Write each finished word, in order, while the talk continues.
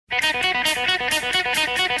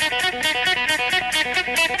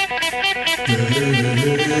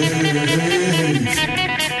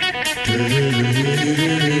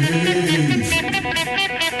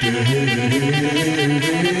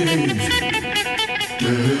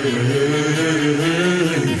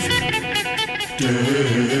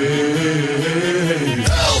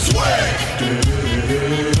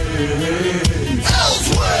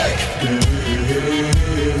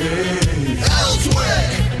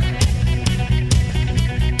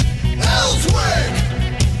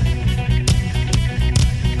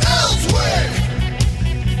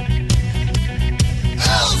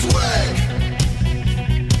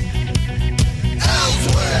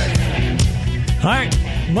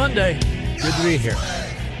Monday. Good to be here.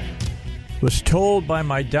 Was told by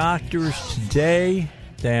my doctors today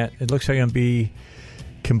that it looks like I'm going to be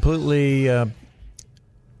completely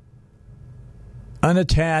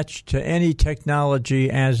unattached to any technology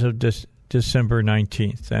as of December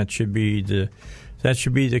 19th. That should be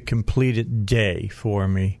the completed day for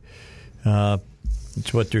me.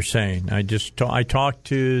 That's what they're saying. I talked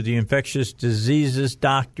to the infectious diseases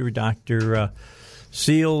doctor, Dr.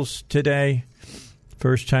 Seals, today.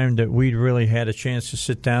 First time that we'd really had a chance to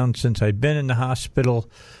sit down since I'd been in the hospital.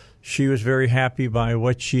 She was very happy by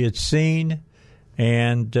what she had seen,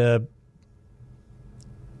 and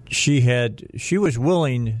she was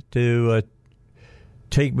willing to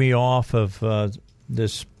take me off of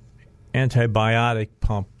this antibiotic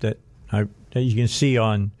pump that you can see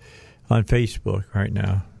on Facebook right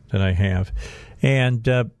now that I have, and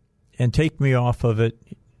take me off of it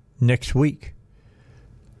next week.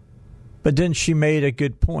 But then she made a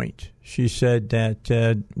good point. She said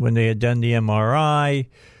that when they had done the MRI,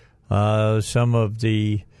 some of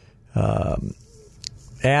the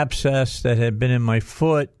abscess that had been in my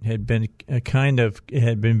foot had been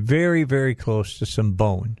very, very close to some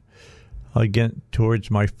bone, again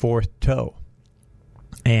towards my fourth toe.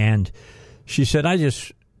 And she said, I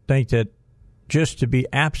just think that just to be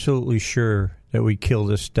absolutely sure that we kill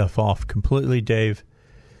this stuff off completely, Dave,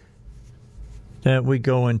 that we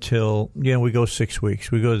go we go 6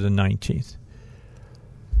 weeks. We go to the 19th.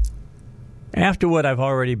 After what I've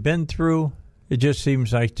already been through, it just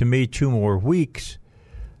seems like to me 2 more weeks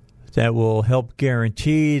that will help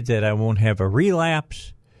guarantee that I won't have a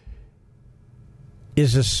relapse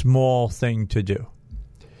is a small thing to do.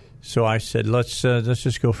 So I said, let's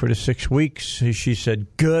just go for the 6 weeks. She said,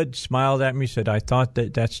 good, smiled at me, said, I thought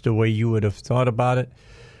that's the way you would have thought about it,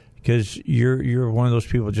 because you're one of those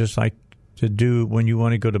people just like to do when you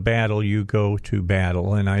want to go to battle, you go to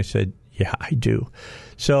battle. And I said, yeah, I do.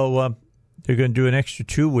 So they're going to do an extra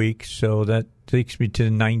 2 weeks, so that takes me to the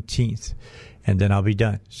 19th, and then I'll be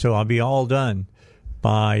done. So I'll be all done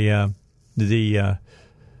by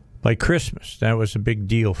by Christmas. That was a big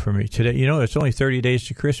deal for me today. You know, it's only 30 days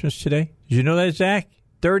to Christmas today. Did you know that, Zach?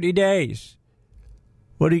 30 days.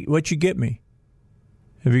 What you get me?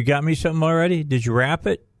 Have you got me something already? Did you wrap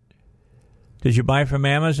it? Did you buy it from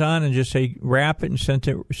Amazon and just say wrap it and send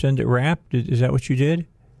it wrapped? Is that what you did?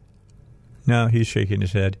 No, he's shaking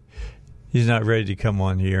his head. He's not ready to come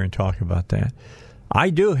on here and talk about that.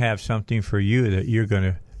 I do have something for you that you're going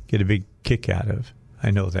to get a big kick out of.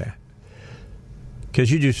 I know that.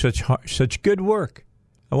 Because you do such good work.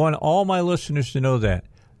 I want all my listeners to know that.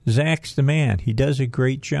 Zach's the man. He does a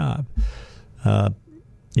great job.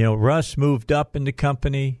 Russ moved up in the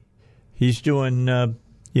company. He's doing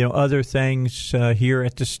other things here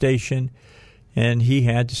at the station, and he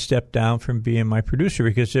had to step down from being my producer,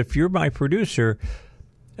 because if you're my producer,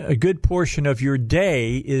 a good portion of your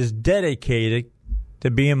day is dedicated to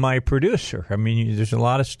being my producer. I mean, there's a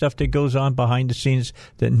lot of stuff that goes on behind the scenes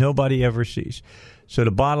that nobody ever sees. So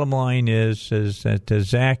the bottom line is that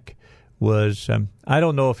Zach was, I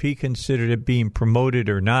don't know if he considered it being promoted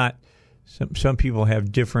or not. Some people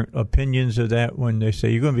have different opinions of that when they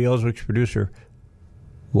say, you're going to be Elswick's producer.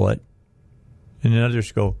 What? And then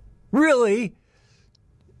others go, really?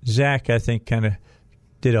 Zach, I think, kind of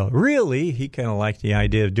did a really. He kind of liked the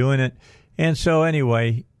idea of doing it. And so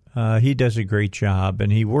anyway, he does a great job, and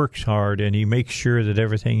he works hard, and he makes sure that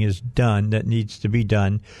everything is done that needs to be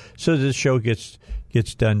done so that the show gets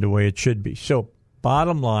done the way it should be. So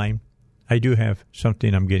bottom line, I do have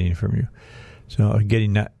something I'm getting from you. So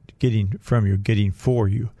getting for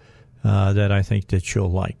you that I think that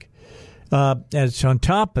you'll like. As on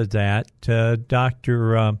top of that,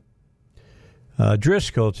 Dr.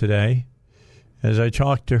 Driscoll today, as I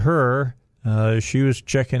talked to her, she was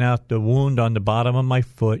checking out the wound on the bottom of my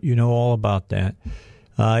foot. You know all about that.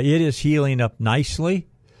 It is healing up nicely.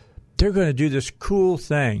 They're going to do this cool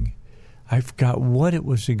thing. I forgot what it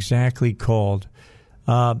was exactly called.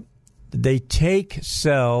 They take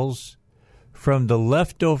cells from the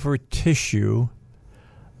leftover tissue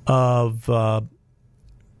of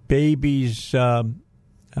babies'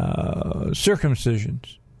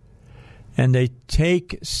 circumcisions. And they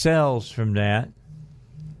take cells from that,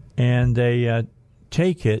 and they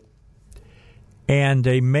take it, and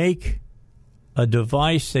they make a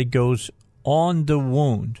device that goes on the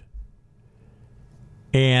wound,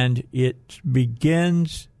 and it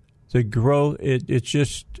begins the growth. It's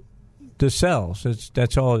just the cells.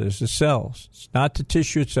 That's all it is, the cells. It's not the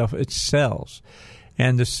tissue itself. It's cells.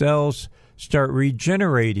 And the cells start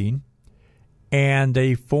regenerating, and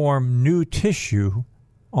they form new tissue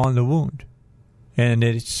on the wound, and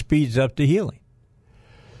it speeds up the healing.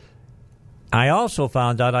 I also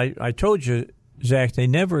found out, I told you, Zach, they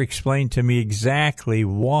never explained to me exactly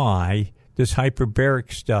why this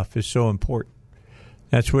hyperbaric stuff is so important.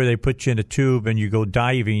 That's where they put you in a tube and you go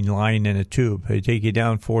diving lying in a tube. They take you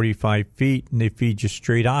down 45 feet and they feed you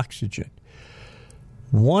straight oxygen.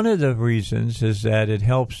 One of the reasons is that it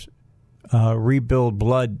helps rebuild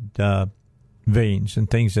blood veins and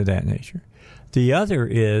things of that nature. The other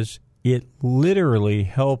is it literally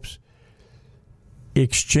helps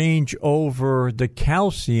exchange over the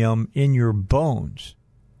calcium in your bones.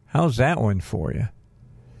 How's that one for you?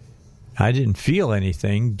 I didn't feel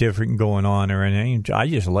anything different going on or anything. I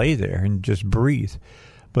just lay there and just breathe.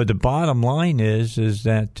 But the bottom line is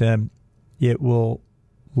that it will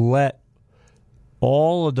let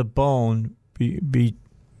all of the bone be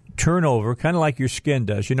turnover, kind of like your skin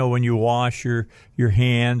does. You know, when you wash your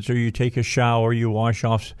hands or you take a shower, you wash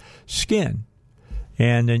off skin.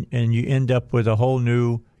 And you end up with a whole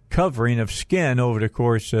new covering of skin over the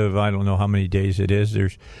course of, I don't know how many days it is.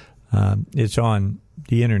 It's on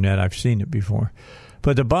the internet. I've seen it before.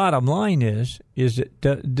 But the bottom line is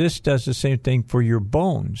that this does the same thing for your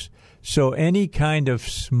bones. So any kind of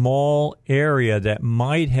small area that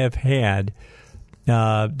might have had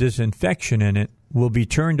this infection in it will be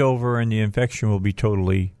turned over, and the infection will be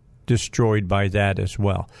totally destroyed by that as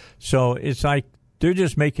well. So it's like they're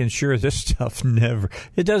just making sure this stuff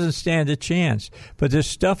it doesn't stand a chance. But this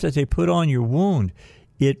stuff that they put on your wound,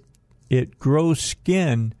 it grows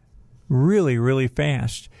skin really, really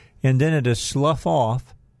fast. And then it'll slough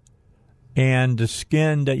off, and the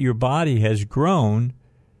skin that your body has grown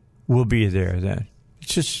will be there then.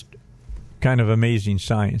 It's just kind of amazing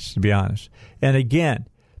science, to be honest. And again,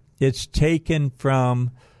 it's taken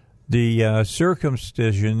from the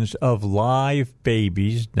circumcisions of live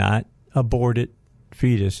babies, not aborted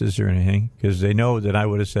fetuses or anything, because they know that I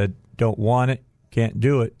would have said, don't want it, can't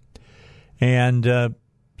do it. And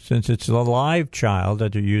since it's a live child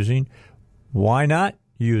that they're using, why not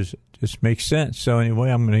use it? Just makes sense. So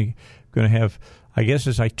anyway, I'm going to have, I guess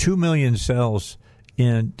it's like 2 million cells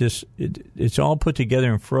in this. It's all put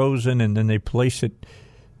together and frozen, and then they place it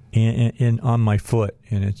in on my foot,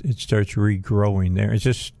 and it starts regrowing there.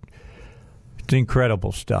 It's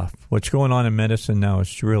incredible stuff. What's going on in medicine now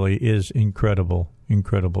is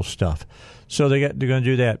incredible stuff. So they're going to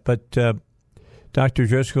do that. But Dr.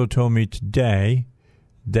 Driscoll told me today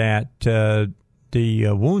that the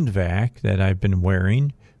wound vac that I've been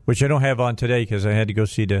wearing, which I don't have on today because I had to go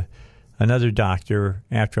see another doctor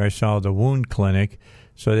after I saw the wound clinic,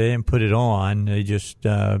 so they didn't put it on. They just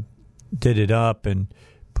did it up and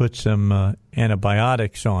put some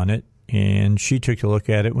antibiotics on it, and she took a look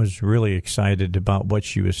at it, was really excited about what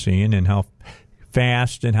she was seeing and how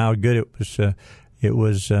fast and how good it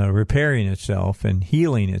was repairing itself and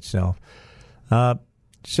healing itself.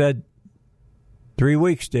 Said 3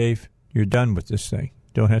 weeks, Dave, you're done with this thing.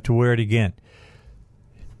 Don't have to wear it again.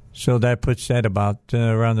 So that puts that about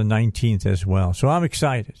around the 19th as well. So I'm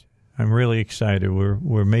excited. I'm really excited.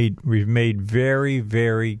 We've made very,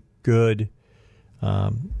 very good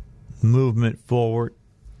movement forward,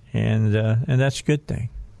 and that's a good thing.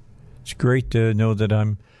 It's great to know that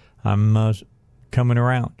I'm coming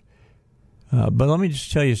around. But let me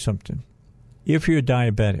just tell you something. If you're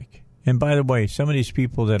diabetic, and by the way, some of these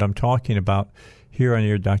people that I'm talking about here on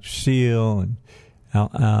here, Dr. Seal and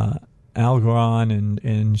Algron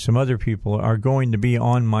and some other people are going to be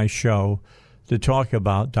on my show to talk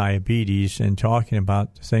about diabetes and talking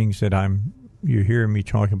about the things that you're hearing me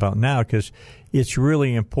talk about now, because it's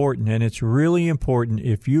really important. And it's really important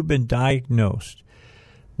if you've been diagnosed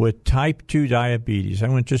with type 2 diabetes.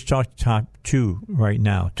 I'm going to just talk type 2 right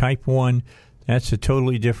now. Type 1, that's a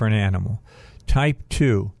totally different animal. Type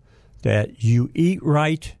 2, that you eat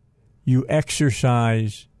right, you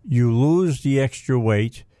exercise, you lose the extra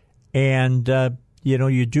weight, and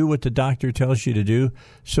you do what the doctor tells you to do,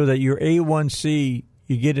 so that your A1C,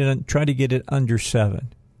 try to get it under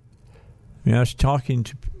 7. I was talking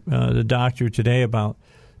to the doctor today about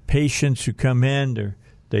patients who come in,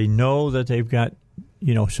 they know that they've got,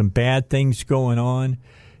 some bad things going on,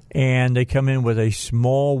 and they come in with a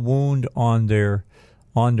small wound on their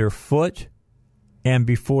foot, and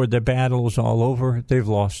before the battle is all over, they've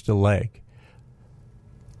lost a leg.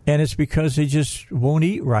 And it's because they just won't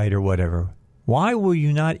eat right or whatever. Why will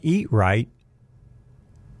you not eat right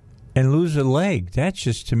and lose a leg? That's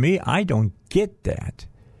just, to me, I don't get that.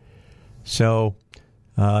 So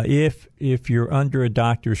if you're under a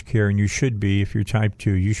doctor's care, and you should be, if you're type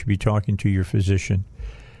 2, you should be talking to your physician,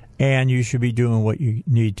 and you should be doing what you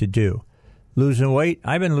need to do. Losing weight,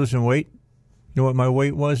 I've been losing weight. You know what my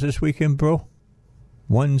weight was this weekend, bro?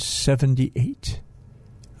 178.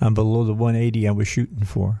 I'm below the 180 I was shooting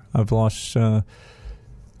for. I've lost, I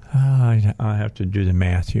have to do the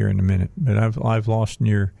math here in a minute, but I've lost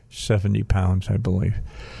near 70 pounds, I believe.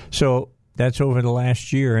 So that's over the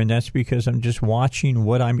last year, and that's because I'm just watching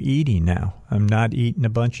what I'm eating now. I'm not eating a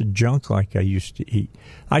bunch of junk like I used to eat.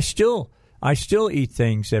 I still eat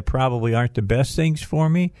things that probably aren't the best things for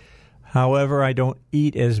me. However, I don't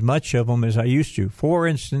eat as much of them as I used to. For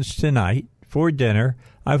instance, tonight, for dinner,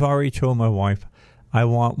 I've already told my wife I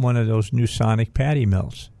want one of those new Sonic patty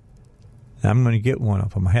melts. I'm going to get one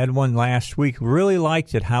of them. I had one last week, really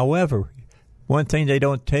liked it. However, one thing they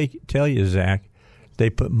don't tell you, Zach, they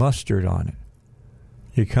put mustard on it.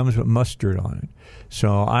 It comes with mustard on it.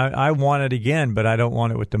 So I want it again, but I don't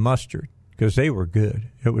want it with the mustard because they were good.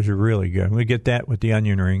 It was really good. I'm going to get that with the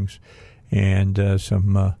onion rings and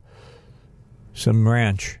some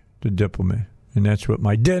ranch to dip them in. And that's what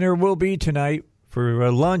my dinner will be tonight. For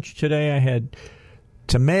lunch today, I had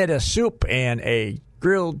tomato soup and a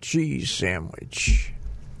grilled cheese sandwich.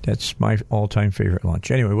 That's my all-time favorite lunch.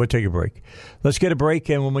 Anyway, we'll take a break. Let's get a break,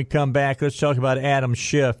 and when we come back, let's talk about Adam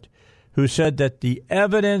Schiff, who said that the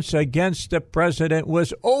evidence against the president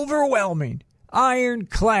was overwhelming,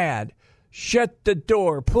 ironclad, shut the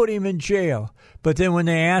door, put him in jail. But then when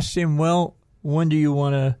they asked him, well, when do you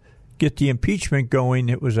want to get the impeachment going,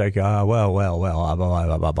 it was like, well, blah,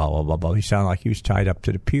 blah, blah, blah, blah. He sounded like he was tied up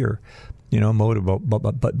to the pier, motorboat,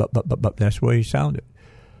 but that's the way he sounded.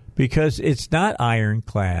 Because it's not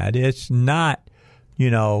ironclad. It's not,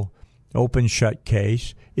 open shut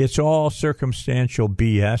case. It's all circumstantial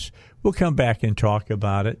BS. We'll come back and talk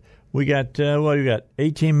about it. We got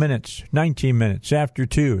 18 minutes, 19 minutes after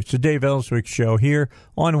 2. It's the Dave Elswick Show here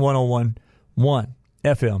on 101.1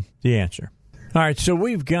 FM, The Answer. All right, so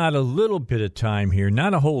we've got a little bit of time here.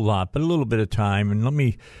 Not a whole lot, but a little bit of time. And let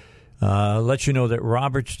me let you know that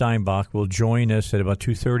Robert Steinbach will join us at about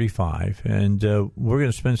 2:35, and we're going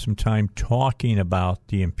to spend some time talking about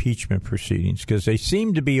the impeachment proceedings because they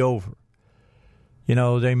seem to be over.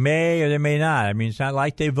 They may or they may not. I mean, it's not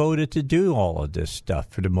like they voted to do all of this stuff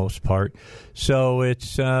for the most part. So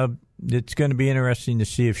it's going to be interesting to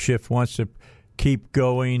see if Schiff wants to keep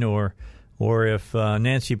going or if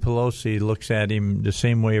Nancy Pelosi looks at him the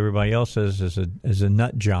same way everybody else does as a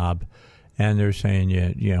nut job. And they're saying,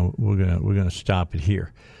 we're gonna stop it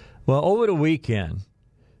here. Well, over the weekend,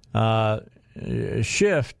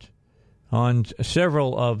 Schiff on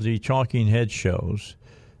several of the talking head shows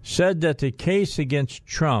said that the case against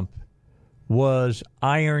Trump was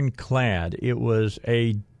ironclad. It was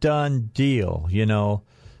a done deal.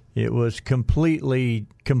 It was completely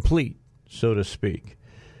complete, so to speak.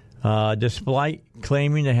 Despite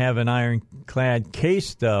claiming to have an ironclad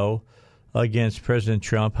case, though, against President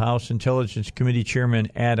Trump, House Intelligence Committee Chairman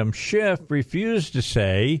Adam Schiff refused to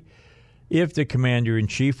say if the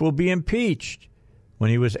commander-in-chief will be impeached when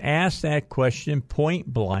he was asked that question point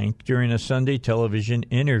blank during a Sunday television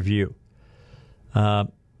interview.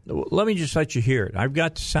 Let me just let you hear it. I've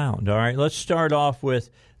got the sound, all right? Let's start off with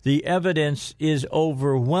the evidence is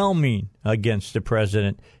overwhelming against the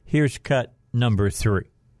president. Here's cut number 3.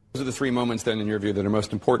 Those are the 3 moments, then, in your view, that are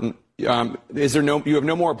most important. You have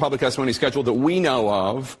no more public testimony scheduled that we know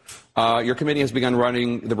of. Your committee has begun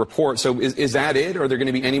running the report. So is that it? Are there going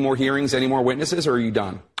to be any more hearings, any more witnesses, or are you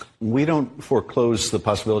done? We don't foreclose the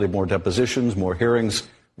possibility of more depositions, more hearings.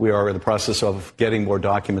 We are in the process of getting more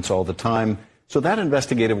documents all the time. So that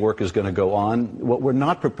investigative work is going to go on. What we're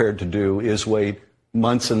not prepared to do is wait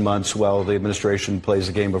months and months while the administration plays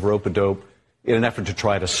a game of rope-a-dope in an effort to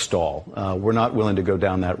try to stall. We're not willing to go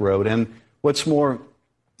down that road. And what's more,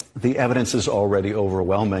 the evidence is already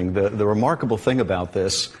overwhelming. The remarkable thing about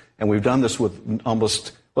this, and we've done this with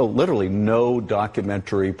literally no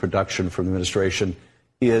documentary production from the administration,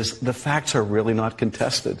 is the facts are really not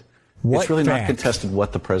contested. It's really not contested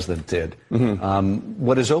what the president did. Mm-hmm.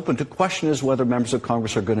 What is open to question is whether members of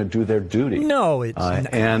Congress are going to do their duty. No, it's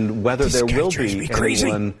not. And whether there will be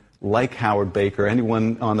anyone like Howard Baker,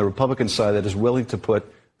 anyone on the Republican side that is willing to put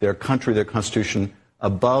their country, their Constitution,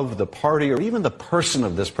 above the party or even the person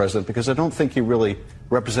of this president, because I don't think he really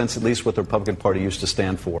represents at least what the Republican Party used to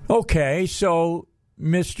stand for. Okay, so,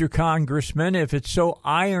 Mr. Congressman, if it's so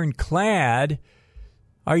ironclad,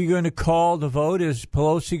 are you going to call the vote? Is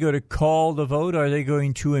Pelosi going to call the vote? Are they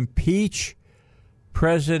going to impeach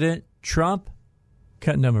President Trump?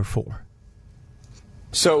 Cut number 4.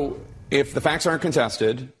 So if the facts aren't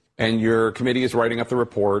contested and your committee is writing up the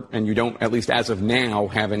report and you don't, at least as of now,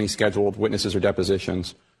 have any scheduled witnesses or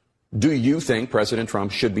depositions, do you think President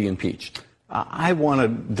Trump should be impeached? I want to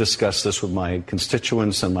discuss this with my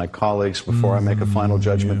constituents and my colleagues before I make a final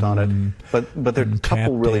judgment on it. But there are a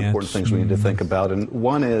couple really important things we need to think about. And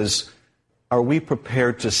one is, are we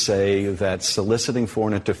prepared to say that soliciting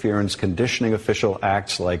foreign interference, conditioning official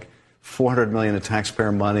acts like $400 million of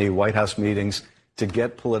taxpayer money, White House meetings to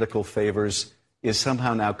get political favors is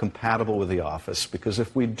somehow now compatible with the office? Because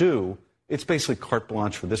if we do, it's basically carte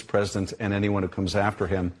blanche for this president and anyone who comes after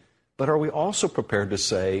him. But are we also prepared to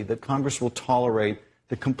say that Congress will tolerate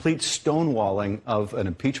the complete stonewalling of an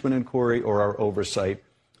impeachment inquiry or our oversight?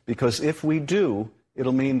 Because if we do,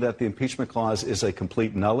 it'll mean that the impeachment clause is a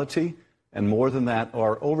complete nullity. And more than that,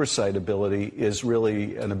 our oversight ability is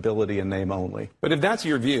really an ability in name only. But if that's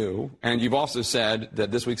your view, and you've also said that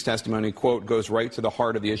this week's testimony, quote, goes right to the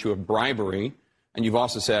heart of the issue of bribery, and you've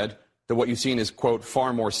also said that what you've seen is, quote,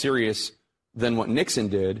 far more serious than what Nixon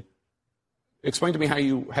did, explain to me how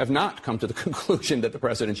you have not come to the conclusion that the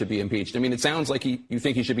president should be impeached. I mean, it sounds like you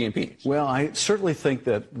think he should be impeached. Well, I certainly think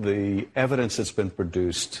that the evidence that's been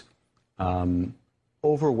produced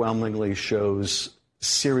overwhelmingly shows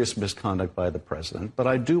serious misconduct by the president. But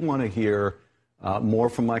I do want to hear more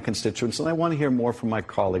from my constituents, and I want to hear more from my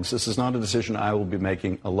colleagues. This is not a decision I will be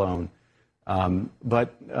making alone.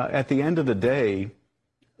 But at the end of the day,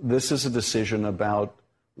 this is a decision about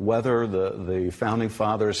whether the founding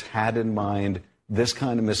fathers had in mind this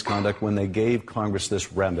kind of misconduct when they gave Congress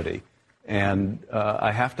this remedy. And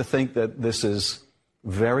I have to think that this is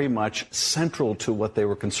very much central to what they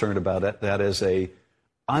were concerned about. That is, a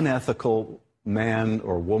unethical man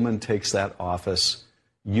or woman takes that office,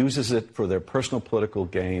 uses it for their personal political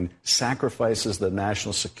gain, sacrifices the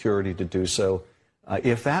national security to do so.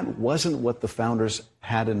 If that wasn't what the founders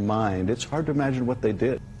had in mind, it's hard to imagine what they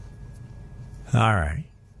did. All right.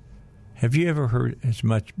 Have you ever heard as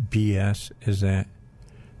much BS as that?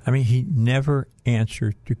 I mean, he never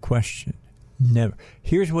answered the question. Never.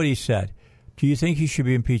 Here's what he said. Do you think he should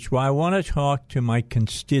be impeached? Well, I want to talk to my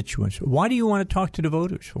constituents. Why do you want to talk to the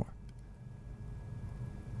voters for?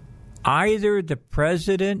 Either the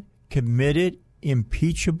president committed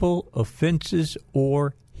impeachable offenses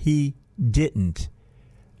or he didn't.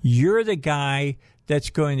 You're the guy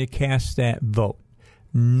that's going to cast that vote,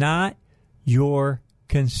 not your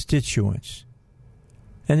constituents.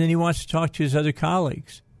 And then he wants to talk to his other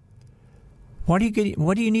colleagues. What do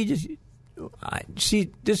you need to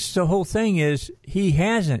see? This is the whole thing is he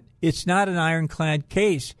hasn't. It's not an ironclad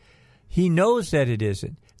case. He knows that it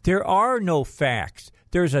isn't. There are no facts.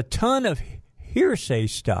 There's a ton of hearsay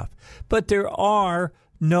stuff, but there are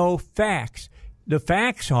no facts. The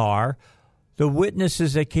facts are the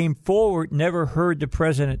witnesses that came forward never heard the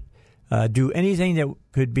president do anything that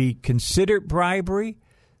could be considered bribery.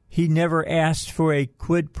 He never asked for a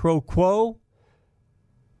quid pro quo.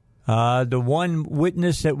 The one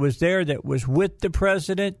witness that was there that was with the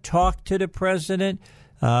president, talked to the president,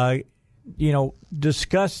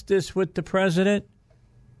 discussed this with the president,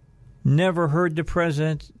 never heard the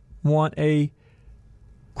president want a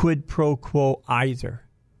quid pro quo either.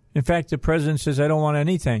 In fact, the president says, I don't want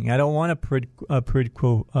anything. I don't want a quid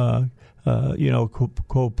quo,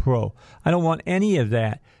 quo pro. I don't want any of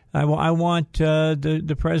that. I want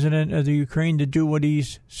the president of the Ukraine to do what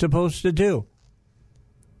he's supposed to do.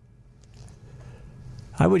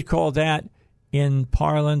 I would call that, in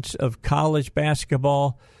parlance of college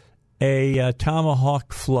basketball, a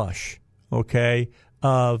tomahawk flush, okay,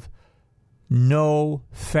 of no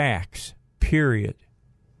facts, period.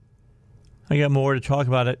 I got more to talk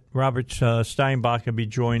about it. Robert Steinbach will be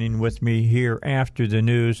joining with me here after the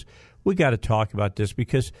news. We got to talk about this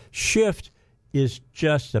because Schiff is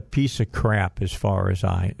just a piece of crap as far as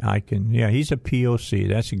I can. Yeah, he's a POC.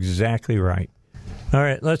 That's exactly right. All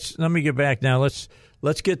right, let me get back now.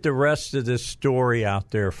 Let's get the rest of this story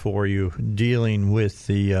out there for you, dealing with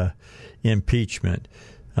the impeachment.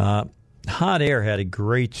 Hot Air had a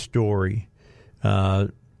great story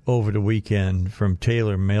over the weekend from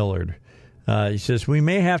Taylor Millard. He says, we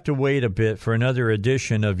may have to wait a bit for another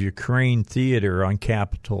edition of Ukraine Theater on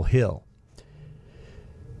Capitol Hill.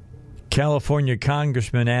 California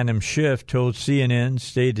Congressman Adam Schiff told CNN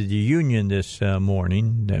State of the Union this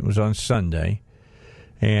morning, that was on Sunday,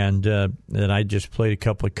 and that I just played a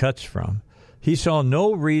couple of cuts from. He saw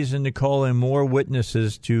no reason to call in more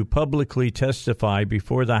witnesses to publicly testify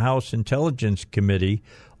before the House Intelligence Committee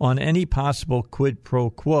on any possible quid pro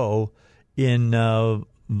quo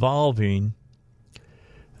involving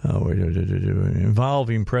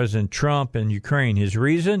President Trump and Ukraine. His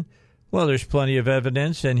reason? Well, there's plenty of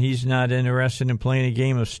evidence, and he's not interested in playing a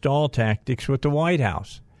game of stall tactics with the White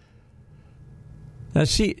House. Now,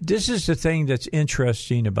 see, this is the thing that's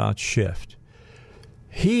interesting about Schiff.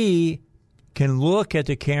 He can look at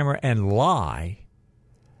the camera and lie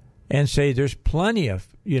and say there's plenty of,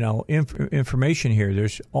 information here.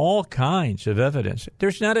 There's all kinds of evidence.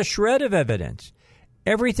 There's not a shred of evidence.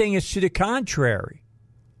 Everything is to the contrary.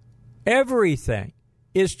 Everything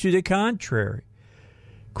is to the contrary.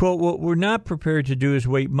 Quote, what we're not prepared to do is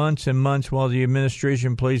wait months and months while the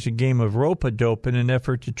administration plays a game of rope-a-dope in an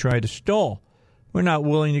effort to try to stall. We're not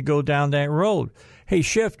willing to go down that road. Hey,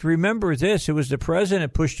 Schiff, remember this. It was the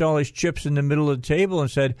president pushed all his chips in the middle of the table and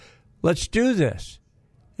said, let's do this.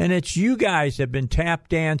 And it's you guys that have been tap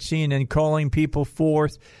dancing and calling people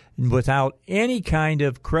forth without any kind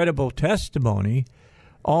of credible testimony.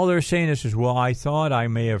 All they're saying is, well, I thought I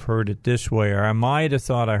may have heard it this way, or I might have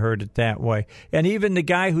thought I heard it that way. And even the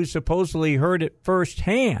guy who supposedly heard it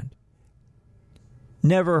firsthand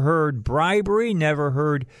never heard bribery, never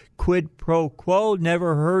heard quid pro quo,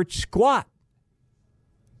 never heard squat.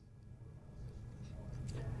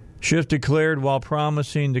 Schiff declared while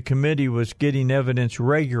promising the committee was getting evidence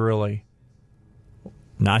regularly.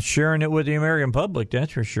 Not sharing it with the American public,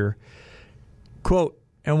 that's for sure. Quote,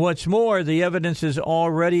 and what's more, the evidence is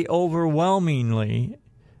already overwhelmingly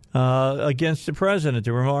against the president.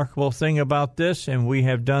 The remarkable thing about this, and we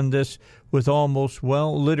have done this with almost,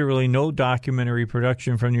 literally no documentary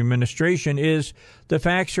production from the administration, is the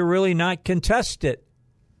facts are really not contested.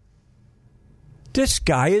 This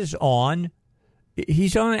guy is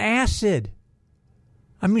he's on acid.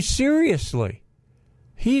 I mean, seriously.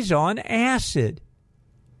 He's on acid.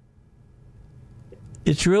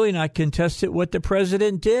 It's really not contested what the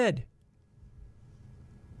president did.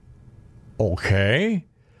 Okay.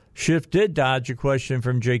 Schiff did dodge a question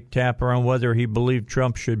from Jake Tapper on whether he believed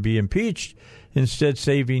Trump should be impeached, instead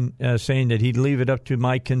saying that he'd leave it up to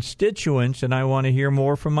my constituents and I want to hear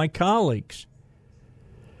more from my colleagues.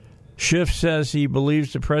 Schiff says he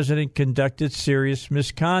believes the president conducted serious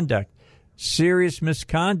misconduct. Serious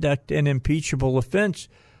misconduct and impeachable offense.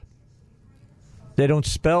 They don't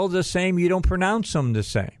spell the same. You don't pronounce them the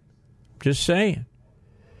same. Just saying.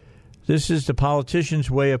 This is the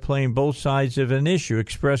politician's way of playing both sides of an issue.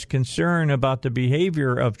 Express concern about the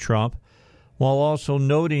behavior of Trump while also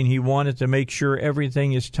noting he wanted to make sure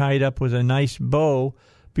everything is tied up with a nice bow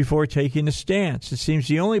before taking a stance. It seems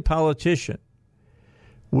the only politician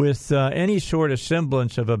with any sort of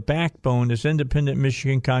semblance of a backbone is independent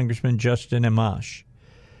Michigan Congressman Justin Amash.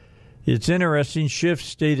 It's interesting, Schiff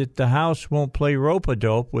stated the House won't play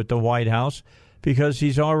rope-a-dope with the White House because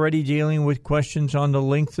he's already dealing with questions on the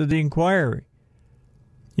length of the inquiry.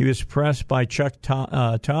 He was pressed by Chuck Todd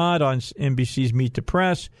on NBC's Meet the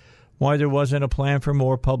Press why there wasn't a plan for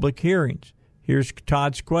more public hearings. Here's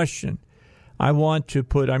Todd's question.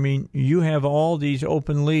 You have all these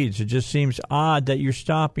open leads. It just seems odd that you're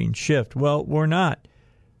stopping. Schiff, well, we're not.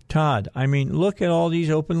 Todd, look at all these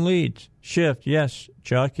open leads. Schiff, yes,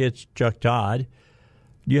 Chuck, it's Chuck Todd.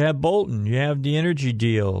 You have Bolton. You have the energy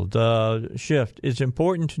deal. The Schiff. It's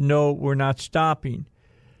important to know we're not stopping.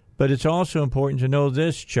 But it's also important to know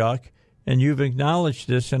this, Chuck, and you've acknowledged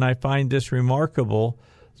this, and I find this remarkable.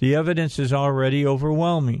 The evidence is already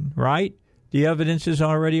overwhelming, right? The evidence is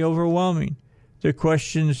already overwhelming. The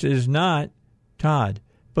questions is not, Todd,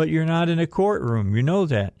 but you're not in a courtroom. You know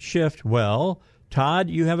that. Schiff, well, Todd,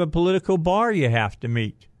 you have a political bar you have to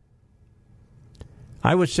meet.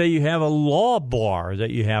 I would say you have a law bar that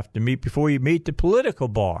you have to meet before you meet the political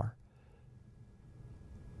bar.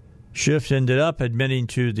 Schiff ended up admitting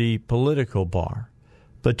to the political bar,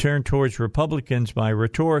 but turned towards Republicans by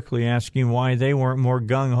rhetorically asking why they weren't more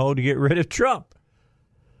gung-ho to get rid of Trump.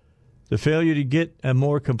 The failure to get a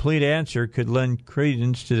more complete answer could lend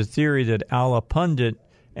credence to the theory that Ala Pundit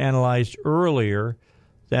analyzed earlier,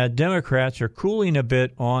 that Democrats are cooling a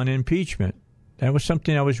bit on impeachment. That was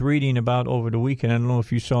something I was reading about over the weekend. I don't know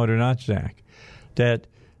if you saw it or not, Zach. That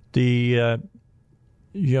the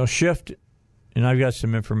Schiff, and I've got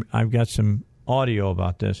some audio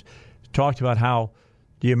about this. Talked about how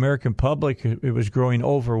the American public, it was growing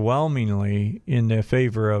overwhelmingly in their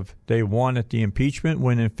favor of they wanted the impeachment,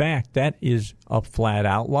 when in fact that is a flat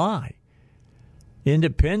out lie.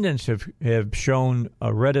 Independents have shown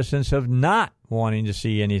a reticence of not wanting to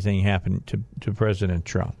see anything happen to President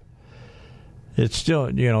Trump. It's still,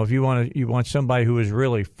 if you want somebody who is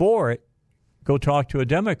really for it, go talk to a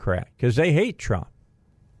Democrat because they hate Trump.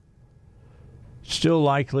 Still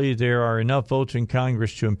likely there are enough votes in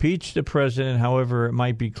Congress to impeach the president. However, it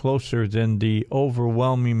might be closer than the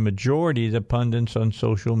overwhelming majority the pundits on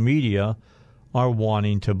social media are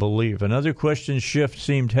wanting to believe. Another question Schiff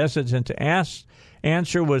seemed hesitant to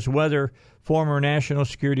answer was whether former National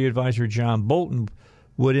Security Advisor John Bolton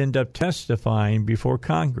would end up testifying before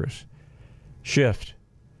Congress. Schiff.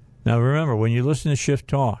 Now, remember, when you listen to Schiff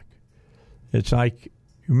talk, it's like,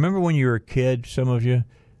 remember when you were a kid, some of you,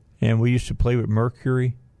 and we used to play with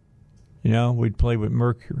mercury? We'd play with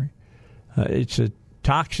mercury. It's a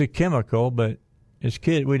toxic chemical, but as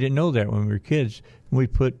kids, we didn't know that when we were kids.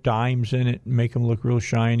 We'd put dimes in it and make them look real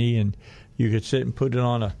shiny, and you could sit and put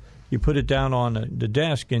it down on the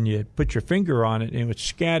desk, and you put your finger on it, and it would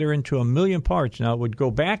scatter into a million parts. Now, it would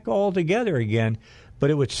go back all together again,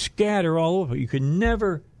 but it would scatter all over. You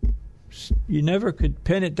never could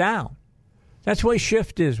pin it down. That's the way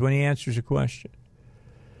Schiff is when he answers a question.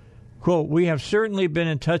 Quote, "We have certainly been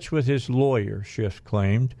in touch with his lawyer," Schiff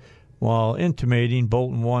claimed, while intimating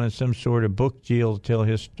Bolton wanted some sort of book deal to tell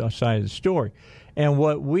his side of the story. And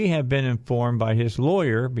what we have been informed by his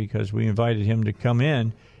lawyer, because we invited him to come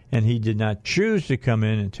in, and he did not choose to come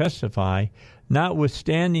in and testify,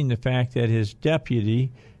 notwithstanding the fact that his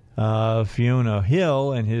deputy, Fiona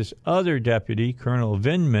Hill, and his other deputy, Colonel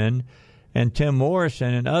Vindman, and Tim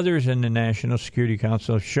Morrison, and others in the National Security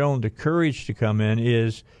Council have shown the courage to come in,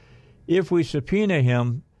 is if we subpoena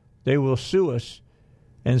him, they will sue us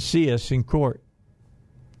and see us in court.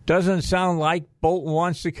 Doesn't sound like Bolton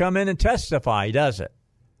wants to come in and testify, does it?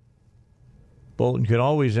 Bolton could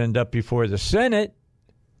always end up before the Senate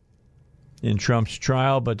in Trump's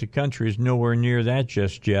trial, but the country is nowhere near that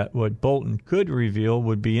just yet. What Bolton could reveal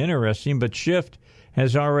would be interesting, but Schiff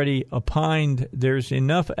has already opined there's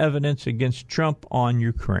enough evidence against Trump on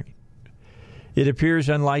Ukraine. It appears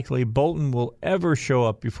unlikely Bolton will ever show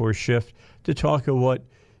up before Schiff to talk of what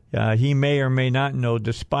he may or may not know,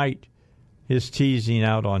 despite his teasing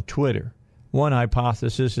out on Twitter. One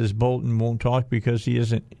hypothesis is Bolton won't talk because he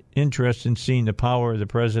isn't interested in seeing the power of the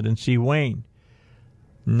presidency wane.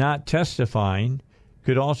 Not testifying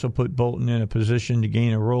could also put Bolton in a position to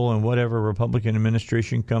gain a role in whatever Republican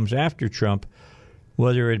administration comes after Trump,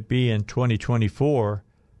 whether it be in 2024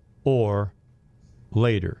 or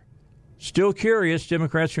later. Still curious,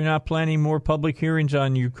 Democrats are not planning more public hearings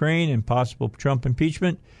on Ukraine and possible Trump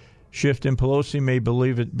impeachment. Schiff and Pelosi may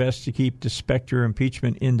believe it best to keep the specter of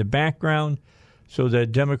impeachment in the background so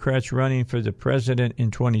that Democrats running for the president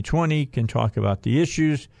in 2020 can talk about the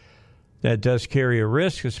issues. That does carry a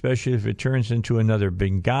risk, especially if it turns into another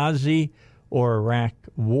Benghazi or Iraq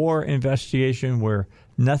war investigation where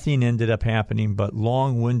nothing ended up happening but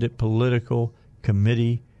long-winded political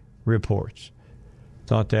committee reports.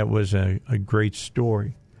 Thought that was a great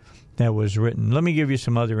story that was written. Let me give you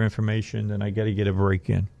some other information, then I got to get a break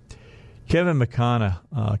in. Kevin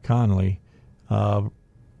Connolly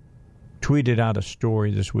tweeted out a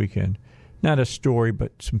story this weekend. Not a story,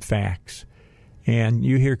 but some facts. And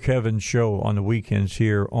you hear Kevin's show on the weekends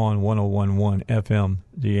here on 101.1 FM,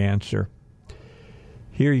 The Answer.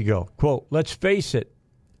 Here you go. Quote, "Let's face it,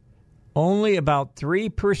 only about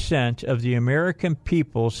 3% of the American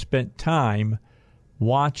people spent time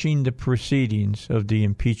watching the proceedings of the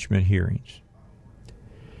impeachment hearings.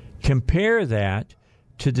 Compare that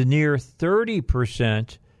to the near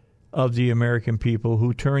 30% of the American people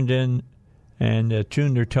who turned in and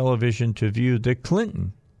tuned their television to view the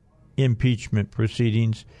Clinton impeachment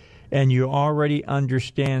proceedings, and you already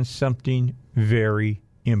understand something very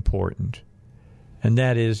important. And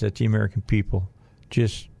that is that the American people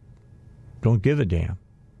just don't give a damn.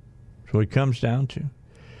 That's what it comes down to.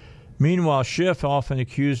 Meanwhile, Schiff, often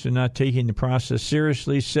accused of not taking the process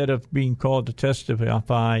seriously, said of being called to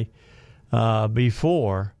testify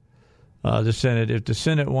before the Senate. If the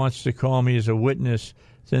Senate wants to call me as a witness,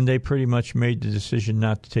 then they pretty much made the decision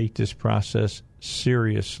not to take this process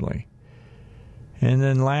seriously. And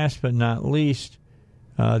then last but not least,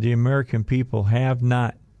 the American people have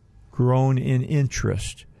not grown in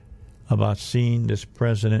interest about seeing this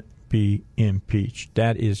president be impeached.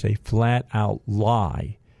 That is a flat-out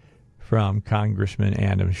lie from Congressman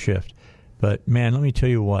Adam Schiff. But, man, let me tell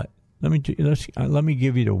you what. Let me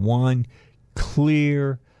give you the one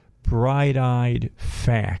clear, bright-eyed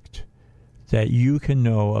fact that you can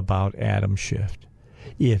know about Adam Schiff.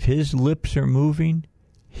 If his lips are moving,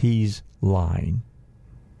 he's lying.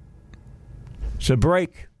 So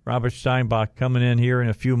break. Robert Steinbach coming in here in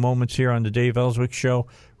a few moments here on the Dave Elswick Show,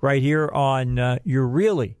 right here on your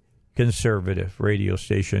really conservative radio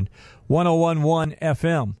station, 101.1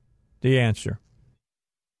 FM, The Answer.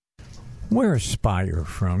 Where is Spire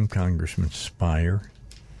from, Congressman Spire?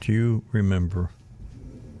 Do you remember?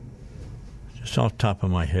 Just off the top of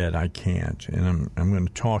my head, I can't. And I'm going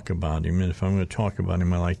to talk about him. And if I'm going to talk about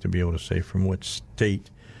him, I like to be able to say from what state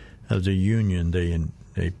of the union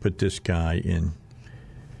they put this guy in.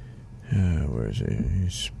 Where is he?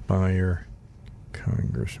 Spire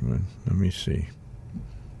Congressman. Let me see.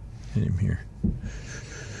 Need him here.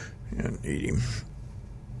 I need him.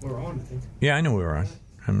 We're on, I think. Yeah, I know we're on.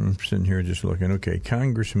 I'm sitting here just looking. Okay,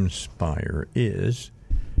 Congressman Spire is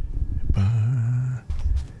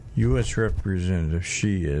U.S. Representative.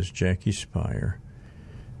 She is, Jackie Spire,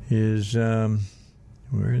 is, where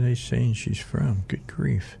are they saying she's from? Good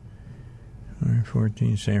grief.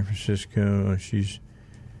 14, San Francisco. She's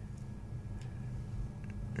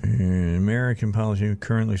an American policy who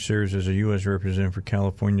currently serves as a U.S. Representative for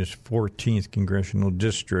California's 14th Congressional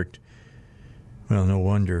District. Well, no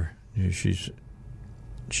wonder. She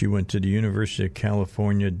went to the University of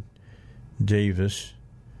California, Davis.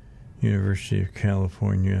 University of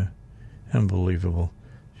California. Unbelievable.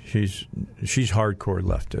 She's hardcore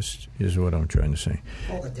leftist, is what I'm trying to say.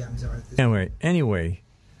 All the Dems are. Anyway.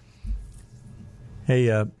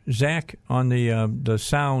 Hey, Zach, on the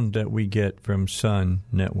sound that we get from Sun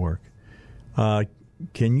Network,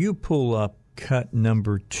 can you pull up cut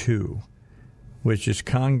number 2, which is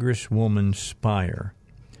Congresswoman Spire,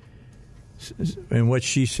 and what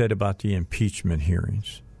she said about the impeachment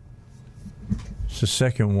hearings? It's the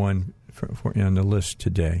second one on the list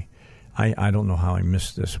today. I don't know how I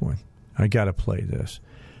missed this one. I got to play this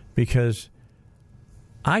because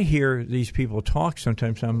I hear these people talk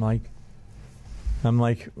sometimes. I'm like,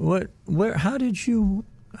 what? Where? Where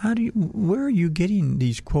are you getting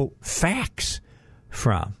these quote facts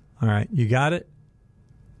from? All right, you got it.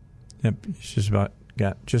 Yep, it's just about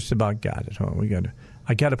got it. Oh,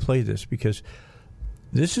 I got to play this because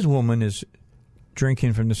this woman is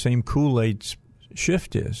drinking from the same Kool-Aid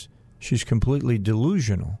Schiff is. She's completely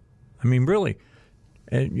delusional. I mean, really.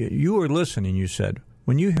 And you were listening, you said.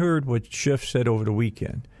 When you heard what Schiff said over the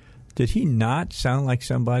weekend, did he not sound like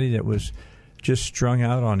somebody that was just strung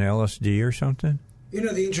out on LSD or something? You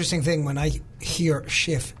know, the interesting thing, when I hear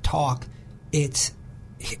Schiff talk,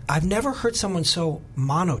 I've never heard someone so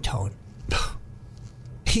monotone.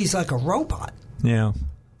 He's like a robot. Yeah.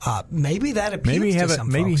 Maybe that appeals to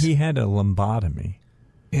some maybe folks. He had a lobotomy.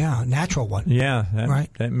 Yeah, a natural one. Yeah, right.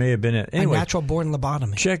 That may have been it. Anyway, a natural-born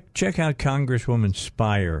lobotomy. Check out Congresswoman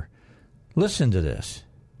Spire. Listen to this.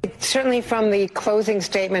 Certainly from the closing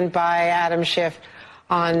statement by Adam Schiff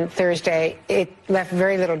on Thursday, it left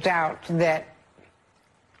very little doubt that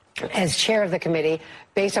as chair of the committee,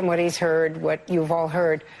 based on what he's heard, what you've all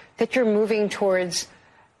heard, that you're moving towards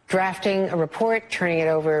drafting a report, turning it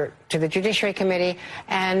over to the Judiciary Committee,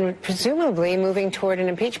 and presumably moving toward an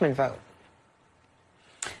impeachment vote.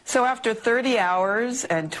 So after 30 hours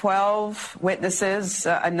and 12 witnesses,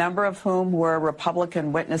 a number of whom were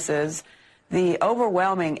Republican witnesses, the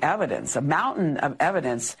overwhelming evidence, a mountain of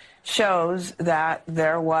evidence, shows that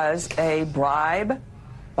there was a bribe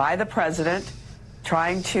by the president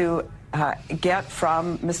trying to get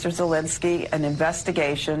from Mr. Zelensky an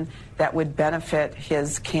investigation that would benefit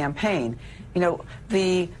his campaign. You know,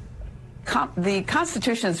 the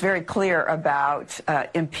Constitution is very clear about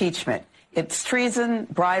impeachment. It's treason,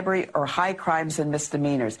 bribery, or high crimes and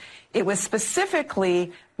misdemeanors. It was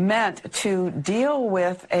specifically meant to deal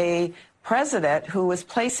with a president who was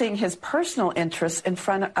placing his personal interests in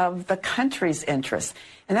front of the country's interests.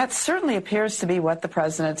 And that certainly appears to be what the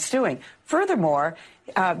president's doing. Furthermore,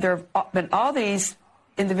 there have been all these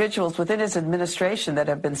individuals within his administration that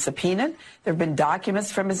have been subpoenaed. There have been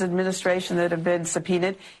documents from his administration that have been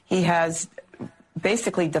subpoenaed. He has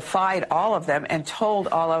basically defied all of them and told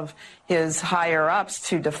all of his higher-ups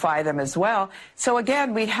to defy them as well. So,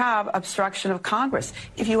 again, we have obstruction of Congress.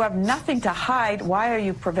 If you have nothing to hide, why are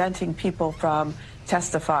you preventing people from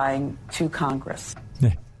testifying to Congress?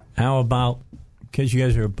 How about because you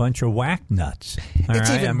guys are a bunch of whack nuts? It's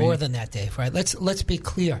even more than that, Dave, right? Let's be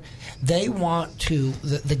clear. They want to,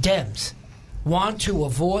 the Dems, want to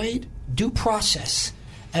avoid due process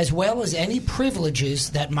as well as any privileges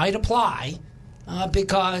that might apply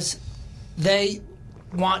because they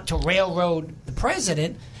want to railroad the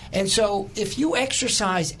president. And so if you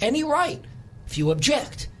exercise any right, if you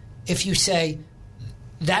object, if you say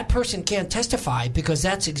that person can't testify because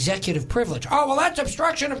that's executive privilege, oh, well, that's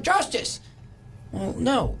obstruction of justice. Well,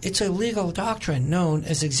 no, it's a legal doctrine known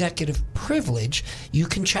as executive privilege. You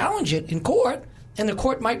can challenge it in court, and the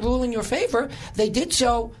court might rule in your favor. They did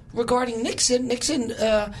so regarding Nixon. Nixon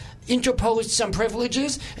interposed some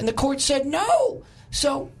privileges, and the court said no.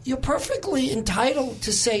 So you're perfectly entitled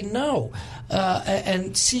to say no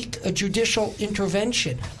and seek a judicial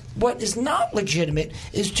intervention. What is not legitimate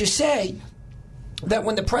is to say that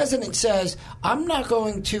when the president says, I'm not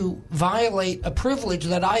going to violate a privilege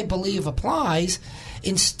that I believe applies,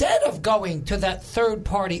 instead of going to that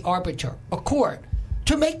third-party arbiter, a court,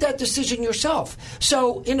 to make that decision yourself.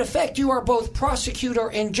 So, in effect, you are both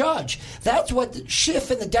prosecutor and judge. That's what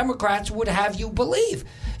Schiff and the Democrats would have you believe.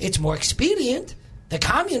 It's more expedient. The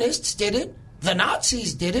communists did it. The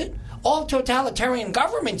Nazis did it. All totalitarian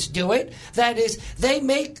governments do it. That is, they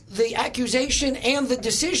make the accusation and the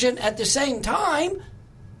decision at the same time.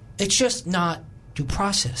 It's just not due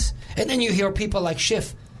process. And then you hear people like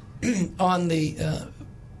Schiff on the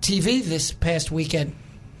TV this past weekend.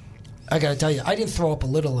 I got to tell you, I didn't throw up a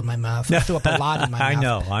little in my mouth. I threw up a lot in my mouth. I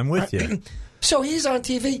know. I'm with you. So he's on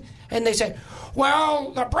TV, and they say,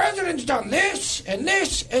 well, the president's done this and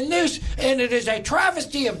this and this, and it is a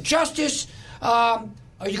travesty of justice.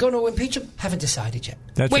 Are you going to impeach him? Haven't decided yet.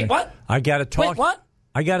 Wait, what? I got to talk. Wait, what?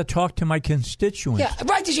 I got to talk to my constituents. Yeah,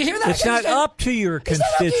 right. Did you hear that? It's not up to your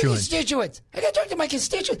constituents. I got to talk to my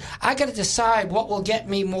constituents. I got to decide what will get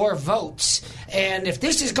me more votes. And if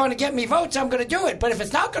this is going to get me votes, I'm going to do it. But if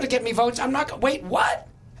it's not going to get me votes, I'm not going to. Wait, what?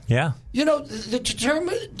 Yeah. You know, the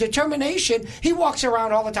determination, he walks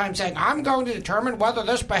around all the time saying, I'm going to determine whether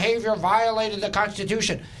this behavior violated the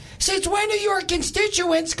Constitution. Since when are your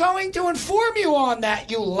constituents going to inform you on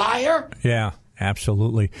that, you liar? Yeah,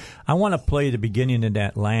 absolutely. I want to play the beginning of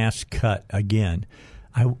that last cut again.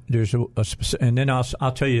 There's and then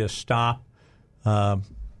I'll tell you to stop.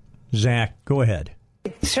 Zach, go ahead.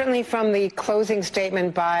 Certainly from the closing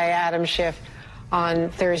statement by Adam Schiff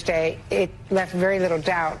on Thursday, it left very little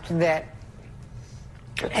doubt that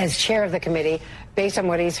as chair of the committee, based on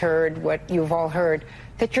what he's heard, what you've all heard,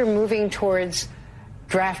 that you're moving towards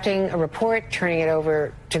drafting a report, turning it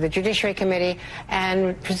over to the Judiciary Committee,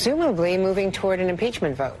 and presumably moving toward an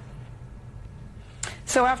impeachment vote.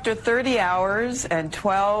 So after 30 hours and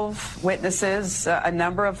 12 witnesses, a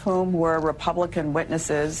number of whom were Republican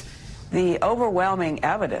witnesses, the overwhelming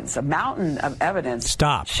evidence, a mountain of evidence,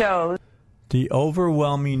 shows... The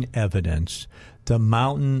overwhelming evidence, the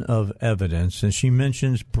mountain of evidence, and she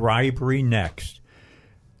mentions bribery next.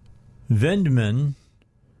 Vindman,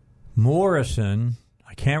 Morrison...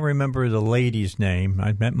 I can't remember the lady's name.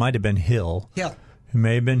 It might have been Hill. Yeah. It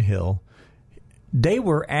may have been Hill. They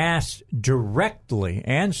were asked directly,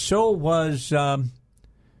 and so was,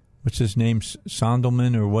 what's his name,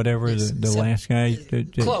 Sondelman or whatever, the last guy?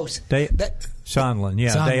 Close. Sondland,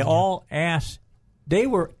 yeah. Sondland, they all asked, they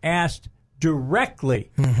were asked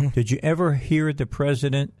directly. Mm-hmm. Did you ever hear the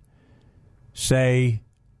president say,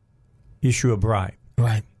 issue a bribe?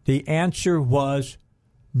 Right. The answer was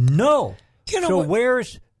no. You know so what?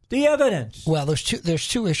 Where's the evidence? Well, there's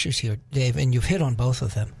two issues here, Dave, and you've hit on both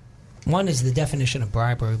of them. One is the definition of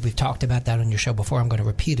bribery. We've talked about that on your show before. I'm going to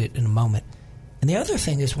repeat it in a moment. And the other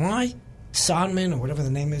thing is why Sondman, or whatever the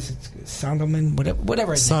name is, it's Sondelman,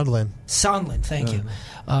 whatever his name. Sondland, thank you.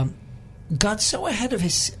 Got so ahead of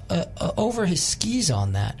his over his skis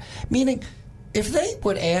on that. Meaning, if they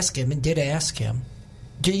would ask him, and did ask him,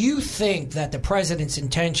 do you think that the president's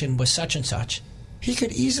intention was such and such? He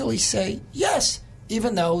could easily say yes,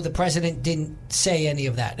 even though the president didn't say any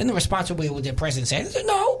of that. And the response would be, well, did the president say it?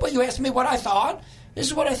 No, but you asked me what I thought. This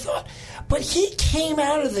is what I thought. But he came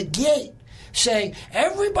out of the gate saying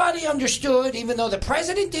everybody understood, even though the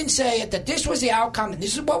president didn't say it, that this was the outcome and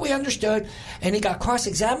this is what we understood. And he got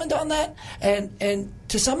cross-examined on that. And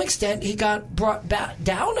to some extent, he got brought back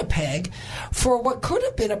down a peg for what could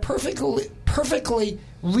have been a perfectly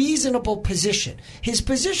reasonable position. His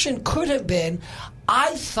position could have been,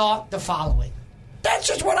 I thought the following. That's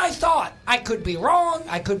just what I thought. I could be wrong.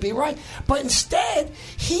 I could be right. But instead,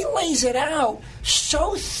 he lays it out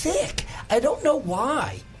so thick. I don't know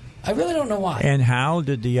why. I really don't know why. And how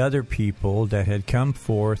did the other people that had come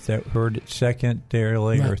forth that heard it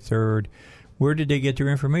secondarily or third, where did they get their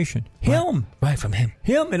information? Him. Right, from him.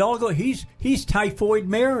 Him. It all goes. He's typhoid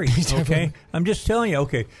Mary. Okay, I'm just telling you.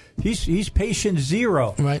 Okay, he's patient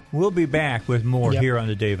zero. Right. We'll be back with more here on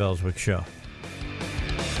the Dave Elswick Show.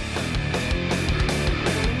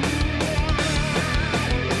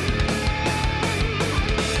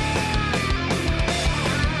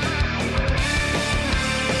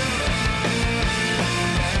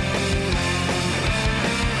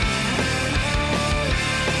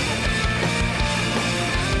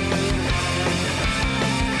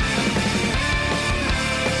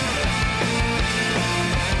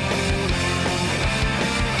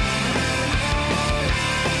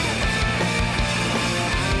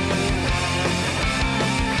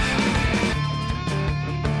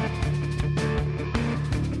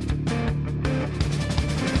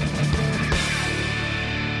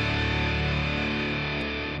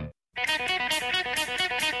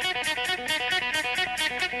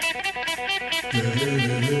 All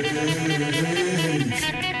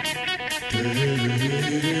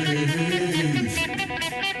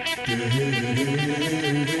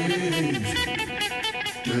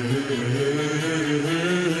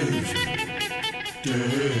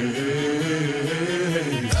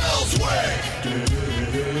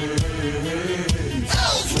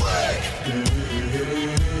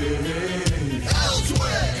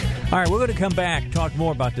right, we're going to come back, talk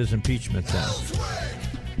more about this impeachment thing.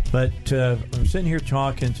 But I'm sitting here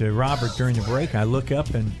talking to Robert during the break. I look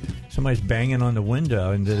up and somebody's banging on the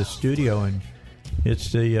window into the studio, and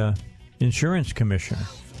it's the insurance commissioner.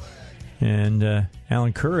 And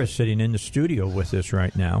Alan Kerr is sitting in the studio with us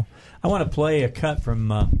right now. I want to play a cut from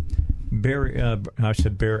Barry. I was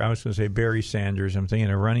going to say Barry Sanders. I'm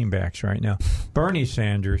thinking of running backs right now. Bernie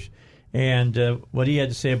Sanders, and what he had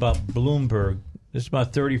to say about Bloomberg. This is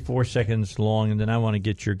about 34 seconds long, and then I want to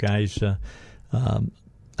get your guys'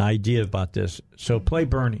 idea about this. So play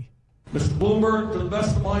Bernie. Mr. Bloomberg, to the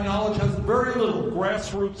best of my knowledge, has very little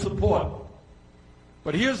grassroots support.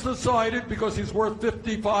 But he has decided, because he's worth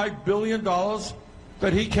 $55 billion,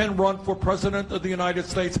 that he can run for president of the United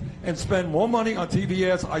States and spend more money on TV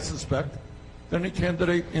ads, I suspect, than any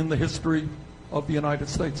candidate in the history of the United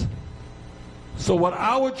States. So what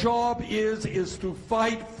our job is to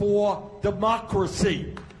fight for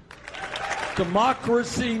democracy.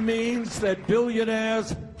 Democracy means that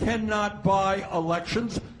billionaires cannot buy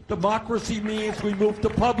elections. Democracy means we move to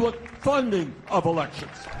public funding of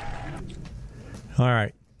elections. All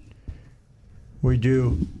right. We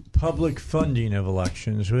do public funding of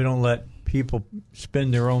elections. We don't let people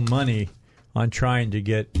spend their own money on trying to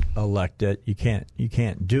get elected. You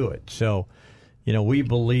can't do it. So, we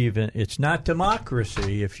believe in it's not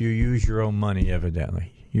democracy if you use your own money,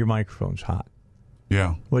 evidently. Your microphone's hot.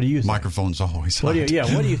 Yeah. What do you think? Microphone's always hot. What do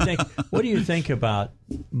you think? What do you think about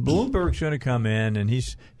Bloomberg's going to come in and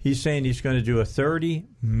he's saying he's going to do a $30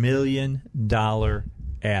 million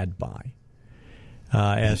ad buy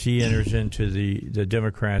as he enters into the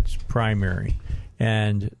Democrats' primary,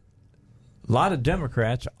 and a lot of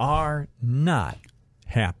Democrats are not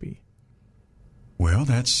happy. Well,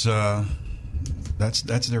 that's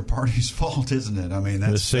their party's fault, isn't it? I mean,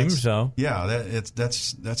 it seems so. Yeah,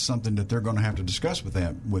 that's something that they're going to have to discuss with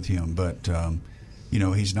him. But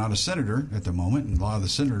he's not a senator at the moment, and a lot of the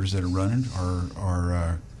senators that are running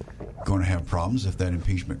are going to have problems if that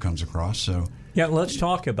impeachment comes across. So yeah, let's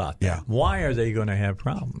talk about that. Yeah. Why are they going to have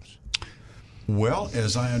problems? Well,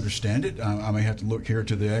 as I understand it, I may have to look here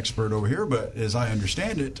to the expert over here, but as I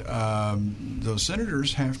understand it, those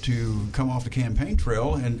senators have to come off the campaign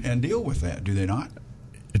trail and deal with that, do they not?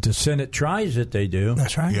 If the Senate tries it, they do.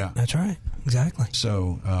 That's right. Yeah. That's right. Exactly.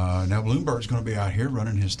 So now Bloomberg's going to be out here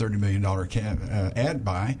running his $30 million ad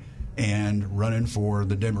buy and running for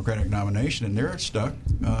the Democratic nomination, and they're stuck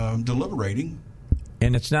deliberating.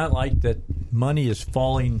 And it's not like that money is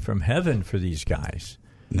falling from heaven for these guys.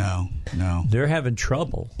 No. They're having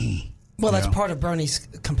trouble. Well, that's part of Bernie's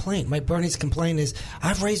complaint. Bernie's complaint is,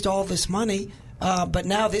 I've raised all this money, but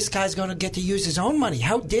now this guy's going to get to use his own money.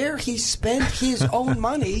 How dare he spend his own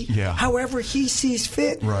money however he sees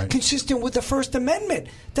fit, consistent with the First Amendment?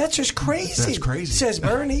 That's just crazy. That's crazy. Says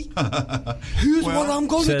Bernie. Here's what I'm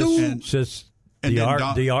going to do. Says the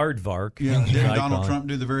aardvark. Yeah, did Donald Trump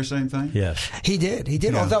do the very same thing? Yes. He did.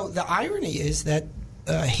 Yeah. Although the irony is that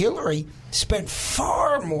Hillary spent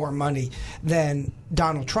far more money than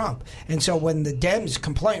Donald Trump. And so when the Dems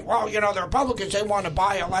complain, the Republicans, they want to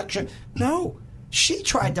buy election. No, she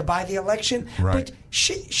tried to buy the election, but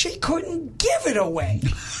she couldn't give it away.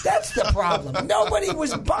 That's the problem. Nobody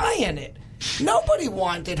was buying it. Nobody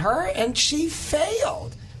wanted her, and she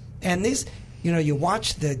failed. And this, you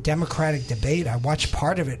watch the Democratic debate. I watched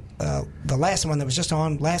part of it, the last one that was just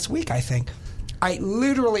on last week, I think. I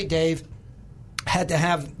literally, Dave, had to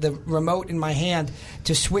have the remote in my hand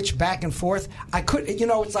to switch back and forth. I could,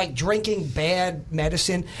 it's like drinking bad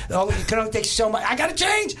medicine. Oh, you can only take so much. I got to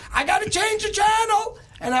change the channel.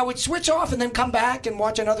 And I would switch off and then come back and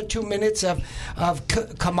watch another 2 minutes of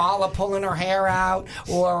Kamala pulling her hair out,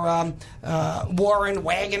 or Warren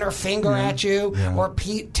wagging her finger at you, or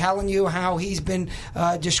Pete telling you how he's been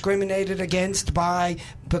discriminated against by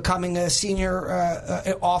becoming a senior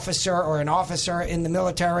officer or an officer in the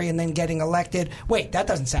military and then getting elected. Wait, that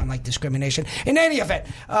doesn't sound like discrimination. In any event,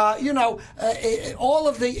 all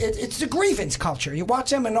of it's the grievance culture. You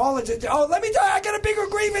watch them and all let me tell you, I got a bigger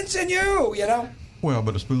grievance than you, Well,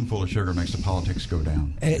 but a spoonful of sugar makes the politics go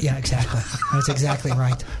down. Yeah, exactly. That's exactly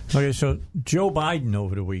right. Okay, so Joe Biden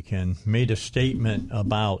over the weekend made a statement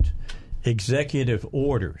about executive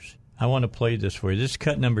orders. I want to play this for you. This is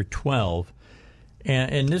cut number 12.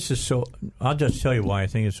 And this is so, I'll just tell you why I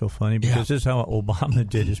think it's so funny, because this is how Obama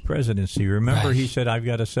did his presidency. Remember, he said, I've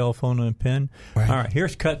got a cell phone and a pen? Right. All right,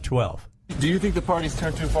 here's cut 12. Do you think the party's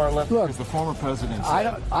turned too far left? Look, because the former president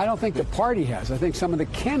said, I don't think the party has. I think some of the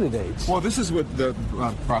candidates. Well, this is what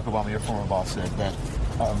Barack Obama, your former boss, said, that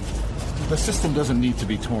the system doesn't need to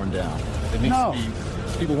be torn down. It needs to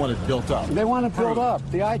be, people want it built up. They want it built up.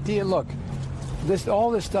 The idea, look, all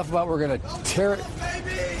this stuff about we're going to tear it.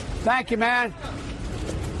 Thank you, man.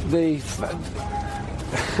 The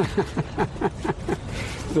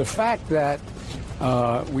fact that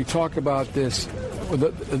we talk about this,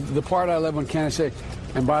 the part I love when candidates say,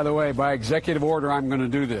 and by the way, by executive order, I'm going to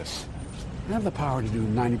do this. I have the power to do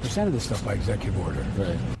 90% of this stuff by executive order.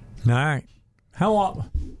 Right. All right.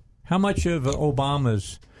 How much of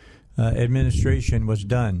Obama's administration was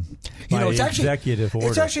done by executive order?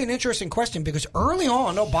 It's actually an interesting question, because early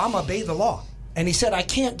on, Obama obeyed the law. And he said, I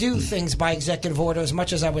can't do things by executive order as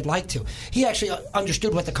much as I would like to. He actually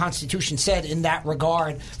understood what the Constitution said in that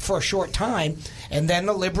regard for a short time. And then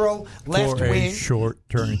the liberal left wing. For a short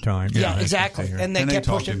turn of time. Yeah, exactly. And they kept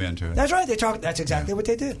talked pushing him into it. That's right. That's exactly what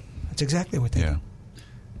they did. That's exactly what they did.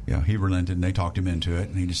 Yeah, he relented, and they talked him into it,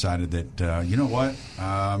 and he decided that, you know what,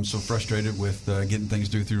 I'm so frustrated with getting things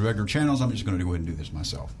through regular channels, I'm just going to go ahead and do this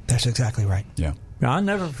myself. That's exactly right. Yeah. I'll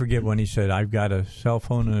never forget when he said, I've got a cell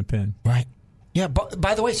phone and a pen. Right. Yeah, but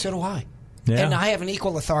by the way, so do I. Yeah. And I have an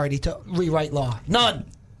equal authority to rewrite law. None.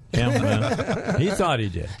 Yeah, he thought he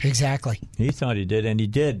did. Exactly. He thought he did, and he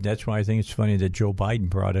did. That's why I think it's funny that Joe Biden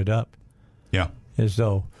brought it up. Yeah. As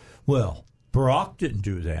though, well, Barack didn't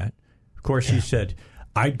do that. Of course, he said,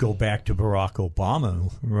 I'd go back to Barack Obama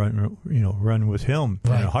and run with him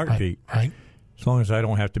in a heartbeat. Right. As long as I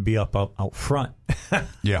don't have to be up out front.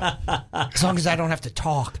 Yeah. As long as I don't have to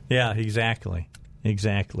talk. Yeah, exactly.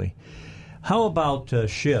 How about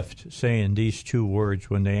Schiff saying these two words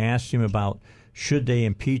when they asked him about should they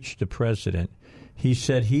impeach the president? He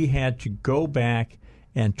said he had to go back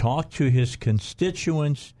and talk to his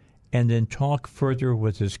constituents and then talk further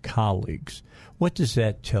with his colleagues. What does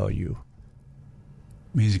that tell you?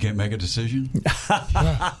 Means you can't make a decision?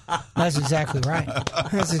 Yeah, that's exactly right.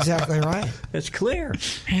 It's clear.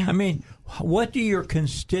 Yeah. I mean, what do your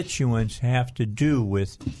constituents have to do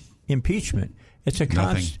with impeachment? It's a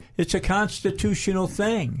constitutional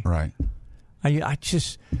thing. Right. I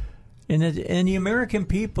just and the American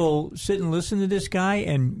people sit and listen to this guy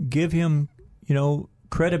and give him,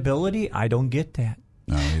 credibility. I don't get that.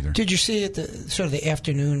 No, either. Did you see at the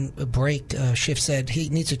afternoon break? Schiff said he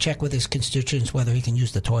needs to check with his constituents whether he can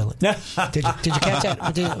use the toilet. Did you catch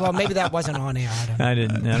that? Well, maybe that wasn't on air. I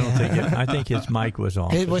didn't. I don't think it. I think his mic was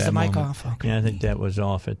off. It was the mic moment. off. Okay. Yeah, I think that was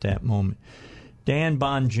off at that moment. Dan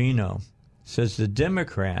Bongino says the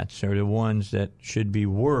Democrats are the ones that should be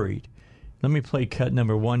worried. Let me play cut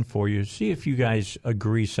number 1 for you. See if you guys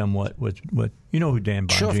agree somewhat with you know who Dan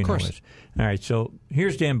Bongino sure, of course. is. All right, so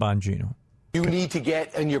here's Dan Bongino. You need to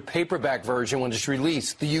get in your paperback version when it's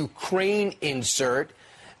released the Ukraine insert.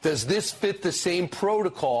 Does this fit the same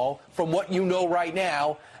protocol from what you know right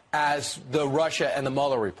now as the Russia and the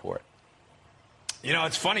Mueller report?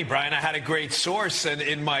 It's funny, Brian. I had a great source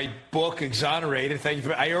in my book, Exonerated. Thank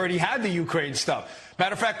you. I already had the Ukraine stuff.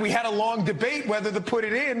 Matter of fact, we had a long debate whether to put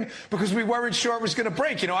it in because we weren't sure it was going to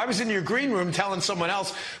break. I was in your green room telling someone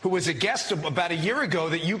else who was a guest about a year ago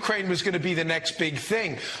that Ukraine was going to be the next big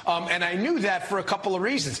thing. And I knew that for a couple of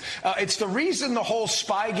reasons. It's the reason the whole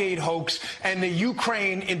Spygate hoax and the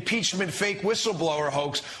Ukraine impeachment fake whistleblower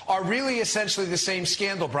hoax are really essentially the same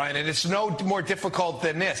scandal, Brian. And it's no more difficult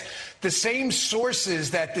than this. The same sources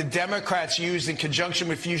that the Democrats used in conjunction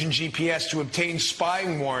with Fusion GPS to obtain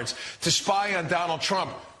spying warrants to spy on Donald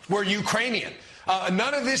Trump were Ukrainian.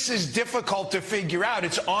 None of this is difficult to figure out.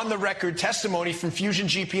 It's on the record testimony from Fusion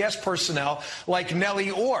GPS personnel like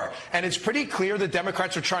Nellie Orr. And it's pretty clear the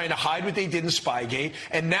Democrats are trying to hide what they did in Spygate,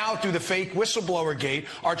 and now through the fake whistleblower gate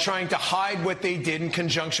are trying to hide what they did in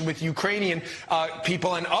conjunction with Ukrainian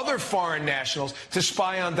people and other foreign nationals to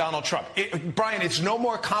spy on Donald Trump. Brian, it's no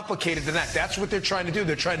more complicated than that. That's what they're trying to do.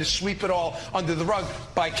 They're trying to sweep it all under the rug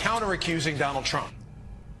by counter-accusing Donald Trump.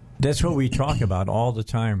 That's what we talk about all the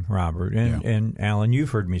time, Robert. And Alan,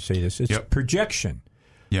 you've heard me say this. It's projection.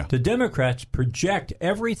 Yeah. The Democrats project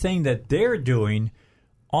everything that they're doing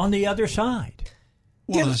on the other side.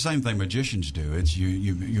 Well, it's the same thing magicians do. It's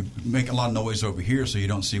you make a lot of noise over here so you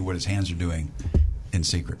don't see what his hands are doing in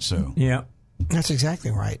secret. So yeah. That's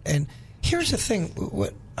exactly right. And here's the thing.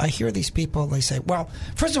 What I hear these people, they say, well,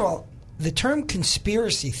 first of all, the term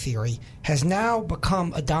conspiracy theory has now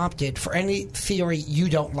become adopted for any theory you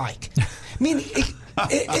don't like. I mean,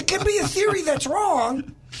 it could be a theory that's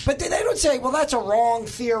wrong, But they don't say, well, that's a wrong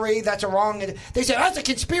theory. That's a wrong. They say that's a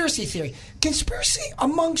conspiracy theory. Conspiracy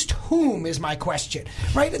amongst whom is my question,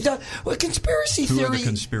 right? Conspiracy theory. Who are the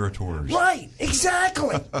conspirators? Right,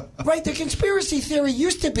 exactly. Right, the conspiracy theory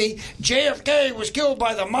used to be JFK was killed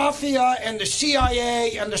by the mafia and the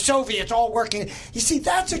CIA and the Soviets all working. You see,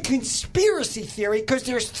 that's a conspiracy theory because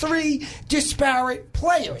there's three disparate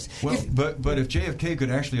players. Well, but if JFK could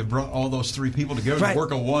actually have brought all those three people together to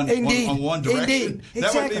work on one direction, Indeed.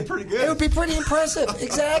 that would be pretty good. It would be pretty impressive,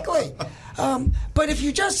 exactly. But if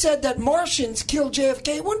you just said that Martians killed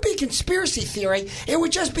JFK, it wouldn't be a conspiracy theory. It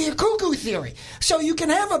would just be a cuckoo theory. So you can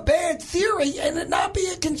have a bad theory and it not be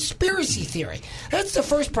a conspiracy theory. That's the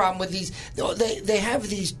first problem with these. They have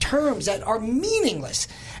these terms that are meaningless.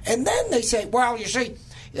 And then they say, well, you see,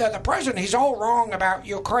 the president, he's all wrong about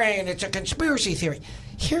Ukraine. It's a conspiracy theory.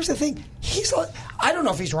 Here's the thing. I don't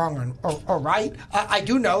know if he's wrong or right. I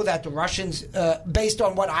do know that the Russians, based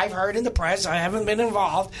on what I've heard in the press, I haven't been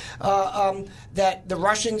involved, that the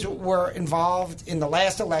Russians were involved in the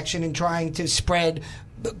last election in trying to spread,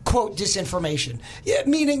 quote, disinformation,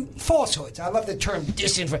 meaning falsehoods. I love the term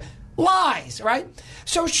disinformation. Lies, right?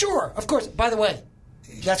 So sure, of course, by the way,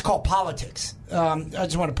 that's called politics. I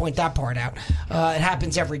just want to point that part out. It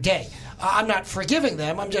happens every day. I'm not forgiving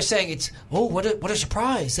them. I'm just saying what a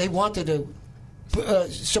surprise. They wanted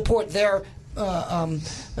to support their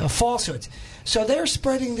falsehoods. So they're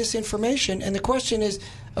spreading this information, and the question is,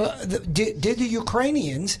 did the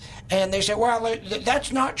Ukrainians, and they say, well,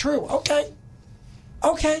 that's not true.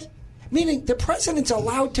 Okay. Meaning the president's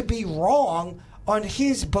allowed to be wrong on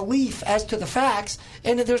his belief as to the facts,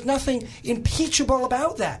 and there's nothing impeachable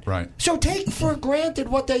about that. Right. So take for granted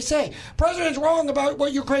what they say. President's wrong about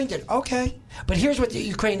what Ukraine did. Okay. But here's what the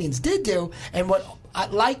Ukrainians did do, and what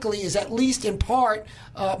likely is at least in part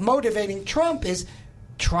motivating Trump is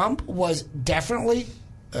Trump was definitely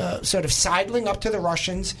sort of sidling up to the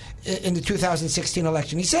Russians in the 2016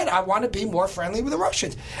 election. He said, I want to be more friendly with the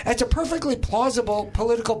Russians. That's a perfectly plausible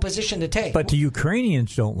political position to take. But the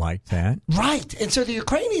Ukrainians don't like that. Right. And so the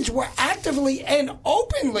Ukrainians were actively and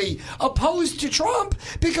openly opposed to Trump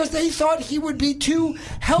because they thought he would be too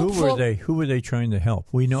helpful. Who were they trying to help?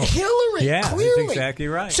 We know. Hillary, yeah, clearly. That's exactly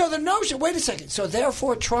right. So the notion, wait a second, so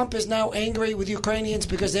therefore Trump is now angry with Ukrainians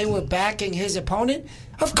because they were backing his opponent?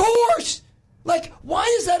 Of course! Like, why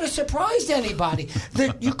is that a surprise to anybody?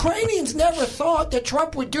 The Ukrainians never thought that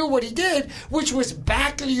Trump would do what he did, which was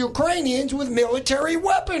back the Ukrainians with military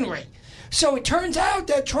weaponry. So it turns out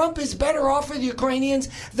that Trump is better off with the Ukrainians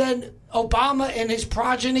than Obama and his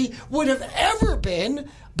progeny would have ever been.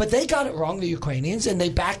 But they got it wrong, the Ukrainians, and they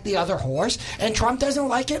backed the other horse, and Trump doesn't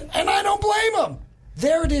like it, and I don't blame him.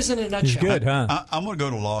 There it is in a nutshell. He's good, huh? I'm going to go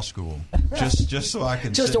to law school just so I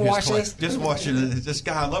can just to watch this. Just watching this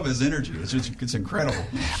guy. I love his energy. It's incredible.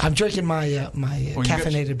 I'm drinking my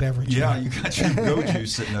caffeinated beverage. Yeah, you got your go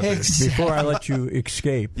juice sitting up there. Before I let you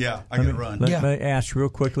escape, I got to run. Let me ask real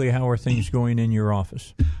quickly, how are things going in your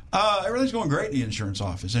office? Everything's going great in the insurance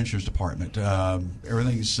department.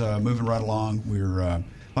 Everything's moving right along. We're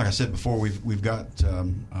like I said before, we've got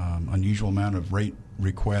unusual amount of rate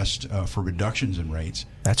request for reductions in rates.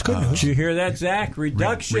 That's good news. Did you hear that, Zach?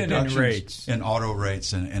 Reduction in rates. And auto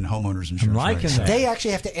rates and homeowners insurance I'm liking rates. that. They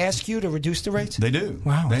actually have to ask you to reduce the rates? They do.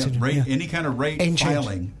 Wow. They have any kind of rate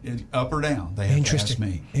filing, up or down, they have to ask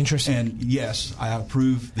me. Interesting. And yes, I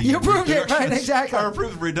approve the You approved it, right? Exactly. I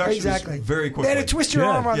approved the reductions very quickly. They had to twist your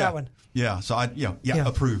arm on that one. Yeah, so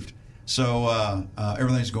approved. So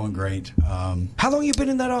everything's going great. How long have you been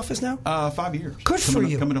in that office now? 5 years. Good for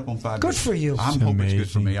you. Coming up on 5 years. Good for you. I'm hoping it's good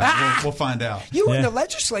for me. We'll find out. You were in the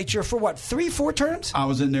legislature for what, 3-4 terms? I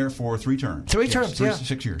was in there for 3 terms. 3 terms,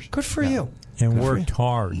 6 years. Good for you. And worked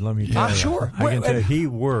hard, let me tell you. I'm sure. I can tell you, he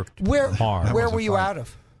worked hard. Where were you out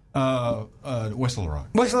of? West Little Rock.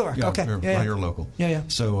 West Little Rock, okay. Right here local. Yeah.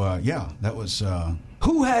 So, that was...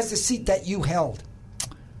 Who has the seat that you held?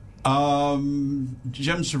 Jim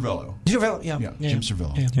Cervello. Jim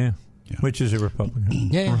Cervello. Yeah. Which is a Republican.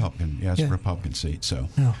 Republican. Yeah, it's a Republican seat. So,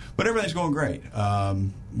 but everything's going great.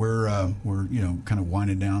 We're kind of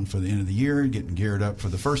winding down for the end of the year, getting geared up for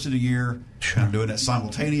the first of the year. Kind of doing it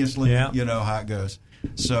simultaneously. Yeah. You know how it goes.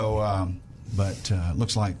 So, but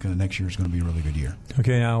looks like next year is going to be a really good year.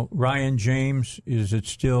 Okay, now Ryan James, is it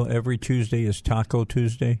still every Tuesday is Taco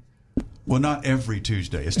Tuesday? Well, not every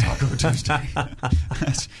Tuesday is Taco Tuesday.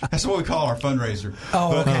 That's what we call our fundraiser.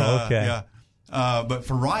 Okay. Yeah. But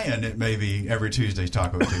for Ryan, it may be every Tuesday's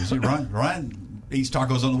Taco Tuesday. Ryan eats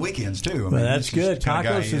tacos on the weekends, too. Well, that's good.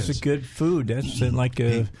 Tacos is a good food. That's like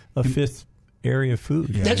a fifth area food.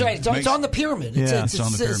 Yeah. That's right. It's on the pyramid. It's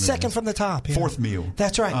on the pyramid. Second from the top. Yeah. Fourth meal.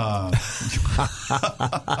 That's right.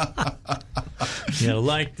 Yeah,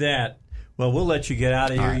 like that. Well, we'll let you get out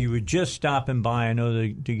of here. All right. You were just stopping by, I know,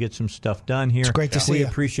 to get some stuff done here. It's great to see you. you. We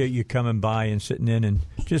appreciate you coming by and sitting in and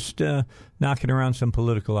just knocking around some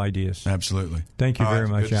political ideas. Absolutely. Thank you very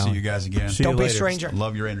much, good to Alan. see you guys again. See you Don't be a later. stranger.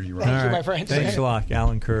 Love your energy, Rob. Thank you, my friend. Thanks a lot.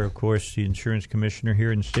 Alan Kerr, of course, the insurance commissioner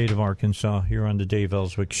here in the state of Arkansas, here on the Dave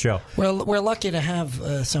Elswick Show. Well, we're lucky to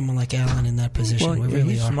have someone like Alan in that position. Well, we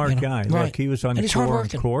really he's are. a smart guy. Right. Look, he was on And the he's quorum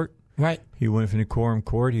hardworking. court. Right. He went from the quorum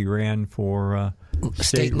court. He ran for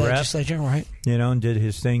State rep, legislature, right? and did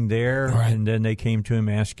his thing there. Right. And then they came to him,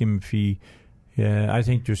 asked him if he, I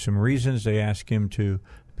think there's some reasons they asked him to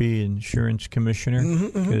be insurance commissioner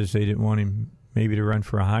because they didn't want him maybe to run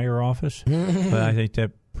for a higher office. But I think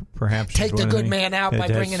that perhaps Take the good man out by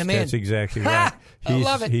bringing him in. That's exactly right. I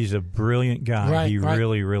love it. He's a brilliant guy. Right, he right.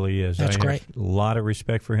 really, really is. That's I great. have a lot of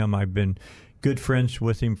respect for him. I've been good friends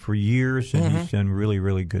with him for years, and he's done really,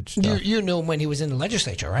 really good stuff. You knew him when he was in the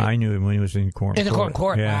legislature, right? I knew him when he was in the quorum court. In the quorum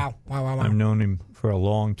court. Yeah. Wow. I've known him for a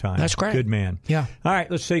long time. That's great. Good man. Yeah. All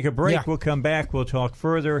right, let's take a break. Yeah. We'll come back. We'll talk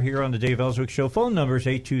further here on the Dave Elswick Show. Phone number is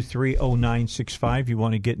 823-0965. You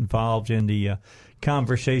want to get involved in the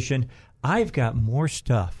conversation. I've got more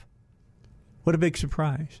stuff. What a big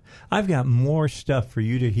surprise. I've got more stuff for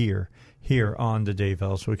you to hear here on the Dave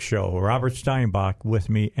Elswick Show. Robert Steinbach with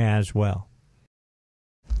me as well.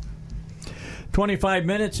 25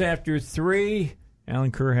 minutes after 3,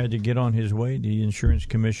 Alan Kerr had to get on his way, the insurance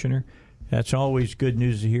commissioner. That's always good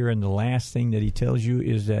news to hear. And the last thing that he tells you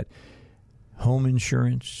is that home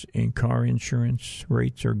insurance and car insurance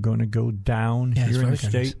rates are going to go down here in the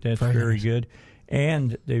state. That's very good.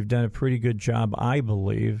 And they've done a pretty good job, I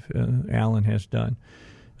believe, Alan has done.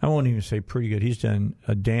 I won't even say pretty good. He's done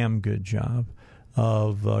a damn good job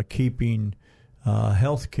of keeping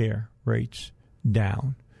health care rates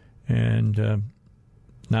down. And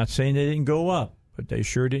not saying they didn't go up, but they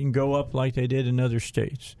sure didn't go up like they did in other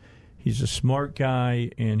states. He's a smart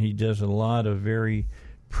guy, and he does a lot of very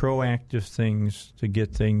proactive things to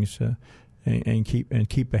get things and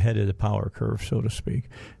keep ahead of the power curve, so to speak.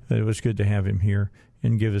 It was good to have him here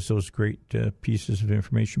and give us those great pieces of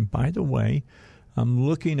information. By the way, I'm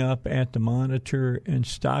looking up at the monitor, and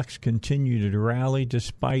stocks continue to rally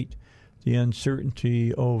despite the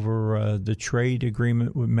uncertainty over the trade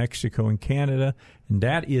agreement with Mexico and Canada, and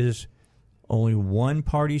that is only one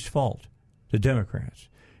party's fault, the Democrats,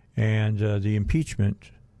 and the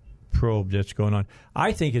impeachment probe that's going on.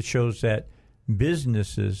 I think it shows that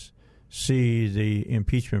businesses see the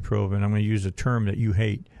impeachment probe, and I'm going to use a term that you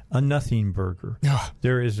hate, a nothing burger.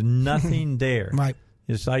 There is nothing there. Right.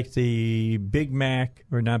 It's like the Big Mac,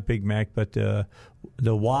 or not Big Mac, but the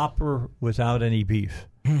Whopper without any beef.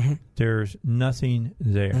 There's nothing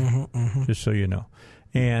there, just so you know.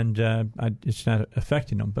 And it's not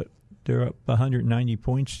affecting them, but they're up 190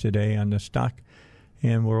 points today on the stock,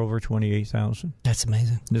 and we're over 28,000. That's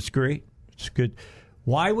amazing. That's great. It's good.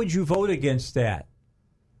 Why would you vote against that?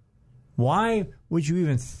 Why would you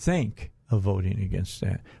even think of voting against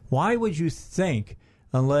that? Why would you think,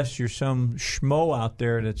 unless you're some schmo out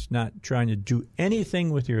there that's not trying to do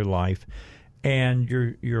anything with your life, and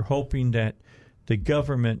you're hoping that the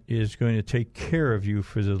government is going to take care of you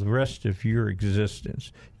for the rest of your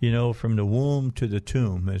existence, from the womb to the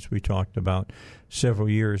tomb, as we talked about several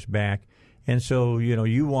years back. And so,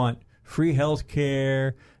 you want free health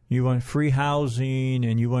care, you want free housing,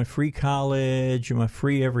 and you want free college, you want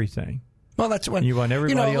free everything. Well, that's when you want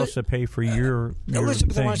everybody else to pay for your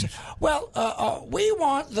things. Well, we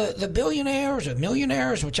want the billionaires or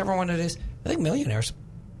millionaires, whichever one it is. I think millionaires,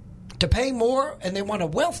 to pay more, and they want a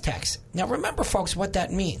wealth tax. Now, remember, folks, what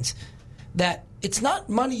that means. That it's not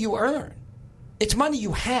money you earn. It's money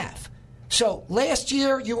you have. So last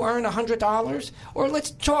year you earned $100, or let's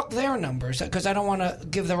talk their numbers, because I don't want to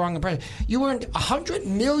give the wrong impression. You earned $100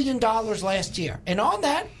 million last year. And on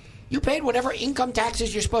that, you paid whatever income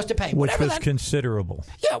taxes you're supposed to pay. Which was considerable.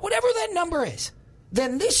 Yeah, whatever that number is.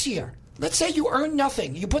 Then this year, let's say you earn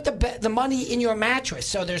nothing. You put the money in your mattress,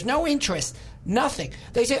 so there's no interest, nothing.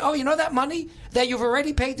 They say, oh, that money that you've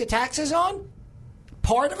already paid the taxes on,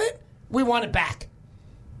 part of it, we want it back.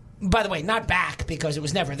 By the way, not back because it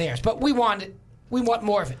was never theirs, but we want it. We want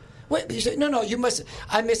more of it. Wait, you say, no, you must.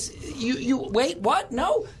 I miss you. Wait, what?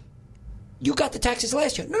 No, you got the taxes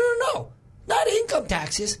last year. No, not income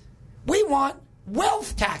taxes. We want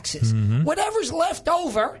wealth taxes. Whatever's left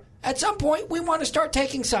over, at some point, we want to start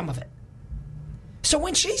taking some of it. So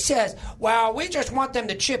when she says, well, we just want them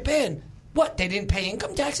to chip in, what, they didn't pay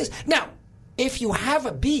income taxes? Now, if you have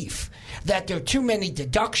a beef that there are too many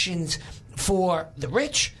deductions for the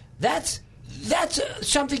rich, that's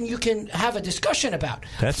something you can have a discussion about.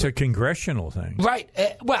 That's a congressional thing. Right.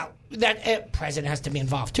 That president has to be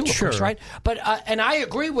involved, too, of Sure. course, right? But and I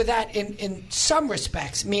agree with that in some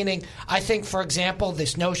respects, meaning I think, for example,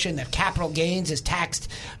 this notion that capital gains is taxed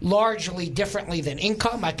largely differently than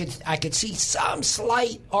income, I could see some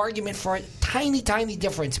slight argument for a tiny, tiny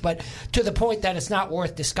difference, but to the point that it's not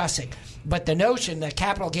worth discussing. But the notion that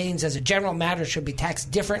capital gains as a general matter should be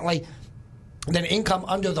taxed differently than income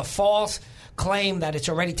under the false claim that it's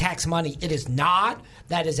already tax money. It is not.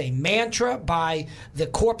 That is a mantra by the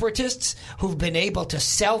corporatists who've been able to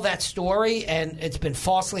sell that story, and it's been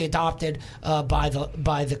falsely adopted by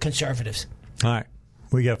the conservatives. All right.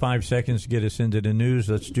 We got 5 seconds to get us into the news.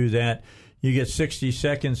 Let's do that. You get 60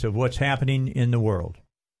 seconds of what's happening in the world.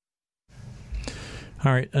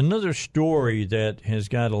 All right. Another story that has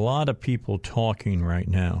got a lot of people talking right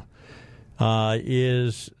now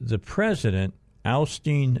is the president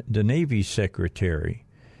ousting the Navy secretary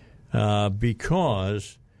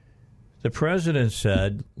because the president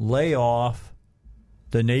said lay off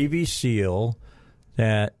the Navy SEAL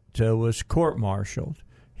that was court-martialed.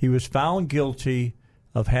 He was found guilty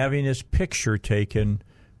of having his picture taken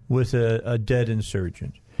with a dead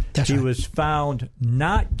insurgent. He was found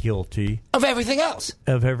not guilty of everything else.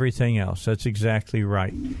 That's exactly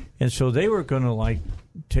right. And so they were going to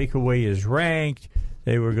take away his rank.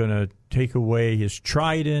 They were going to take away his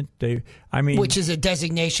trident. Which is a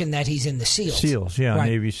designation that he's in the SEALs. SEALs, yeah, right.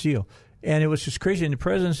 Navy SEAL. And it was just crazy. And the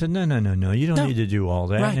president said, "No, you don't need to do all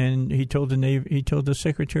that." Right. And he told the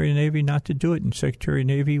Secretary of the Navy not to do it. And Secretary of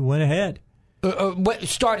the Navy went ahead.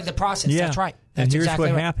 Started the process. Yeah. That's right. That's and here's exactly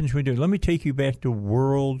what right. happens when we do it. Let me take you back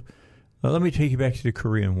to let me take you back to the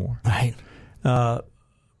Korean War. Right.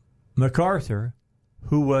 MacArthur,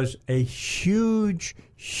 who was a huge,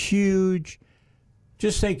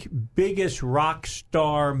 just think biggest rock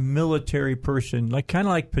star military person, kind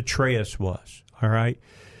of like Petraeus was, all right,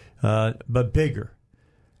 but bigger.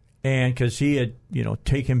 And because he had,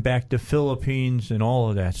 taken back the Philippines and all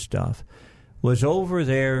of that stuff, was over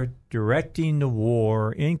there directing the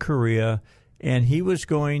war in Korea, and he was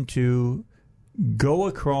going to go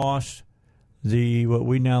across what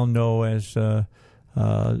we now know as the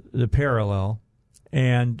parallel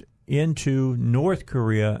and into North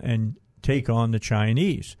Korea and take on the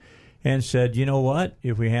Chinese, and said, you know what,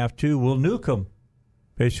 if we have to, we'll nuke them.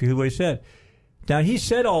 Basically what he said. Now, he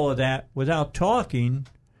said all of that without talking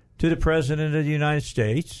to the President of the United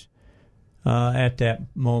States at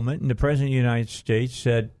that moment, and the President of the United States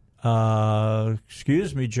said,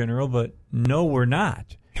 excuse me, General, but no, we're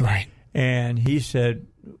not. Right. And he said,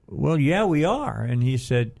 well, yeah, we are. And he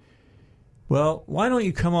said, well, why don't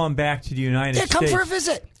you come on back to the United States? Come for a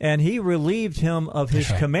visit. And he relieved him of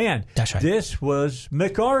his command. That's right. This was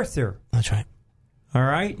MacArthur. That's right. All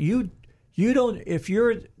right? You don't, if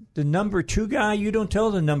you're the number 2 guy, you don't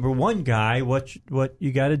tell the number 1 guy what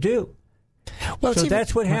you got to do. Well, so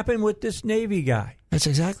that's what happened with this Navy guy. That's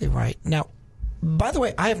exactly right. Now, by the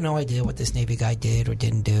way, I have no idea what this Navy guy did or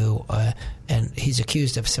didn't do, and he's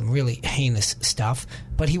accused of some really heinous stuff,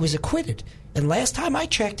 but he was acquitted. And last time I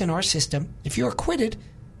checked in our system, if you're acquitted,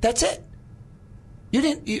 that's it. You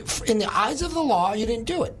didn't, in the eyes of the law, you didn't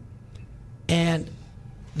do it. And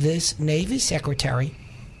this Navy secretary,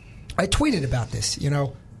 I tweeted about this,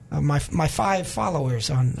 my 5 followers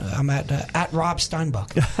I'm at Rob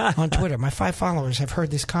Steinbuck on Twitter. My 5 followers have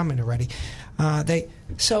heard this comment already. What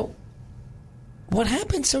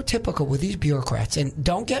happens so typical with these bureaucrats, and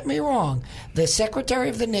don't get me wrong, the Secretary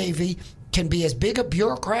of the Navy can be as big a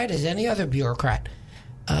bureaucrat as any other bureaucrat.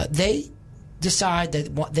 They decide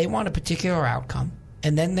that they want a particular outcome,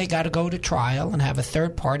 and then they got to go to trial and have a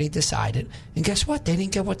third party decide it. And guess what? They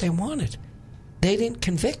didn't get what they wanted. They didn't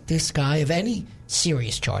convict this guy of any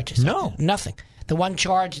serious charges. No. Nothing. The one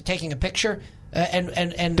charge of taking a picture,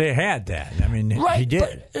 and they had that. I mean, right, he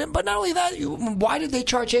did. But not only that, why did they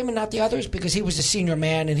charge him and not the others? Because he was a senior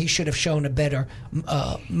man and he should have shown a better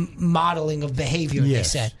modeling of behavior,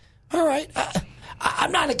 yes. They said. All right.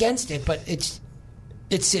 I'm not against it, but it's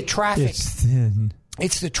the traffic. It's thin.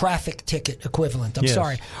 It's the traffic ticket equivalent. I'm yes.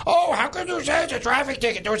 sorry. Oh, how can you say it's a traffic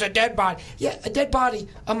ticket? There was a dead body. Yeah, a dead body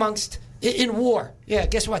in war. Yeah,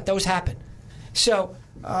 guess what? Those happen. So,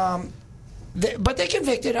 but they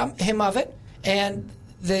convicted him of it, and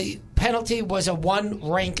the penalty was a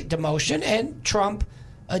 1-rank demotion, and Trump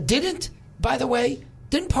didn't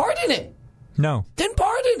pardon him. No. Didn't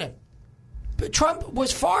pardon him. But Trump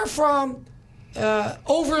was far from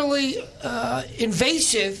overly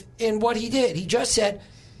invasive in what he did. He just said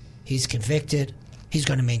he's convicted, he's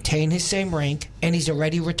going to maintain his same rank, and he's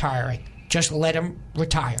already retiring. Just let him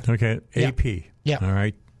retire. Okay, AP. Yeah. All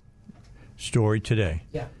right. Story today.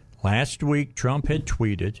 Yeah. Last week, Trump had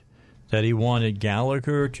tweeted that he wanted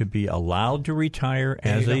Gallagher to be allowed to retire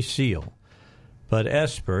as a SEAL. But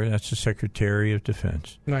Esper, that's the Secretary of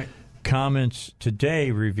Defense, right, comments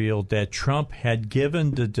today revealed that Trump had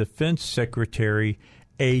given the Defense Secretary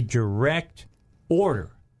a direct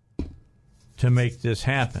order to make this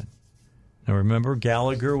happen. Now, remember,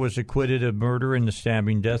 Gallagher was acquitted of murder and the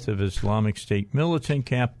stabbing death of Islamic State militant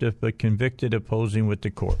captive, but convicted of posing with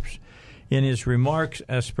the corpse. In his remarks,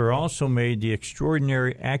 Esper also made the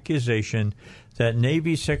extraordinary accusation that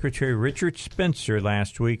Navy Secretary Richard Spencer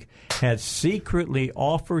last week had secretly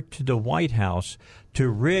offered to the White House to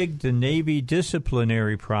rig the Navy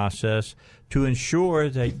disciplinary process to ensure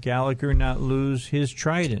that Gallagher not lose his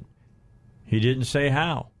trident. He didn't say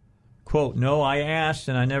how. Quote, "No, I asked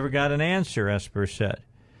and I never got an answer," Esper said.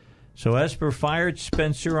 So Esper fired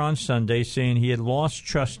Spencer on Sunday, saying he had lost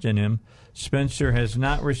trust in him. Spencer has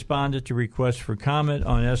not responded to requests for comment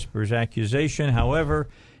on Esper's accusation. However,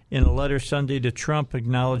 in a letter Sunday to Trump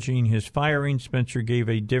acknowledging his firing, Spencer gave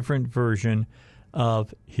a different version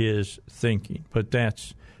of his thinking. But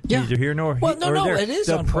that's neither here nor there. It is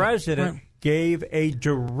the president gave a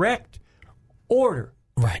direct order.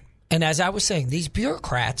 Right. And as I was saying, these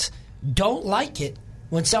bureaucrats don't like it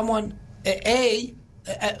when someone,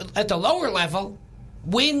 at the lower level,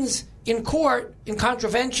 wins in court in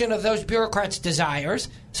contravention of those bureaucrats' desires.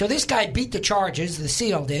 So this guy beat the charges, the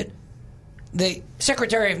SEAL did. The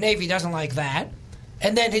Secretary of Navy doesn't like that.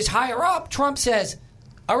 And then his higher up, Trump says,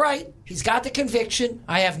 all right, he's got the conviction.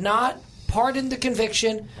 I have not pardoned the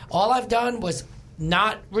conviction. All I've done was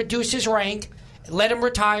not reduce his rank, let him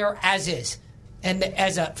retire as is. And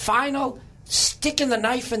as a final sticking the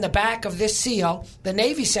knife in the back of this SEAL, the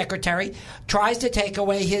Navy Secretary tries to take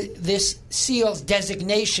away this SEAL's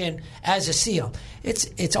designation as a SEAL.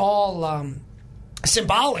 It's all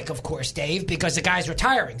symbolic, of course, Dave, because the guy's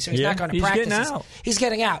retiring, so he's not going to practice. He's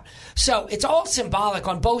getting out. So it's all symbolic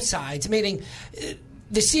on both sides, meaning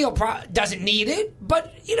the SEAL doesn't need it,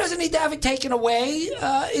 but he doesn't need to have it taken away,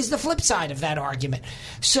 is the flip side of that argument.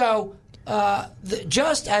 So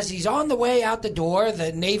just as he's on the way out the door,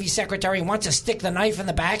 the Navy Secretary wants to stick the knife in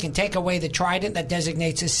the back and take away the trident that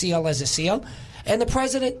designates a SEAL as a SEAL. And the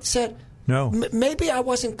president said, no, maybe I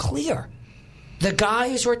wasn't clear. The guy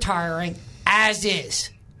is retiring as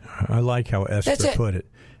is. I like how Esper put it.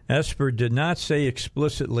 Esper did not say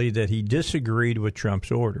explicitly that he disagreed with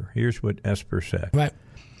Trump's order. Here's what Esper said. Right.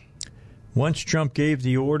 Once Trump gave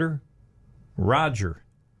the order, Roger,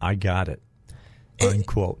 I got it.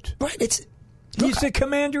 Unquote. Right. He's the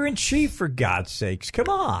commander-in-chief, for God's sakes. Come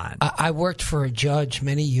on. I worked for a judge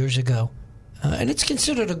many years ago, and it's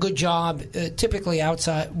considered a good job, typically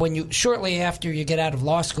outside, shortly after you get out of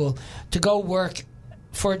law school, to go work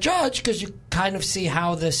for a judge because you kind of see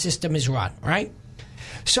how the system is run, right?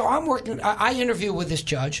 So I interview with this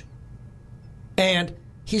judge, and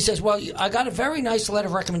he says, well, I got a very nice letter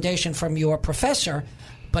of recommendation from your professor,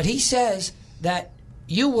 but he says that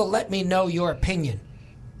you will let me know your opinion.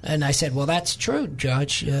 And I said, well, that's true,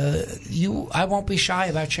 Judge. I won't be shy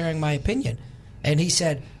about sharing my opinion. And he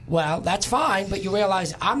said, well, that's fine, but you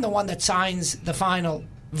realize I'm the one that signs the final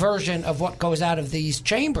version of what goes out of these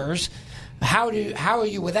chambers. How are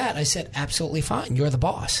you with that? I said, absolutely fine. You're the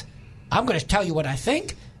boss. I'm going to tell you what I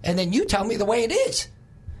think, and then you tell me the way it is.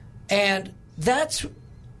 And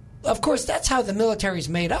of course, that's how the military's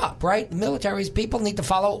made up, right? The military's people need to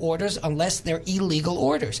follow orders unless they're illegal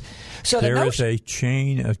orders. So there is a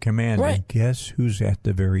chain of command, right. And guess who's at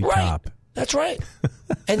the very top? That's right.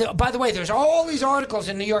 And by the way, there's all these articles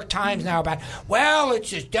in New York Times now about, well,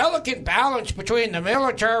 it's this delicate balance between the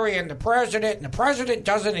military and the president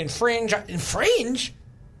doesn't infringe.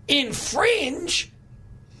 Infringe?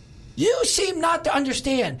 You seem not to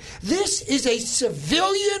understand. This is a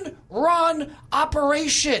civilian-run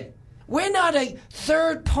operation. We're not a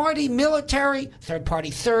third-rate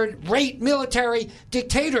military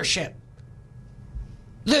dictatorship.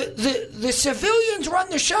 The civilians run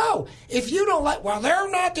the show. If you don't like, well, they're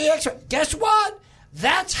not the expert. Guess what?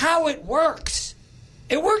 That's how it works.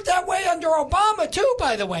 It worked that way under Obama, too,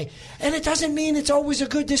 by the way. And it doesn't mean it's always a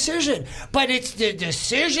good decision. But it's the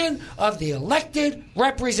decision of the elected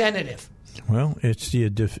representative. Well, it's the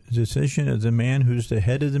decision of the man who's the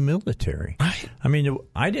head of the military. Right. I mean,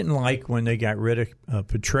 I didn't like when they got rid of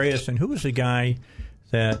Petraeus. And who was the guy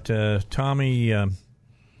that Tommy...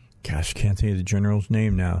 Gosh, can't think of the general's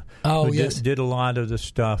name now. Oh, yes. Did a lot of the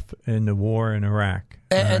stuff in the war in Iraq.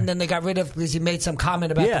 And then they got rid of because he made some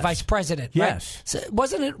comment about the vice president. Right? Yes. So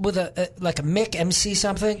wasn't it with a Mick MC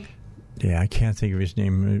something? Yeah, I can't think of his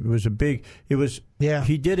name. It was a big. It was. Yeah.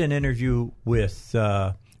 He did an interview with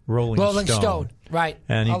Rolling Stone. Right.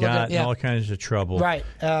 And he got in all kinds of trouble. Right.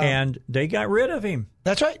 And they got rid of him.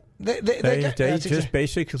 That's right. They just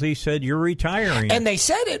basically said, you're retiring. And they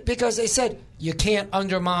said it because they said, you can't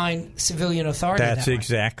undermine civilian authority. That's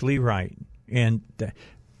exactly right. And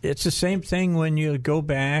it's the same thing when you go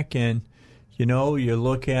back and, you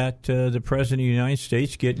look at the President of the United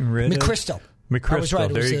States getting rid of... McChrystal. McChrystal. I was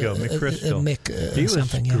right. There you go. McChrystal. He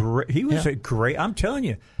was He was a great... I'm telling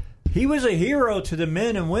you, he was a hero to the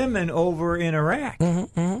men and women over in Iraq.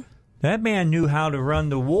 Mm-hmm. That man knew how to run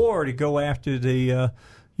the war to go after the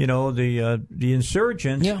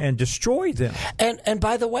insurgents and destroy them. And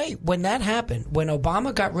by the way, when that happened, when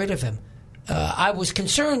Obama got rid of him, I was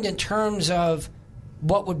concerned in terms of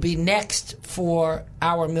what would be next for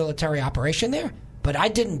our military operation there. But I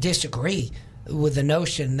didn't disagree with the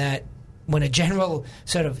notion that when a general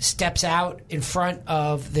sort of steps out in front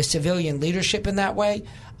of the civilian leadership in that way,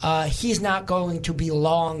 he's not going to be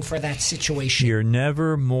long for that situation. You're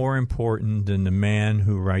never more important than the man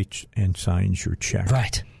who writes and signs your check.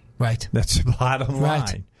 Right. That's the bottom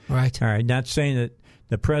line. Right. All right. Not saying that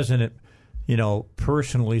the president,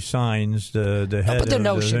 personally signs the head. But the of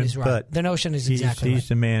notion is right. But the notion is exactly right. He's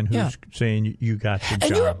the man who's saying you got the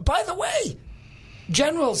job. By the way,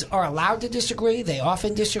 generals are allowed to disagree. They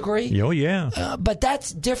often disagree. Oh, yeah. But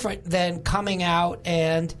that's different than coming out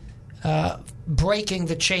and breaking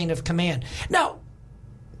the chain of command. Now,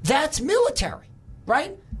 that's military,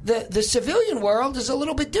 right? The civilian world is a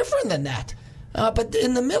little bit different than that. But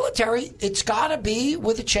in the military, it's got to be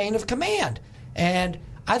with a chain of command. And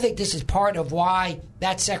I think this is part of why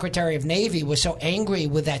that Secretary of Navy was so angry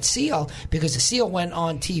with that SEAL, because the SEAL went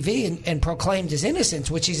on TV and proclaimed his innocence,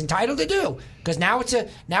 which he's entitled to do. Because now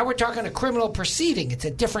we're talking a criminal proceeding. It's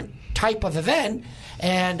a different type of event.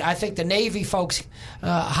 And I think the Navy folks,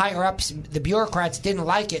 higher ups, the bureaucrats, didn't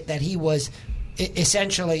like it that he was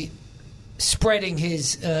essentially spreading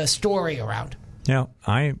his story around. Now,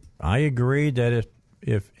 I agree that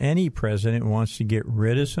if any president wants to get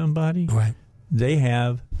rid of somebody, they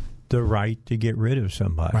have the right to get rid of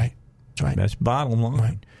somebody. Right. That's right. That's bottom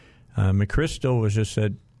line. Right. McChrystal was just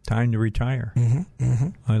said, time to retire.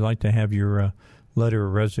 I'd like to have your letter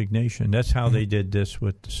of resignation. That's how they did this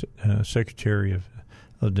with the Secretary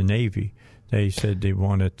of the Navy. They said they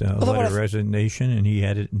wanted a letter of resignation, and he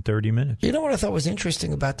had it in 30 minutes. You know what I thought was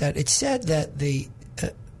interesting about that? It said that the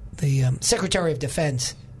Secretary of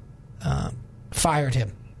Defense fired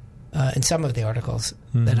him in some of the articles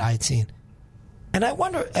that I had seen. And I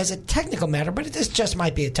wonder, as a technical matter, but this just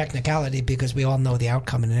might be a technicality because we all know the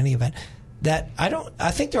outcome in any event, that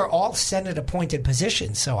I think they're all Senate-appointed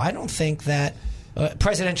positions, so I don't think that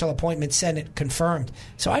presidential appointment, Senate confirmed.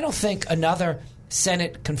 So I don't think another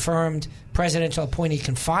Senate-confirmed presidential appointee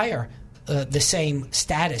can fire the same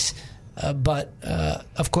status. But,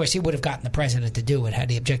 of course, he would have gotten the president to do it had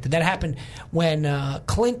he objected. That happened when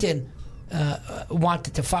Clinton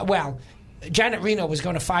wanted to fire. Well, Janet Reno was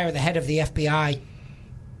going to fire the head of the FBI,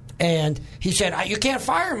 and he said, you can't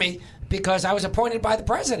fire me because I was appointed by the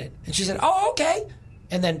president. And she said, oh, okay.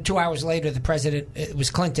 And then 2 hours later, the president, it was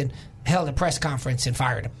Clinton, held a press conference and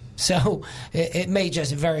fired him. So it may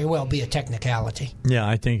just very well be a technicality. Yeah,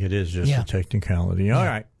 I think it is just a technicality. All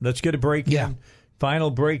right, let's get a break in. Final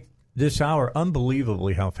break this hour.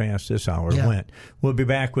 Unbelievably how fast this hour went. We'll be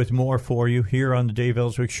back with more for you here on the Dave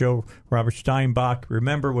Elswick Show. Robert Steinbach.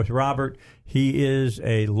 Remember, with Robert, he is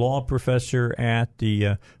a law professor at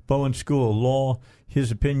the Bowen School of Law.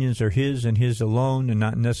 His opinions are his and his alone, and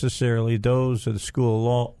not necessarily those of the School of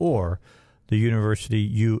Law or the University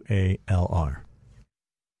UALR.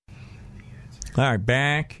 All right,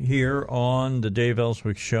 back here on the Dave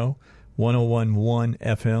Elswick Show, 101.1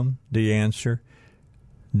 FM, The Answer,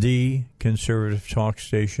 the conservative talk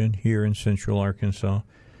station here in Central Arkansas.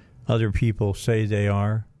 Other people say they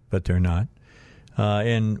are, but they're not.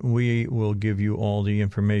 And we will give you all the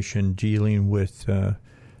information dealing with, the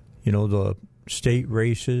state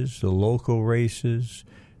races, the local races,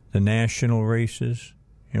 the national races,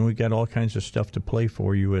 and we got all kinds of stuff to play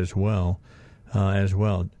for you as well.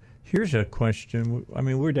 Here's a question. I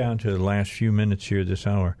mean, we're down to the last few minutes here this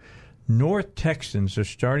hour. North Texans are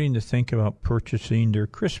starting to think about purchasing their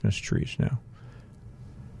Christmas trees now.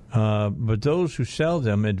 But those who sell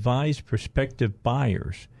them advise prospective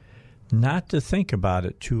buyers not to think about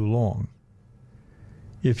it too long.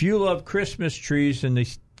 If you love Christmas trees, then the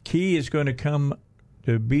key is going to come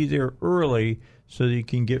to be there early so that you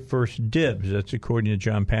can get first dibs. That's according to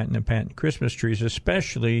John Patton and Patton Christmas Trees,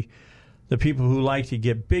 especially the people who like to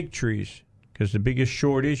get big trees, because the biggest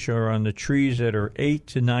shortage are on the trees that are 8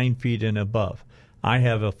 to 9 feet and above. I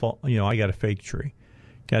have I got a fake tree.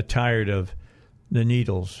 Got tired of the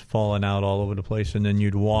needles falling out all over the place, and then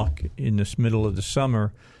you'd walk in the middle of the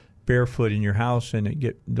summer barefoot in your house,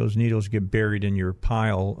 and those needles get buried in your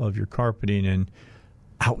pile of your carpeting, and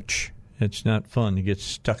ouch, it's not fun to get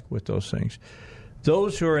stuck with those things.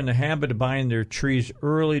 Those who are in the habit of buying their trees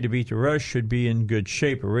early to beat the rush should be in good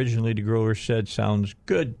shape. Originally, the grower said, "Sounds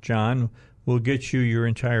good, John. We'll get you your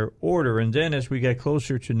entire order." And then as we got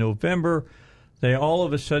closer to November, they all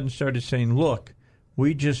of a sudden started saying, "Look,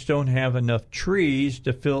 we just don't have enough trees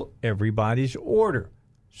to fill everybody's order."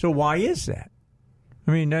 So why is that?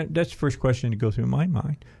 I mean, that's the first question to go through my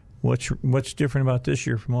mind. What's different about this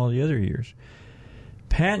year from all the other years?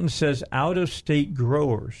 Patton says out-of-state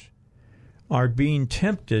growers are being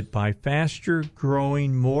tempted by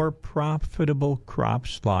faster-growing, more profitable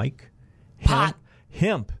crops like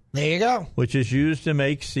hemp. There you go. Which is used to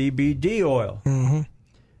make CBD oil. Mm-hmm.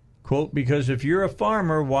 Quote, because if you're a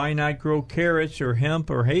farmer, why not grow carrots or hemp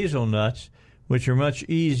or hazelnuts, which are much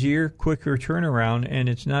easier, quicker turnaround, and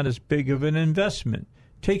it's not as big of an investment.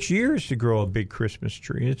 It takes years to grow a big Christmas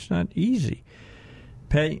tree. It's not easy.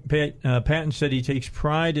 Patton said he takes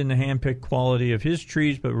pride in the hand-picked quality of his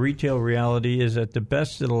trees, but retail reality is that the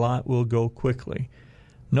best of the lot will go quickly.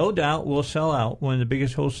 No doubt will sell out. One of the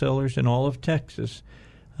biggest wholesalers in all of Texas,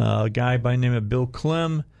 a guy by the name of Bill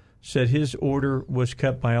Clem, said his order was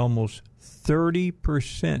cut by almost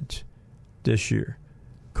 30% this year.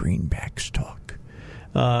 Greenbacks talk.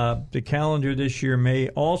 The calendar this year may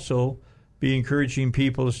also be encouraging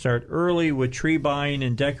people to start early with tree buying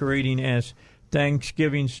and decorating, as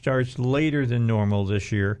Thanksgiving starts later than normal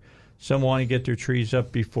this year. Some want to get their trees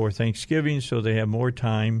up before Thanksgiving so they have more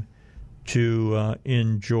time to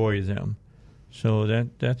enjoy them. So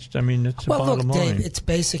that's the bottom line. Dave, it's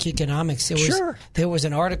basic economics. Sure. There was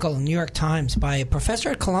an article in the New York Times by a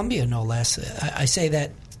professor at Columbia, no less. I say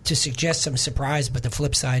that to suggest some surprise, but the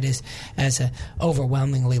flip side is, as an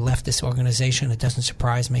overwhelmingly leftist organization, it doesn't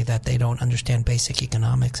surprise me that they don't understand basic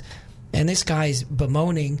economics. And this guy's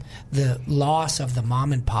bemoaning the loss of the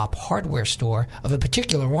mom-and-pop hardware store, of a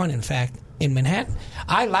particular one, in fact, in Manhattan.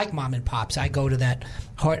 I like mom-and-pops. I go to that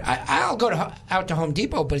I'll go out to Home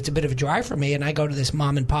Depot, but it's a bit of a drive for me, and I go to this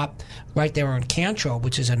mom-and-pop right there on Cantrell,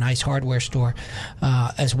 which is a nice hardware store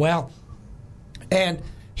as well. And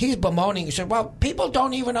he's bemoaning. He said, well, people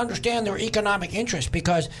don't even understand their economic interest,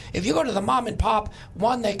 because if you go to the mom and pop,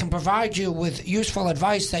 one, they can provide you with useful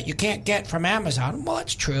advice that you can't get from Amazon. Well,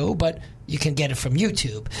 that's true, but you can get it from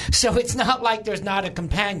YouTube. So it's not like there's not a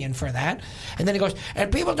companion for that. And then he goes, and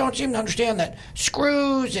people don't seem to understand that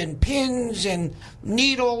screws and pins and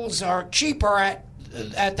needles are cheaper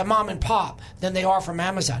at the mom and pop than they are from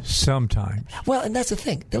Amazon. Sometimes. Well, and that's the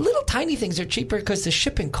thing. The little tiny things are cheaper because the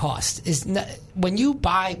shipping cost is not, when you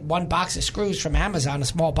buy one box of screws from Amazon, a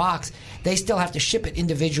small box, they still have to ship it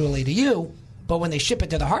individually to you. But when they ship it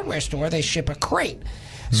to the hardware store, they ship a crate.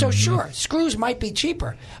 So sure, screws might be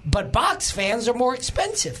cheaper, but box fans are more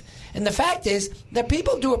expensive. And the fact is that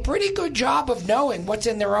people do a pretty good job of knowing what's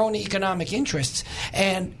in their own economic interests.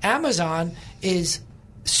 And Amazon is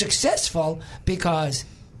successful because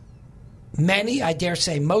many, I dare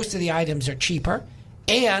say most of the items are cheaper,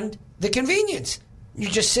 and the convenience. You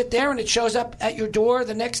just sit there and it shows up at your door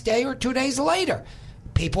the next day or 2 days later.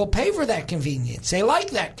 People pay for that convenience. They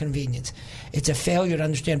like that convenience. It's a failure to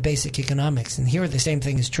understand basic economics. And here the same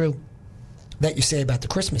thing is true that you say about the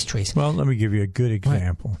Christmas trees. Well, let me give you a good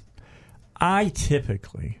example. Right. I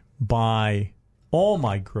typically buy all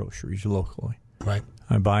my groceries locally. Right.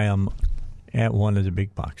 I buy them at one of the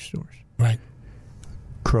big box stores. Right.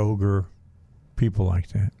 Kroger, people like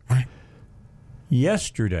that. Right.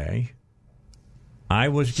 Yesterday, I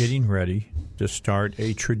was getting ready to start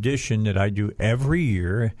a tradition that I do every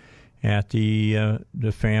year at the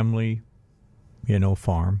family,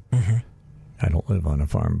 farm. Mm-hmm. I don't live on a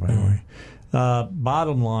farm, by the way.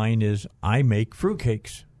 Bottom line is I make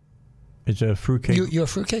fruitcakes. It's a fruitcake. You're a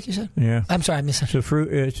fruitcake, you said? Yeah. I'm sorry, I missed that.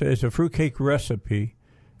 It's a fruitcake recipe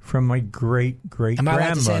from my great-great-grandmother. Am I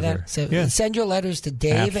allowed to say that? So yeah. Send your letters to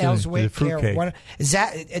Dave Elswick.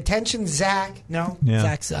 Zach, attention, Zach. No, yeah.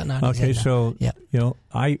 Zach's not. Okay, so yeah.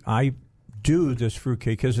 I do this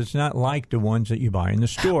fruitcake because it's not like the ones that you buy in the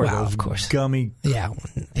store. Well, those of course. Gummy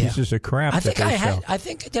pieces of crap. Did I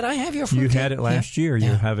have your fruitcake? You had it last year. Yeah.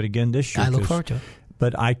 You'll have it again this year. I look forward to it.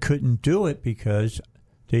 But I couldn't do it because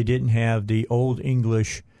they didn't have the Old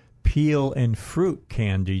English peel and fruit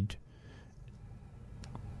candied.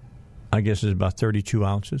 I guess it's about 32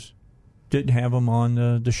 ounces. Didn't have them on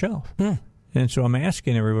the shelf. And so I'm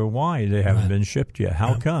asking everybody why they haven't been shipped yet.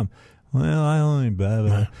 How come? Well, I only blah,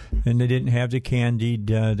 blah. And they didn't have the candied.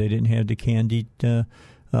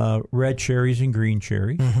 Red cherries and green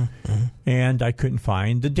cherries, and I couldn't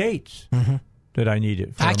find the dates that I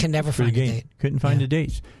needed. I can never find a date. Couldn't find the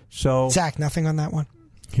dates. So Zach, nothing on that one.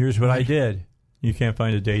 Here's what I did. You can't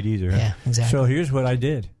find a date either. Yeah, exactly. So here's what I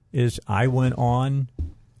did: is I went on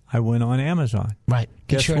Amazon. Right.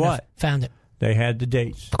 Guess sure what? Enough, found it. They had the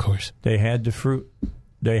dates. Of course. They had the fruit.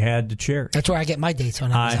 They had the cherry. That's where I get my dates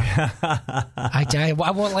on Amazon.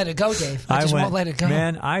 I won't let it go, Dave. I won't let it go.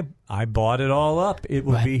 Man, I bought it all up. It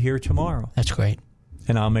will be here tomorrow. That's great.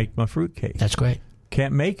 And I'll make my fruit cake. That's great.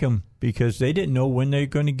 Can't make them because they didn't know when they're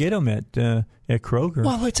going to get them at Kroger.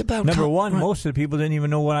 Well, it's about number one. Right. Most of the people didn't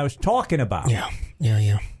even know what I was talking about. Yeah.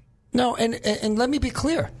 No, and let me be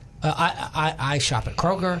clear. I shop at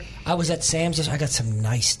Kroger. I was at Sam's. I got some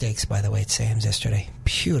nice steaks, by the way, at Sam's yesterday.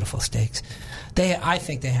 Beautiful steaks. I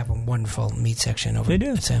think they have a wonderful meat section over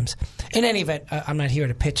at Sam's. In any event, I'm not here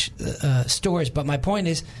to pitch stores, but my point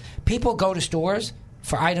is people go to stores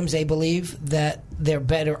for items they believe that they're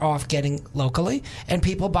better off getting locally, and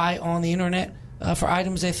people buy on the internet for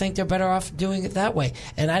items they think they're better off doing it that way.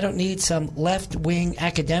 And I don't need some left-wing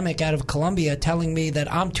academic out of Columbia telling me that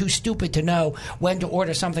I'm too stupid to know when to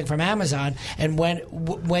order something from Amazon and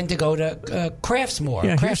when to go to Craftsmart.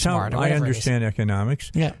 Yeah, here's how I understand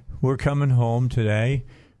economics. Yeah. We're coming home today.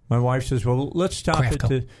 My wife says, "Well, let's stop at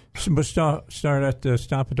the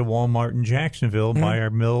Walmart in Jacksonville, buy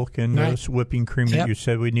our milk and this whipping cream that you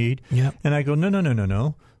said we need." Yep. And I go,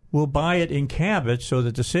 "No. We'll buy it in Cabot so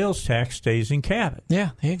that the sales tax stays in Cabot."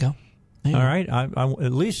 Yeah, there you go. All right. I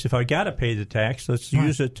at least if I got to pay the tax, let's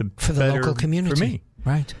use it for the local community for me.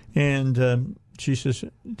 Right. And she says,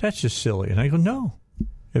 "That's just silly." And I go, "No.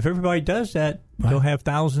 If everybody does that, they'll have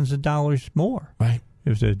thousands of dollars more." Right.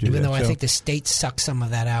 If they do Even that. though I think the state sucks some of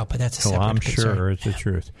that out, but that's a separate I'm concern. sure it's the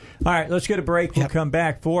truth. All right, let's get a break. We'll come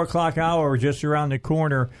back. 4 o'clock hour just around the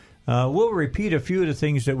corner. We'll repeat a few of the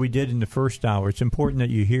things that we did in the first hour. It's important that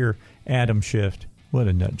you hear Adam Schiff. What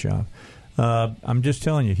a nut job. I'm just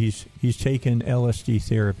telling you, he's taken LSD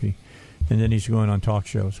therapy, and then he's going on talk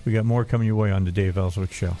shows. We got more coming your way on the Dave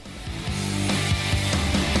Elswick Show.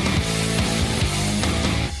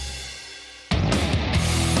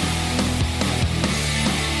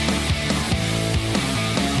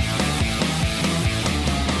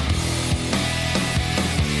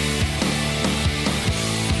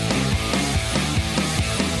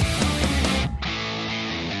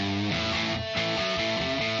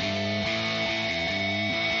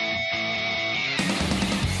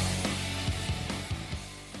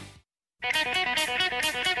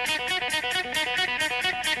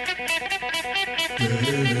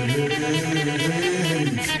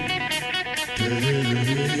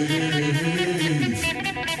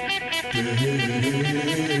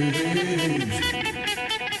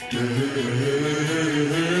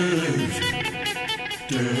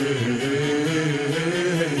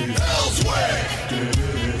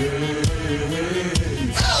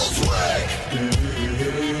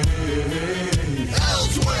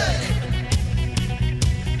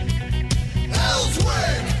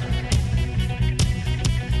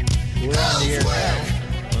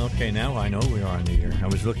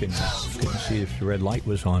 Couldn't see if the red light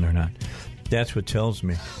was on or not. That's what tells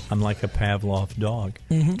me. I'm like a Pavlov dog.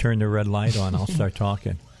 Mm-hmm. Turn the red light on, I'll start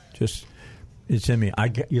talking. It's in me.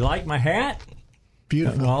 You like my hat?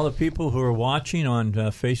 Beautiful. All the people who are watching on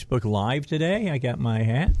Facebook Live today, I got my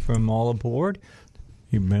hat from All Aboard.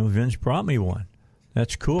 Vince brought me one.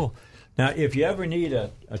 That's cool. Now, if you ever need a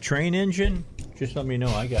train engine, just let me know.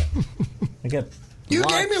 I got. You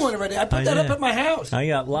gave me one already. I put that up at my house. I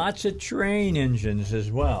got lots of train engines as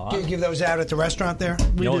well. Do you give those out at the restaurant there?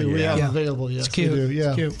 We do. We have them available. Yes, it's cute. We do.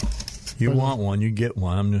 Yeah. It's cute. You want one, you get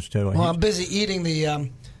one. I'm just telling you. Well, I'm busy eating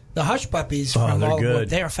the hush puppies from they're All good. Aboard.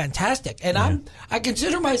 They're fantastic, and I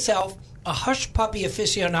consider myself a hush puppy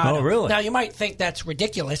aficionado. Oh, really? Now, you might think that's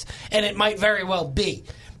ridiculous, and it might very well be,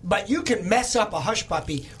 but you can mess up a hush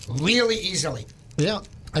puppy really easily. Yeah.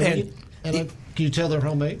 Can you tell they're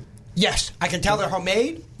homemade? Yes, I can tell they're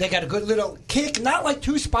homemade. They got a good little kick, not like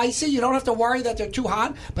too spicy. You don't have to worry that they're too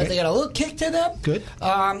hot, but they got a little kick to them. Good.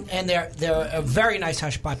 And they're a very nice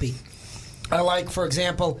hush puppy. I like, for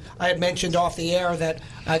example, I had mentioned off the air that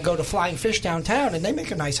I go to Flying Fish downtown, and they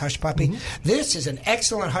make a nice hush puppy. Mm-hmm. This is an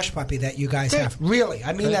excellent hush puppy that you guys have. Really,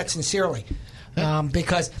 I mean that sincerely.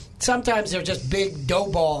 Because sometimes they're just big dough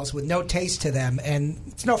balls with no taste to them, and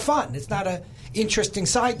it's no fun. It's not an interesting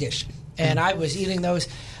side dish. And I was eating those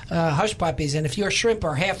hush puppies, and if your shrimp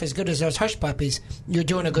are half as good as those hush puppies, you're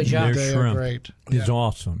doing a good job. Their shrimp is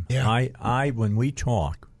awesome. Yeah. I when we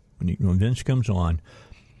talk, when Vince comes on,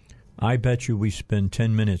 I bet you we spend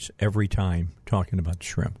 10 minutes every time talking about the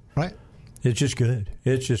shrimp. Right. It's just good.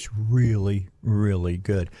 It's just really, really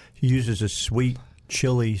good. He uses a sweet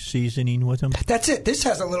chili seasoning with them. That's it. This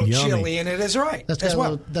has a little chili in it as right. That's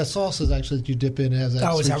well. That sauce is actually that you dip in has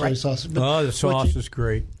that sweet chili sauce. But the sauce is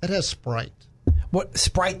great. It has Sprite. What,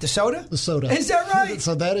 Sprite, the soda? The soda. Is that right?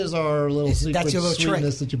 So that is our little secret that's your little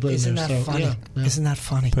sweetness trick. that you put Isn't in there. That funny? Yeah. Isn't that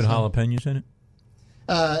funny? Put jalapenos in it?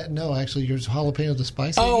 No, actually, yours jalapeno the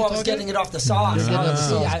spicy. Oh, I was getting it off the sauce.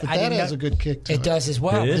 But that has a good kick to it. It does as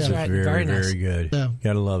well. It is That's right. very, nice. very good. Yeah.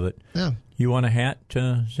 Gotta love it. Yeah. You want a hat,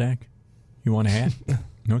 Zach? You want a hat?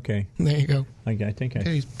 Okay. There you go. I think I.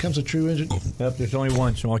 He becomes a true engine. Yep, there's only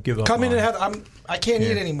one, so I'll give up. Come in and have. I can't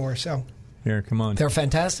eat anymore. So here, come on. They're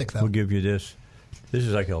fantastic, though. We'll give you this. This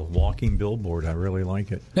is like a walking billboard. I really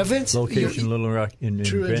like it. Now, Vince, location Little Rock in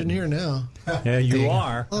true Benton. engineer now. Yeah, you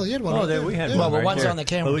are. Oh, you had one. Oh, there we had well, one. the one's there. on the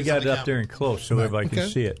camera. Well, we got it up there and close, so everybody can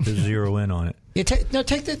see it. To zero in on it. You take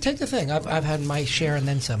the thing. I've had my share and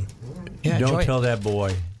then some. Yeah, don't tell that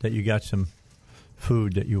boy that you got some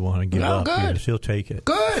food that you want to give up. Good. He'll take it.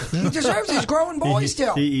 Good. He deserves it. He's a growing boy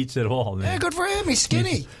still. He eats it all, man. Yeah, good for him. He's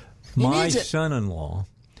skinny. He My needs it. son-in-law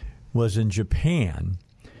was in Japan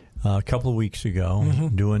a couple of weeks ago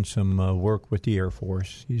doing some work with the Air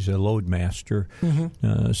Force. He's a load master,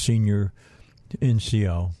 senior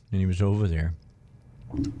NCO, and he was over there.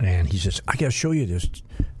 And he says, I got to show you this,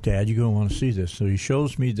 Dad. You're going to want to see this. So he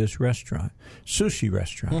shows me this restaurant, sushi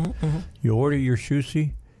restaurant. You order your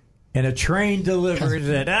sushi, and a train delivers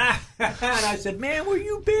it. And I said, man, where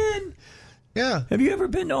you been? Yeah. Have you ever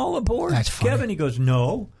been to All Aboard? That's funny. Kevin, he goes,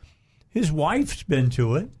 no. His wife's been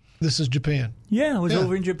to it. This is Japan. Yeah, it was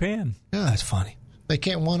over in Japan. Yeah. That's funny. They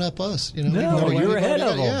can't one-up us. You know, No, you're ahead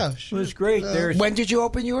of them. Yeah, It was great. When did you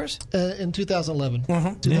open yours? in 2011.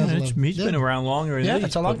 He's been around longer than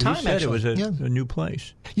that's a long time, He said actually. it was a new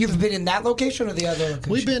place. You've been in that location or the other location?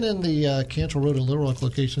 We've been in the Cantrell Road and Little Rock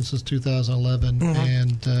location since 2011,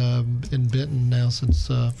 and in Benton now since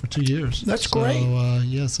for 2 years. That's great.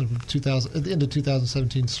 Yes, at the end of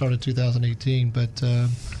 2017, started 2018. But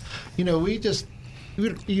we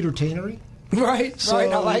entertainery. Right, So,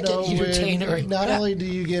 right. I like it. when Entertainery. Not only do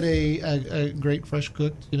you get a great fresh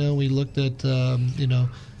cooked, we looked at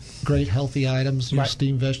great healthy items,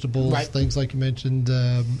 steamed vegetables, things like you mentioned,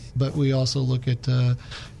 but we also look at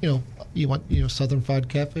you want southern fried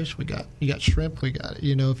catfish, you got shrimp, we got it.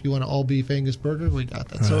 If you want an all beef Angus burger, we got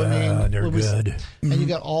that. So they're good. And you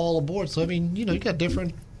got all aboard. So you got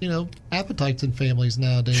different appetites in families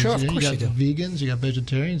nowadays. Sure, of course you got vegans, you got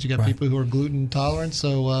vegetarians, you got people who are gluten intolerant.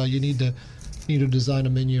 So you need to design a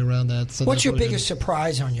menu around that. So what's your biggest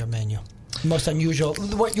surprise on your menu? Most unusual,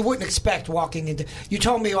 what you wouldn't expect walking into. You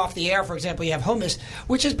told me off the air, for example, you have hummus,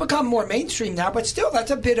 which has become more mainstream now, but still, that's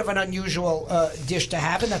a bit of an unusual dish to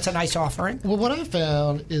have, and that's a nice offering. Well, what I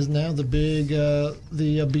found is now the big,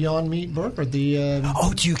 the Beyond Meat burger. Do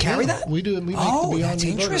you carry that? We do. We make the Beyond that's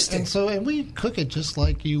Meat interesting. burger, and we cook it just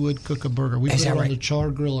like you would cook a burger. We put it on the char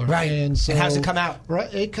griller, right? And how's it come out?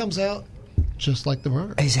 Right, it comes out just like the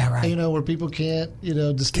burger. Is that right? Where people can't,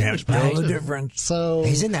 distinguish the difference. So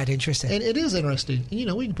isn't that interesting? And it is interesting. We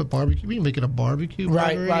can put barbecue. We can make it a barbecue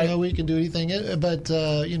burger. Right. We can do anything. But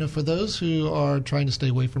for those who are trying to stay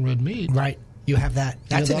away from red meat, right. You have that.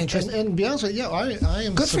 That's an interesting. And to be honest with you, I am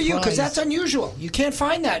good surprised. for you because that's unusual. You can't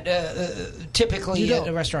find that typically at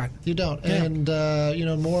a restaurant. You don't. Yeah. And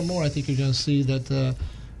more and more, I think you're going to see that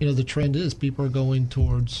the trend is people are going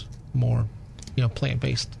towards more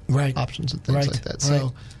plant-based options and things like that.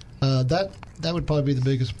 So that would probably be the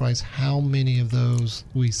biggest surprise. How many of those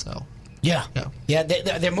we sell? Yeah.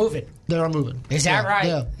 They're moving. They are moving. Is that right?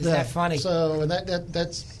 Yeah. Is that funny? So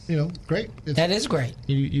that's great. That is great.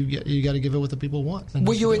 You got to give it what the people want.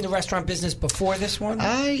 Were you in the restaurant business before this one?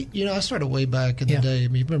 I started way back in the day. I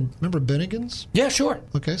mean, remember Bennigan's? Yeah, sure.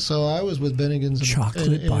 Okay, so I was with Bennigan's.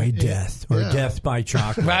 Chocolate by death, or death by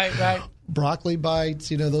chocolate. Right. Broccoli bites,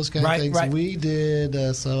 those kind of things. Right. We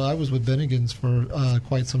did. So I was with Bennigan's for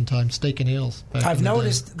quite some time. Steak and Ales. I've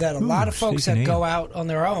noticed that a lot of folks that go out on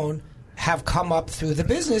their own have come up through the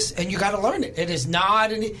business, and you got to learn it. It is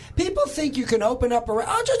not any. People think you can open up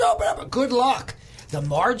just open up. Good luck. The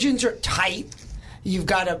margins are tight. You've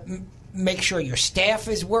got to make sure your staff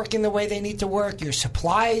is working the way they need to work, your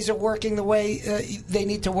supplies are working the way they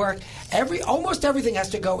need to work. Almost everything has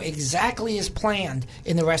to go exactly as planned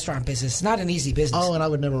in the restaurant business. It's not an easy business. Oh, and I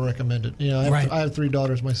would never recommend it. I have 3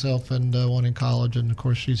 daughters myself, and one in college, and of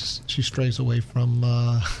course she strays away from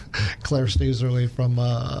Claire stays away from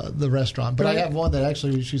the restaurant. But I have one that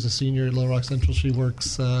actually, she's a senior at Little Rock Central. She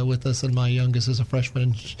works with us, and my youngest is a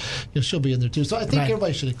freshman, and she'll be in there too. So I think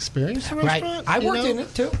everybody should experience a restaurant. I worked in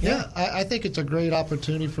it too. Yeah, I think it's a great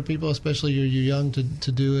opportunity for people, especially you're young,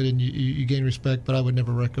 to do it, and you gain respect. But I would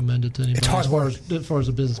never recommend it to anybody. It's hard work as far as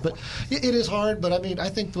a business, but it is hard. But I mean, I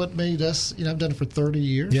think what made us, I've done it for 30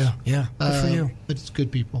 years. Yeah, good for you. But it's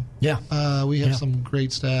good people. Yeah, we have some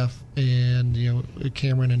great staff, and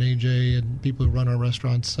Cameron and AJ and people who run our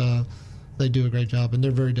restaurants. They do a great job, and they're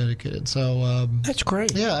very dedicated. So that's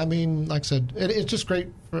great. Yeah, I mean, like I said, it's just great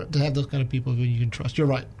to have those kind of people who you can trust. You're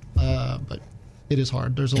right, but it is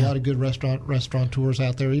hard. There's a lot of good restaurateurs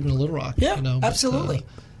out there, even in Little Rock. Yeah, absolutely.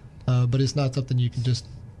 But it's not something you can just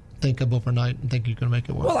think of overnight and think you're going to make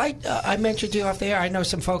it work. Well, I mentioned to you off the air, I know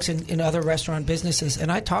some folks in other restaurant businesses,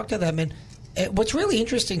 and I talk to them, and what's really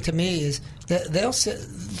interesting to me is that they'll say,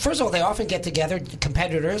 first of all, they often get together,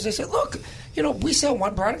 competitors. They say, look, we sell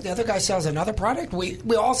one product, the other guy sells another product. We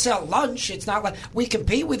all sell lunch. It's not like we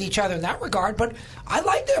compete with each other in that regard, but I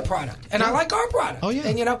like their product, and I like our product. Oh, yeah.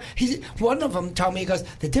 And, one of them told me, he goes,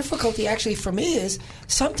 the difficulty actually for me is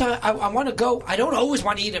sometimes I want to go, I don't always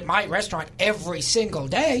want to eat at my restaurant every single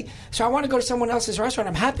day, so I want to go to someone else's restaurant.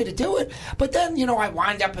 I'm happy to do it, but then, I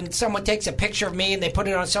wind up and someone takes a picture of me and they put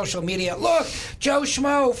it on social media. Look, Joe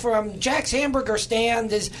Schmo from Jack's Hamburger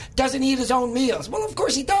Stand doesn't eat his own meals. Well, of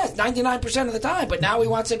course he does, 99% of the time, but now he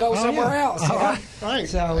wants to go somewhere else. Right.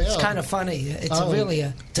 So it's kind of funny. It's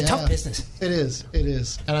it's a tough business. It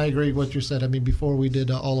is. And I agree with what you said. I mean, before we did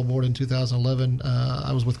All Aboard in 2011,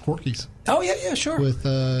 I was with Corky's. Oh, yeah, sure. With,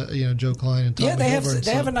 Joe Klein and Tom they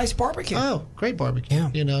have a nice barbecue. Oh, great barbecue.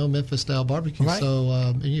 Yeah. Memphis-style barbecue. Right. So,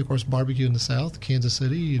 and of course, barbecue in the South, Kansas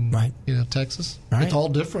City, and, Texas. Right. It's all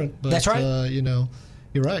different. But, that's right.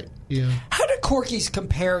 You're right. Yeah. How do Corky's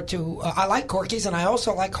compare to? I like Corky's, and I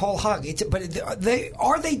also like Whole Hog. But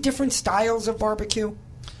are they different styles of barbecue?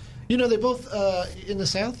 They both in the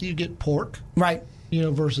South you get pork, right?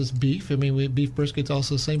 Versus beef. I mean, beef brisket's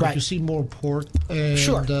also the same, but you see more pork, and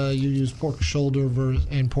you use pork shoulder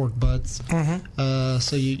and pork butts. Mm-hmm.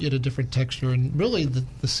 So you get a different texture. And really,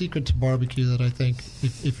 the secret to barbecue that I think,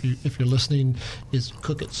 if you're listening, is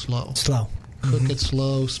cook it slow. Cook it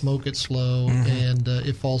slow, smoke it slow, and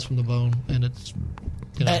it falls from the bone, and it's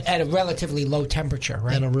at a relatively low temperature,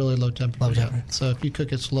 right? At a really low temperature. So if you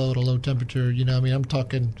cook it slow at a low temperature, I'm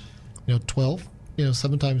talking, 12.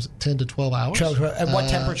 Sometimes 10 to 12 hours. At what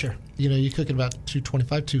temperature? You cook it about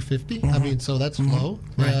 225, 250. Mm-hmm. I mean, so that's low.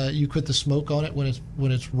 Right. You put the smoke on it when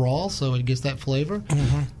it's raw, so it gets that flavor.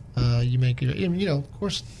 Mm-hmm. You make it. Of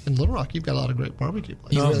course, in Little Rock, you've got a lot of great barbecue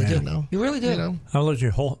places. You really did. You really did. I love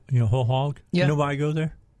your whole hog. Yeah. You know why I go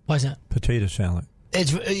there? Why is that? Potato salad.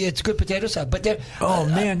 It's good potato salad, but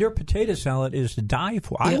man, your potato salad is to die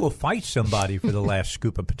for. I will fight somebody for the last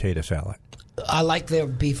scoop of potato salad. I like their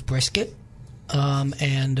beef brisket.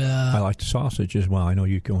 And I like the sausage as well. I know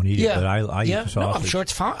you go and eat it, but I eat the sausage. No, I'm sure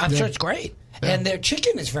it's fine. I'm sure it's great. Yeah. And their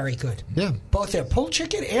chicken is very good. Yeah. Both their pulled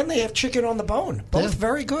chicken and they have chicken on the bone. Both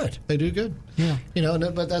very good. They do good. Yeah.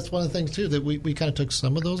 But that's one of the things, too, that we kind of took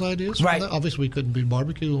some of those ideas. Right. Obviously, we couldn't do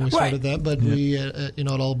barbecue when we started that, but we, at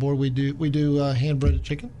All Aboard, we do hand-breaded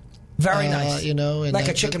chicken. Very nice. And like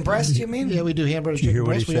a chicken breast, you mean? Yeah, we do hand-breaded chicken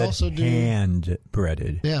breast. We also do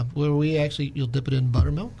hand-breaded. Yeah, where you'll dip it in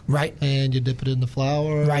buttermilk. Right. And you dip it in the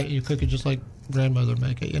flour. Right. You cook it just like grandmother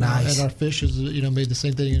make it. Nice. And our fish is, made the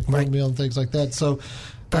same thing in cornmeal and things like that. So,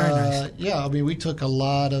 very nice. Yeah, I mean, we took a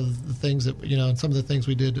lot of the things that, and some of the things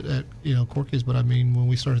we did at, Corky's, but I mean, when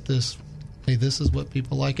we started this, hey, this is what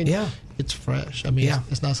people like. And it's fresh. I mean,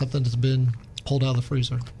 it's not something that's been pulled out of the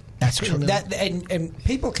freezer. That's true. And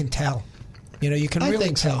people can tell. You can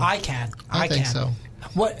really tell. So. I can. I think so.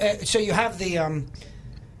 What? So you have the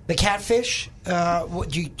catfish. Do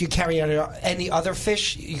you carry any other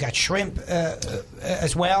fish? You got shrimp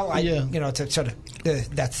as well. It's a sort of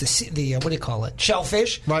that's the what do you call it?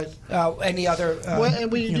 Shellfish. Right. Any other?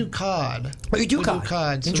 And we do cod. Oh, you do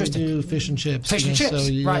cod. So Interesting. We do fish and chips. Fish and chips.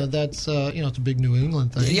 So right. That's it's a big New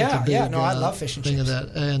England thing. Yeah. No, I love fish and chips. Of that.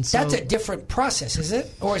 And so, that's a different process, is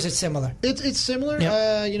it, or is it similar? It's similar.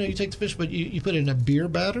 Yep. You take the fish, but you put it in a beer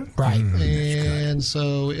batter. Right. And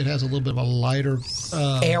so it has a little bit of a lighter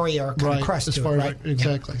area or kind of crust as far as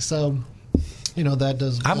exactly. So. That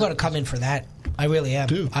does. I'm going to come in for that. I really am.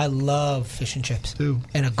 Do. I love fish and chips. Do.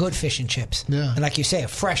 And a good fish and chips. Yeah. And like you say, a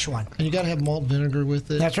fresh one. And you got to have malt vinegar with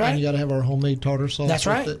it. That's right. And you got to have our homemade tartar sauce. That's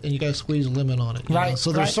with right. it, and you got to squeeze lemon on it. Right. Know?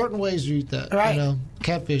 So there's right. certain ways you eat that. Right. You know,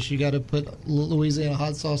 catfish, you got to put Louisiana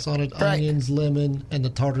hot sauce on it, Right. onions, lemon, and the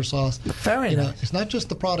tartar sauce. Very nice. It's not just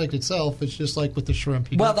the product itself. It's just like with the shrimp.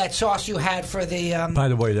 Well, that sauce you had for the... By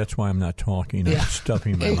the way, that's why I'm not talking. I'm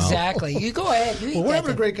stuffing my mouth. Exactly. You go ahead. You eat we're that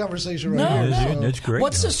having a great conversation right No, now. no. It's great.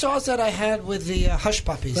 What's the sauce that I had with the hush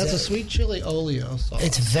puppies? That's a sweet chili oleo sauce.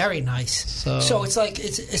 It's very nice. So it's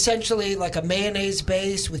essentially like a mayonnaise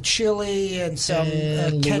base with chili and some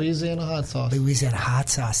Louisiana hot sauce. Louisiana hot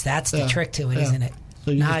sauce. That's the trick to it, isn't it? So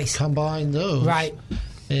you nice. just combine those, right?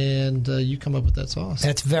 And you come up with that sauce.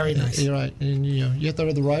 That's very nice. You're right, and you have to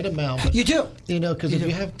have the right amount. But, you do, because if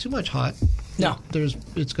you have too much hot, no,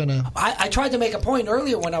 it's gonna. I tried to make a point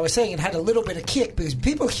earlier when I was saying it had a little bit of kick because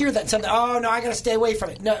people hear that and say, "Oh no, I got to stay away from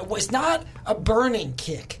it." No, it's not a burning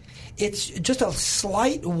kick. It's just a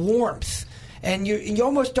slight warmth. And you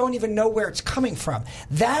almost don't even know where it's coming from.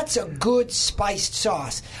 That's a good spiced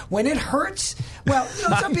sauce. When it hurts, well,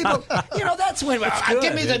 some people, that's when,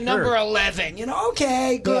 give me the number 11.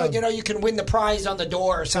 Okay, good. Yeah. You can win the prize on the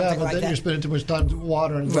door or something like that. But then you're spending too much time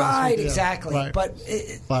watering. Right, exactly. Right. But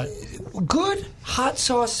good hot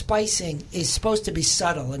sauce spicing is supposed to be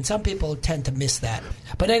subtle, and some people tend to miss that.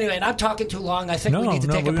 But anyway, and I'm talking too long. I think we need to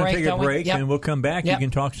take a break. We're going to take a break, and we'll come back. Yep. You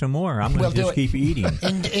can talk some more. I'm going to just keep eating.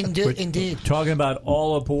 Indeed. Talking about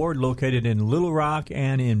All Aboard, located in Little Rock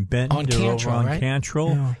and in Benton. On They're Cantrell, over on right? Cantrell.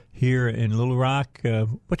 Yeah. Here in Little Rock.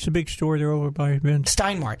 What's the big store there over by Ben?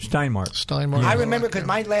 Steinmart. Yeah. I remember because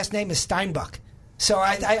my last name is Steinbuck. So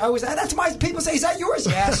I always, that's my, people say, is that yours?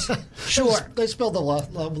 Yes. Sure. They spelled the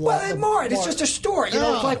love. Well, more. It's just a store. It's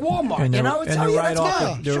like Walmart. And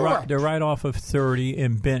It's, they're right off of 30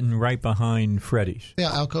 in Benton, right behind Freddy's.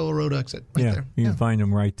 Yeah, Alcoa Road exit. Right there. You can find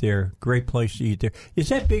them right there. Great place to eat there. Is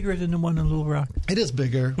that bigger than the one in Little Rock? It is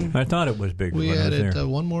bigger. I thought it was bigger. We added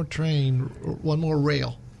one more train, one more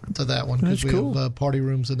rail to that one because we have party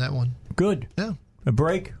rooms in that one. Good. Yeah. A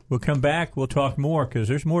break. We'll come back. We'll talk more because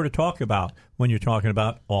there's more to talk about when you're talking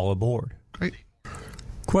about All Aboard. Great.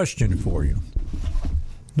 Question for you.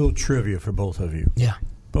 Little trivia for both of you. Yeah.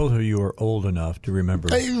 Both of you are old enough to remember.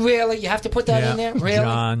 Really? You have to put that in there? Really?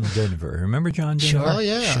 John Denver. Remember John Denver? Sure. Oh,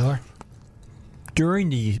 yeah. Sure.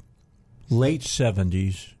 During the late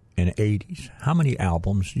 70s and 80s, how many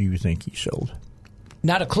albums do you think he sold?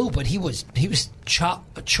 Not a clue, but he was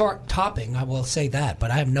chart topping. I will say that, but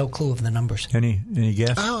I have no clue of the numbers. Any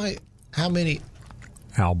guess? How many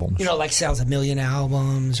albums? Like sells 1 million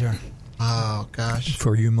albums or. Oh gosh!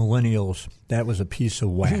 For you millennials, that was a piece of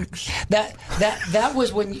wax. that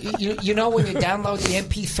was when when you download the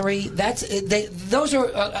MP3. Those are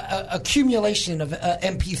accumulation of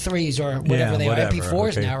MP3s or whatever they are.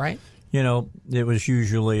 MP4s now, right? It was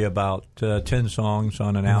usually about 10 songs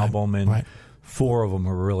on an album, and 4 of them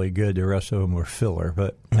were really good. The rest of them were filler,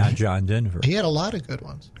 but not John Denver. He had a lot of good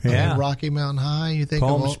ones. Yeah. Rocky Mountain High. You think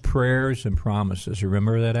Poems, Prayers, and Promises.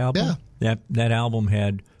 Remember that album? Yeah. That album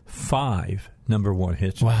had 5 number 1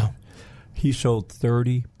 hits. Wow. He sold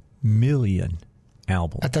 30 million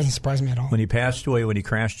albums. That doesn't surprise me at all. When he passed away, when he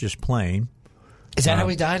crashed his plane. Is that how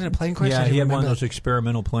he died in a plane crash? Yeah, he had one of those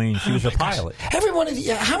experimental planes. He was a pilot. Every one of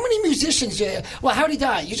how many musicians? Well, how'd he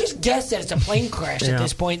die? You just guess that it's a plane crash at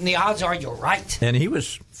this point, and the odds are you're right. And he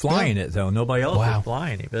was flying it, though. Nobody else was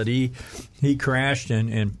flying it. But he crashed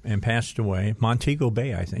and passed away. Montego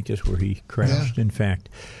Bay, I think, is where he crashed, in fact.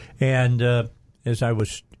 And as I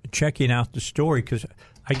was checking out the story, because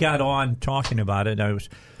I got on talking about it,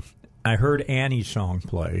 I heard Annie's song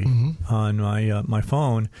play on my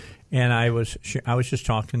phone. And I was just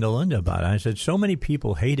talking to Linda about it. I said, so many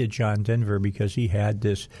people hated John Denver because he had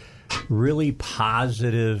this really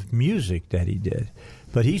positive music that he did.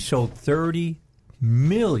 But he sold 30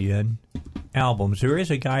 million albums. There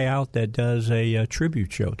is a guy out that does a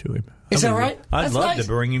tribute show to him. Is that right? I'd love to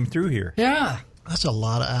bring him through here. Yeah. That's a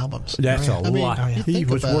lot of albums. That's a lot. He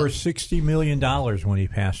was worth $60 million when he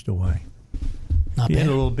passed away. Not he bad. had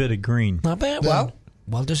a little bit of green. Not bad.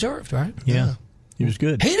 Well deserved, right? Yeah. He was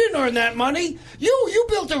good. He didn't earn that money. You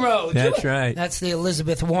built the road. That's right. That's the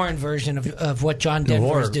Elizabeth Warren version of what John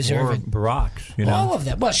Denver is deserving. Baracks, all of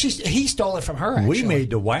them. Well, he stole it from her. Actually. We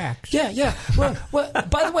made the wax. Yeah. Well,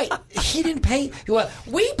 by the way, he didn't pay. Well,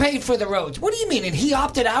 we paid for the roads. What do you mean? And he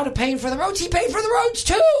opted out of paying for the roads. He paid for the roads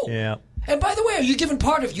too. Yeah. And by the way, are you giving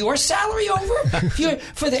part of your salary over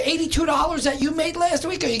for the $82 that you made last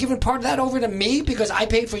week? Are you giving part of that over to me because I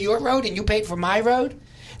paid for your road and you paid for my road?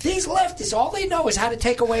 These leftists, all they know is how to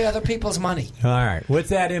take away other people's money. All right. With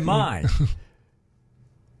that in mind,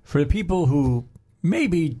 for the people who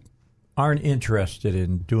maybe aren't interested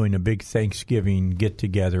in doing a big Thanksgiving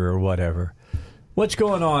get-together or whatever. What's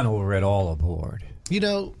going on over at All Aboard?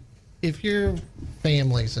 If your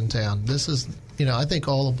family's in town, this is, I think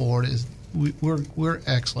All Aboard is, we're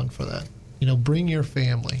excellent for that. Bring your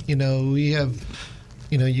family. We have,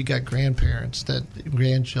 you got grandparents,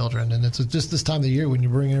 grandchildren, and it's just this time of the year when you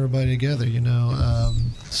bring everybody together,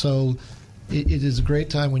 So it is a great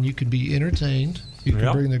time when you can be entertained. You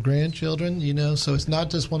can bring the grandchildren, so it's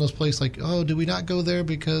not just one of those places like, oh, do we not go there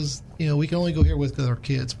because, we can only go here with our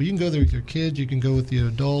kids. But you can go there with your kids, you can go with the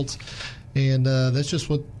adults, and that's just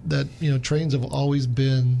what trains have always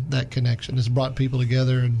been, that connection. It's brought people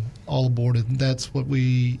together and All Aboard, and that's what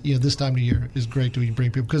we, this time of year is great to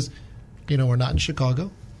bring people because, we're not in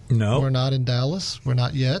Chicago. No. We're not in Dallas. We're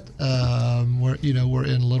not yet. We're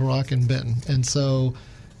in Little Rock and Benton. And so,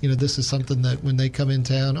 this is something that when they come in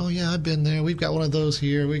town, oh, yeah, I've been there. We've got one of those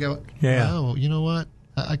here. Oh, you know what?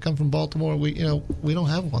 I come from Baltimore. We don't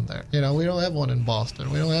have one there. We don't have one in Boston.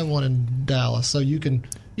 We don't have one in Dallas. So you can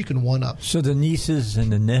one up. So the nieces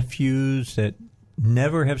and the nephews that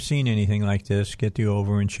never have seen anything like this get to go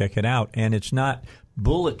over and check it out. And it's not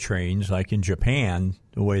bullet trains like in Japan,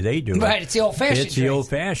 the way they do it. Right, it's the old-fashioned train. It's the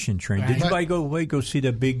old-fashioned train. Right. Did you go see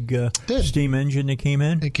the big steam engine that came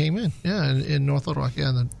in? It came in, yeah, in North Little Rock.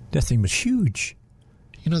 Yeah, that thing was huge.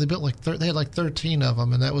 They built they had 13 of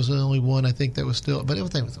them, and that was the only one I think that was still. But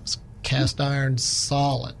everything was cast iron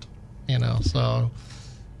solid, So.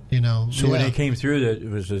 So when they came through, it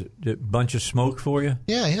was a bunch of smoke for you.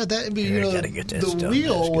 Yeah, that. Gotta get that the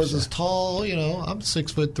wheel was as tall. I'm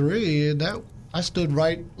 6'3", and I stood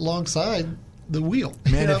right alongside the wheel.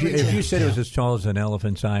 Man, if you said it was as tall as an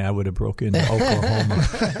elephant's eye, I would have broken Oklahoma.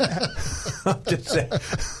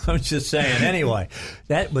 I'm just saying. Anyway,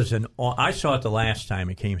 that was I saw it the last time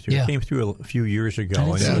it came through. Yeah. It came through a few years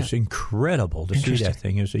ago, and it was incredible to see that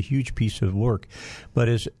thing. It was a huge piece of work. But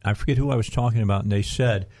I forget who I was talking about, and they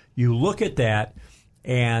said, you look at that,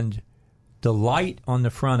 and the light on the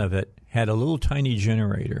front of it had a little tiny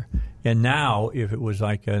generator. And now, if it was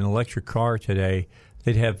like an electric car today,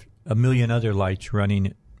 they'd have a million other lights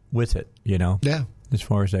running with it, Yeah. as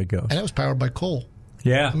far as that goes. And it was powered by coal.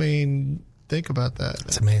 Yeah. I mean, think about that.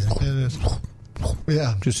 It's amazing. It is.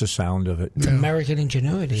 Yeah. Just the sound of it. It's American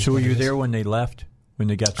ingenuity. So were you there when they left? When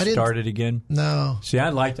they got started again? No. See,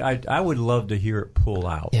 I would love to hear it pull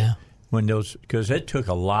out. Yeah. Because it took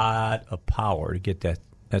a lot of power to get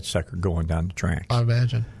that sucker going down the tracks. I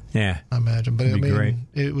imagine. Yeah. I imagine. But great.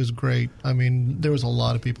 It was great. I mean, there was a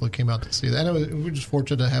lot of people that came out to see that. And we're just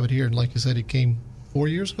fortunate to have it here. And like you said, it came 4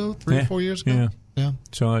 years ago, 3 or 4 years ago. Yeah.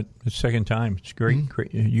 So it's the second time. It's great. Mm-hmm.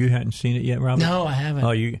 Great. You hadn't seen it yet, Robert? No, I haven't.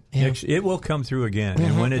 Oh, it will come through again.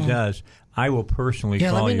 And when it does, I will personally call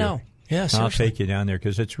you. Yeah, let me know. Yeah, seriously. I'll take you down there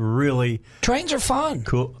because it's really trains are fun.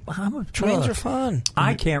 Cool. Trains are fun.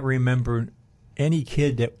 I can't remember any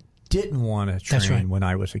kid that didn't want a train when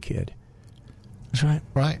I was a kid. That's right.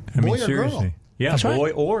 Right. Boy or seriously. Girl. Yeah, that's boy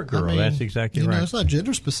right. or girl. That's exactly right. It's not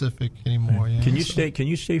gender specific anymore. Yeah. Can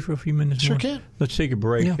you stay for a few minutes? Sure more? Can. Let's take a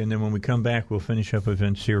break, and then when we come back, we'll finish up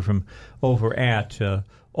events here from over at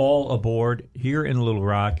All Aboard here in Little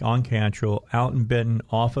Rock on Cantrell, out in Benton,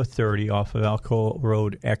 off of 30, off of Alcoa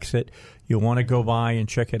Road exit. You'll want to go by and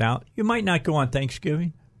check it out. You might not go on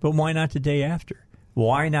Thanksgiving, but why not the day after?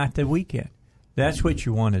 Why not the weekend? That's what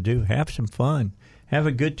you want to do. Have some fun. Have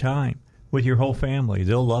a good time with your whole family.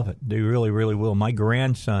 They'll love it. They really, really will. My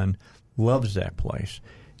grandson loves that place.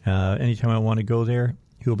 Anytime I want to go there,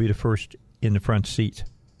 he'll be the first in the front seat.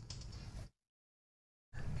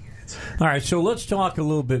 All right, so let's talk a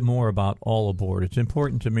little bit more about All Aboard. It's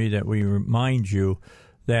important to me that we remind you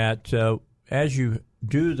that as you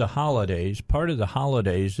do the holidays, part of the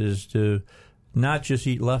holidays is to not just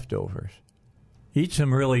eat leftovers. Eat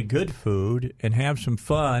some really good food and have some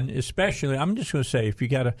fun. Especially, I'm just going to say, if you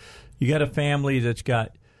got a family that's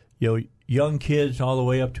got young kids all the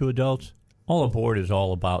way up to adults, All Aboard is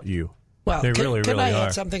all about you. Well, they can really I are.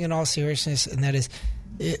 add something in all seriousness, and that is,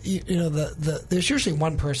 there's usually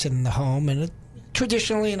one person in the home, and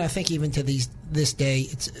traditionally, and I think even to this day,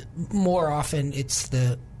 it's more often it's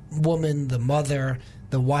the woman, the mother,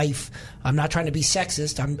 the wife. I'm not trying to be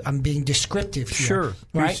sexist. I'm being descriptive here. Sure,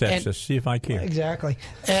 right? Be sexist. See if I can. Exactly.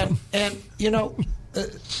 And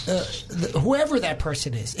whoever that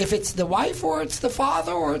person is, if it's the wife or it's the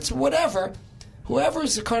father or it's whatever, whoever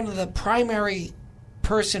is kind of the primary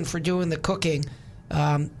person for doing the cooking,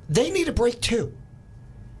 they need a break too.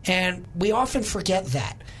 And we often forget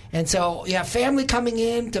that. And so you have family coming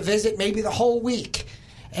in to visit maybe the whole week,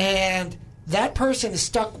 and that person is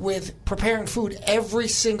stuck with preparing food every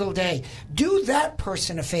single day. Do that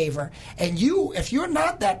person a favor. And you, if you're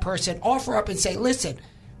not that person, offer up and say, listen,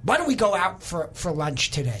 why don't we go out for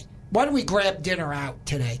lunch today? Why don't we grab dinner out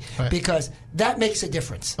today? Right. Because that makes a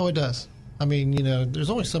difference. Oh, it does. I mean, there's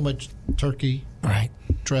only so much turkey,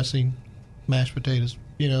 dressing, mashed potatoes,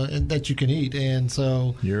 and that you can eat. And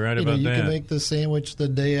so you're right about you that. You can make the sandwich the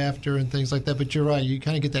day after and things like that. But you're right. You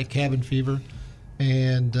kind of get that cabin fever.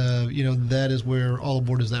 And, that is where all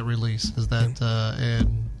aboard is that release. Is that,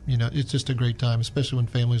 and, it's just a great time, especially when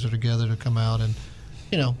families are together to come out. And,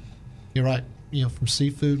 you're right. From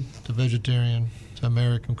seafood to vegetarian to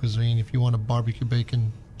American cuisine, if you want a barbecue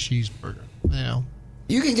bacon cheeseburger,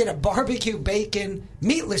 You can get a barbecue bacon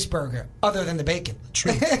meatless burger other than the bacon.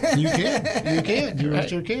 True. You can. You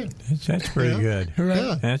sure can. That's pretty good.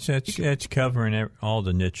 Yeah. That's covering all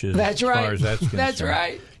the niches. That's as right. Far as that's concerned. That's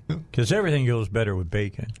right. Because everything goes better with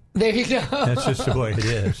bacon. There you go. That's just the way it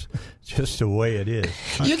is. Just the way it is.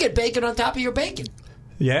 You get bacon on top of your bacon.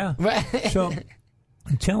 Yeah. Right. So,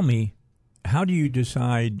 tell me, how do you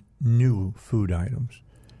decide new food items?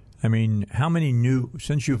 I mean,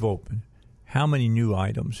 since you've opened, how many new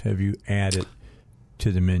items have you added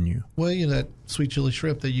to the menu? Well, that sweet chili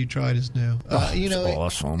shrimp that you tried is new. It's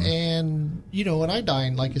awesome. And, when I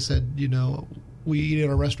dine, like I said, we eat at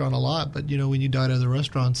a restaurant a lot, but, when you dine at other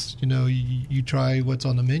restaurants, you try what's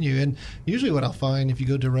on the menu. And usually what I'll find if you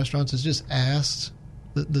go to restaurants is just ask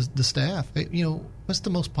the staff, what's the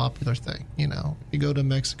most popular thing? You go to a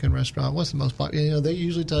Mexican restaurant, what's the most popular? They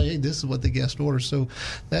usually tell you, hey, this is what the guest orders. So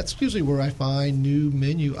that's usually where I find new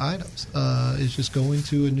menu items. Is just going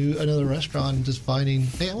to another restaurant and just finding,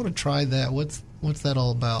 hey, I want to try that. What's that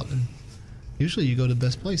all about? And usually you go to the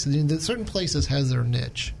best places. Certain places has their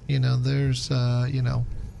niche. There's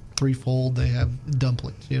Threefold, they have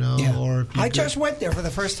dumplings, or if I just went there for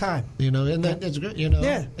the first time. And that's great,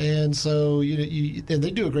 Yeah. And so, and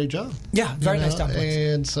they do a great job. Yeah, very nice dumplings.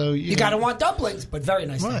 And so, you got to want dumplings, but very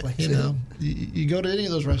nice dumplings. You go to any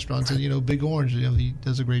of those restaurants, and, Big Orange, he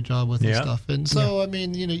does a great job with this stuff. And so, I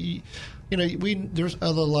mean, there's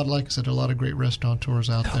a lot, like I said, a lot of great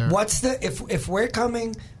restaurateurs out there. If we're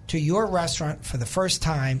coming to your restaurant for the first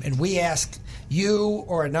time and we ask you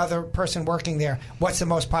or another person working there, what's the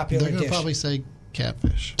most popular dish? They're going to probably say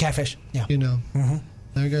catfish. Catfish, yeah. Mm-hmm.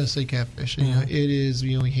 They're going to say catfish. Mm-hmm. It is,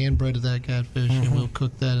 we hand breaded that catfish, and we'll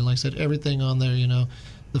cook that. And like I said, everything on there,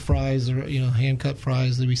 the fries are, hand cut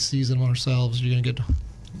fries that we season ourselves. You're going to get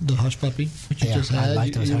the hush puppy, which you just had.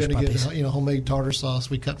 Like you're going to get, homemade tartar sauce.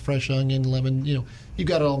 We cut fresh onion, lemon. You've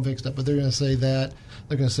got it all mixed up. But they're going to say that.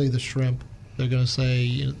 They're going to say the shrimp. They're going to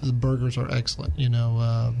say the burgers are excellent.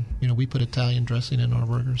 We put Italian dressing in our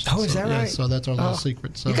burgers. Oh, is that right? So that's our little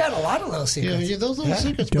secret. So you got a lot of little secrets. Yeah, those little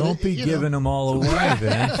secrets. Don't be giving them all away,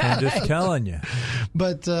 Vince. I'm just telling you.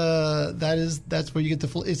 But that's where you get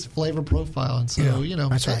it's flavor profile, and so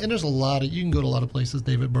that's right. And there's a lot of you can go to a lot of places.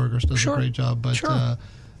 David Burgers does a great job, but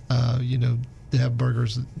they have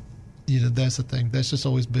burgers. That's the thing. That's just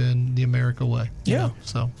always been the America way.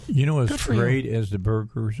 So as great as the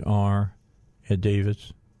burgers are at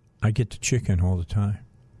David's, I get the chicken all the time.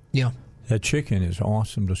 Yeah. That chicken is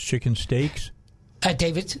awesome. Those chicken steaks. At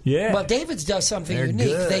David's? Yeah. Well, David's does something unique.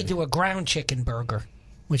 Good. They do a ground chicken burger,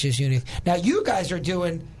 which is unique. Now, you guys are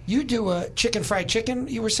you do a fried chicken,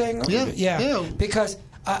 you were saying? Yeah. Because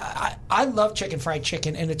I love fried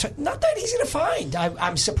chicken, and it's not that easy to find,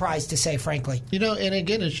 I'm surprised to say, frankly. And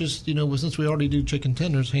again, it's just, since we already do chicken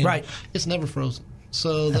tenders, right. It's never frozen.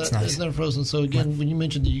 So that's nice. It's never frozen. So again, when you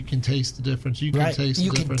mentioned that you can taste the difference, you can taste the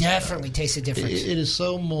difference. You can definitely taste the difference. It is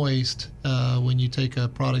so moist when you take a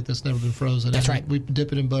product that's never been frozen. That's right. We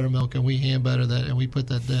dip it in buttermilk and we hand butter that and we put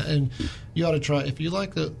that down. And you ought to try, if you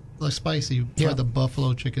like the spicy, try the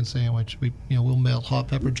buffalo chicken sandwich. We'll melt hot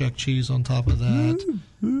pepper jack cheese on top of that.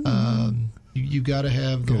 You got to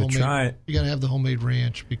have the homemade. Try it. You got to have the homemade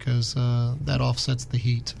ranch because that offsets the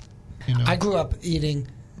heat. I grew up eating.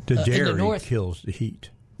 The dairy in the north. kills the heat.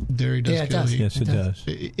 Dairy does kill the heat. Yes, it does.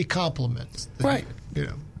 It complements. Right.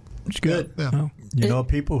 It's good. Yeah. Well,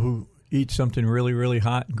 people who eat something really, really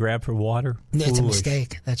hot and grab for water. It's a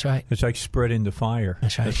mistake. That's right. It's like spreading the fire.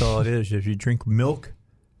 That's right. That's all it is. If you drink milk,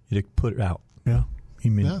 you put it out. Yeah.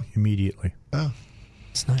 Immediately. Oh.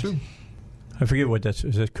 It's nice. True. I forget what that's.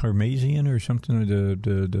 Is that Carmasian or something?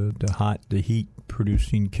 The heat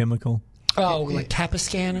producing chemical. Oh, like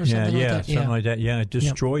Capiscan or something like that? Something like that. Yeah, it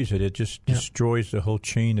destroys it. It just destroys the whole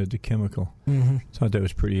chain of the chemical. Mm-hmm. Thought that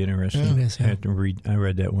was pretty interesting. Yeah, it is, yeah. I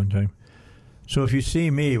read that one time. So if you see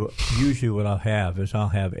me, usually what I'll have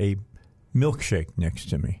a milkshake next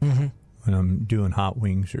to me when I'm doing hot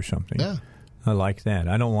wings or something. Yeah. I like that.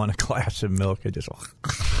 I don't want a glass of milk. It just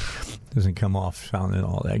doesn't come off sounding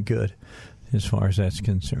all that good as far as that's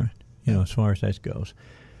concerned, as far as that goes.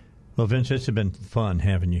 Well, Vince, it's been fun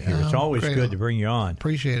having you here. It's always good to bring you on.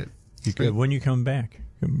 Appreciate it. When you come back?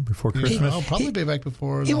 Before Christmas? I'll probably be back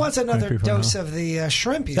before. He wants another dose of the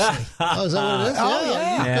shrimp, you see. Oh, is that what it is?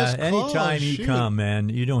 Yeah, anytime you come, man,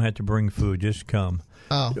 you don't have to bring food. Just come.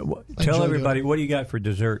 Tell everybody, what do you got for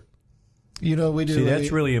dessert? We do. See,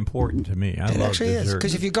 that's really important to me. I love actually dessert. is,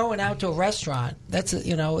 because if you're going out to a restaurant, that's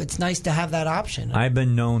it's nice to have that option. I've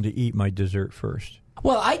been known to eat my dessert first.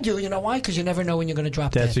 Well, I do. You know why? Because you never know when you're going to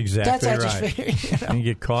drop dead. That's exactly right. Just figured, You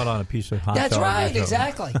get caught on a piece of hot dog. That's right,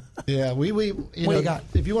 exactly. Yeah, we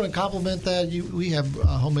if you want to compliment that, we have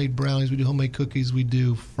homemade brownies. We do homemade cookies. We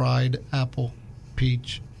do fried apple,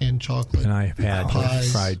 peach, and chocolate. And I've had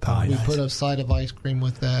fried pies. We put a side of ice cream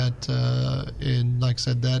with that, and like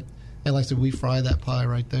I said, we fry that pie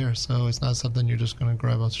right there. So it's not something you're just going to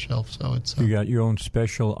grab off the shelf. So it's you got your own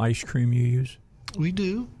special ice cream you use? We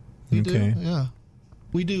do. We do. Yeah.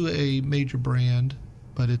 We do a major brand,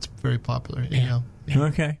 but it's very popular. Yeah.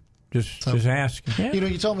 Okay. Just ask. Yeah.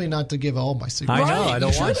 You told me not to give all my secrets. I know. I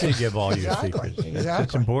don't want you to give all your secrets. Exactly.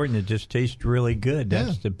 It's important. It just tastes really good.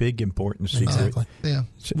 That's the big important secret. Exactly. Yeah.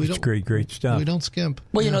 It's great stuff. We don't skimp.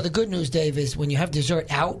 Well, the good news, Dave, is when you have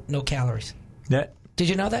dessert out, no calories. Did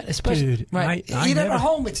you know that? Especially, dude, right? Eat it at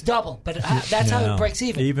home, it's double, but that's how it breaks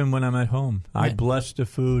even. Even when I'm at home, I bless the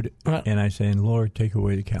food, and I say, Lord, take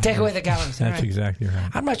away the calories. Take away the calories. That's exactly right.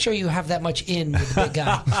 I'm not sure you have that much in with the big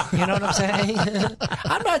guy. You know what I'm saying?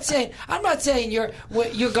 I'm not saying you're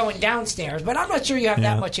going downstairs, but I'm not sure you have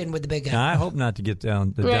that much in with the big guy. I hope not to get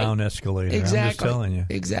down the down escalator. Exactly. I'm just telling you.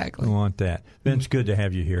 Exactly. I want that. Vince, good to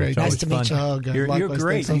have you here. Great. It's nice to always meet you. You're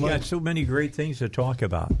great. You got so many great things to talk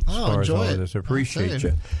about as far as all of this. Appreciate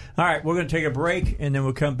you. All right, we're going to take a break, and then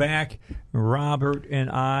we'll come back. Robert and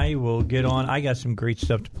I will get on. I got some great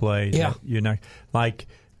stuff to play. Yeah. Like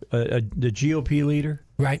the GOP leader.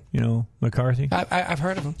 Right. McCarthy. I've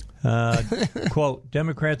heard of him. Quote,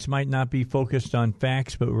 Democrats might not be focused on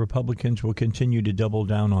facts, but Republicans will continue to double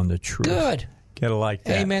down on the truth. Good. Gotta like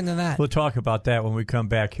that. Amen to that. We'll talk about that when we come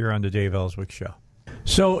back here on the Dave Elswick Show.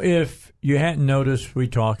 So if you hadn't noticed, we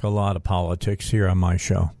talk a lot of politics here on my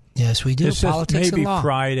show. Yes, we do. It's politics maybe and law.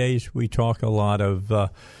 Fridays we talk a lot of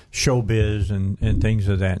showbiz and things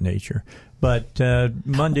of that nature. But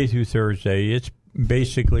Monday through Thursday, it's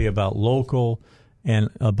basically about local and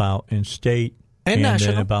about in state and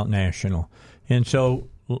national. Then about national. And so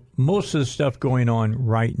most of the stuff going on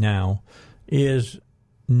right now is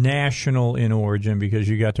national in origin, because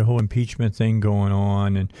you got the whole impeachment thing going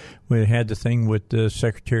on, and we had the thing with the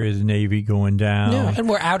Secretary of the Navy going down. Yeah, and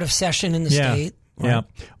we're out of session in the state. Right? Yeah.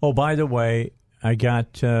 Oh, by the way, I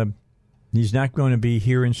got he's not going to be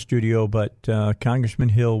here in studio, but Congressman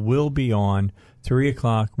Hill will be on 3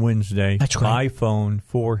 o'clock Wednesday by phone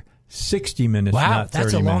for 60 minutes, not 30 minutes.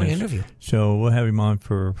 That's a long interview. So we'll have him on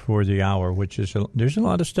for the hour, which is there's a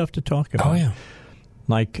lot of stuff to talk about. Oh, yeah.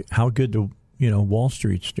 Like how good the Wall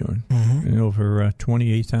Street's doing. Over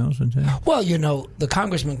 28,000. Well, the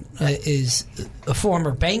congressman is a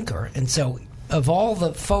former banker, and so of all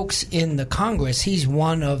the folks in the Congress, he's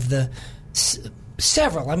one of the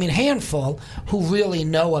handful who really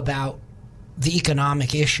know about the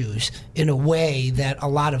economic issues in a way that a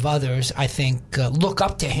lot of others, I think, look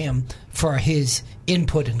up to him for his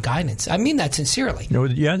input and guidance. I mean that sincerely.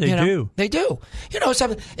 Yeah, they do. They do.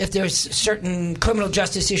 If there's certain criminal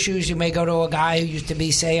justice issues, you may go to a guy who used to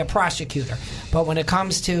be, say, a prosecutor. But when it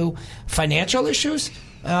comes to financial issues,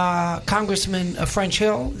 Congressman French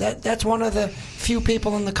Hill, that's one of the few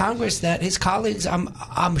people in the Congress that his colleagues,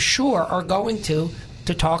 I'm sure, are going to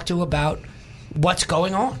talk to about what's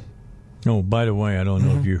going on. Oh, by the way, I don't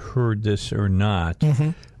know if you heard this or not.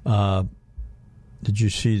 Did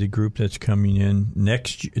you see the group that's coming in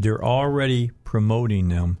next year? They're already promoting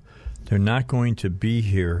them. They're not going to be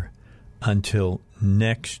here until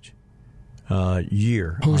next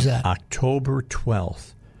year. Who's that? October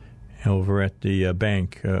 12th, over at the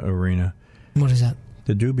bank arena. What is that?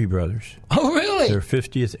 The Doobie Brothers. Oh, really? Their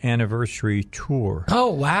 50th anniversary tour.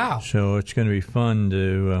 Oh, wow. So it's going to be fun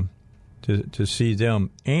to see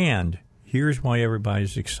them. And here's why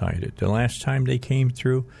everybody's excited. The last time they came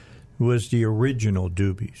through was the original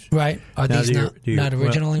Doobies. Right. Are these not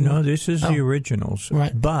original anymore? No, this is the originals.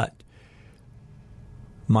 Right. But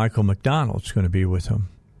Michael McDonald's going to be with them.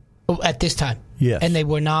 At this time. Yes. And they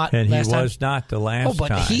were not and last time? he was not the last time.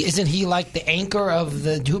 time. Isn't he like the anchor of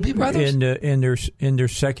the Doobie Brothers? In their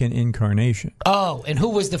second incarnation. Oh, and who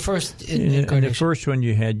was the first incarnation? In the first one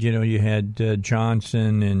you had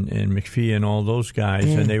Johnson and McPhee and all those guys,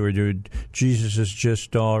 and they were doing Jesus Is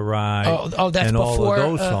Just All Right. Oh, that's and before all of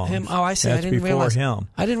those songs. him. Oh, I see. That's I didn't before realize him.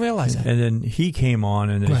 I didn't realize that. And then he came on,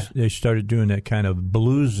 and they started doing that kind of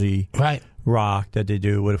bluesy rock that they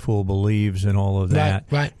do, What a Fool Believes, and all of that.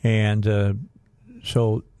 Right. And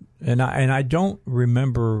so, I don't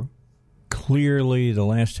remember clearly the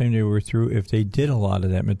last time they were through if they did a lot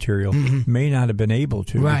of that material. May not have been able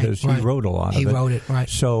to because he wrote a lot of it. He wrote it, right.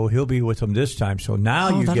 So he'll be with them this time. So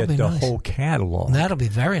now you get the whole catalog. That'll be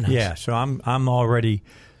very nice. Yeah, so I'm already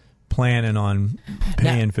planning on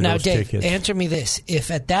paying for those Dave, tickets. Answer me this. If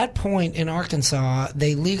at that point in Arkansas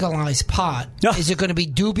they legalize pot, is it going to be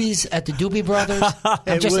doobies at the Doobie Brothers?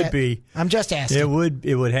 It would be. I'm just asking.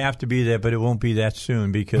 It would have to be that, but it won't be that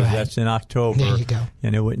soon because that's in October. There you go.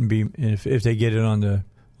 And it wouldn't be if they get it on the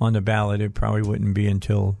ballot, it probably wouldn't be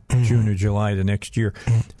until June or July the next year.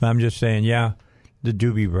 But I'm just saying, the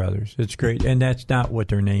Doobie Brothers. It's great. And that's not what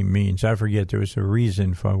their name means. I forget there was a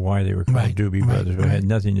reason for why they were called Doobie Brothers, but it had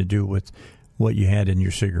nothing to do with what you had in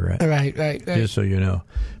your cigarette. Right. Just so you know.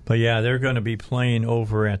 But, they're going to be playing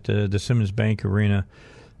over at the Simmons Bank Arena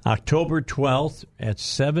October 12th at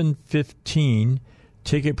 7:15.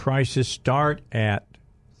 Ticket prices start at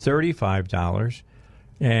 $35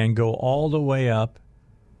 and go all the way up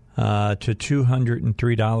to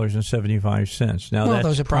 $203.75. Now those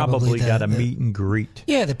that's are probably got a meet and greet.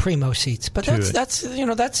 Yeah, the primo seats, but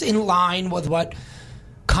that's in line with what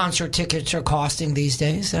concert tickets are costing these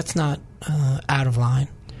days. That's not out of line.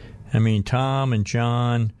 I mean, Tom and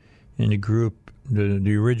John and the group,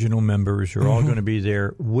 the original members, are all going to be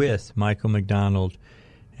there with Michael McDonald,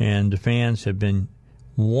 and the fans have been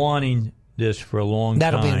wanting this for a long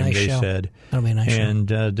That'll time. Be a nice they show. said, that'll be a nice and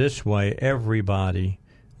this way, everybody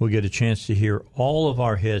will get a chance to hear all of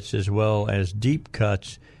our hits as well as deep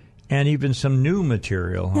cuts and even some new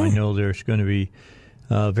material. I know there's going to be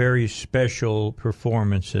very special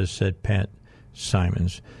performances, said Pat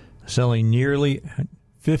Simons, selling nearly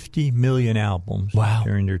 50 million albums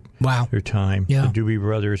during their time. Yeah. The Doobie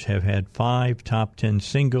Brothers have had 5 top 10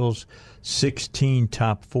 singles, 16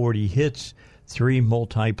 top 40 hits, 3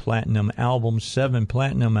 multi-platinum albums, 7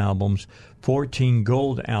 platinum albums, 14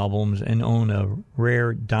 gold albums, and own a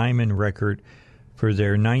rare diamond record for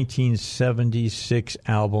their 1976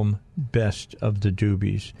 album, Best of the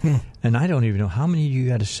Doobies. And I don't even know how many you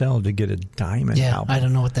got to sell to get a diamond album. I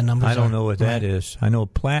don't know what the numbers are. I don't know what that is. I know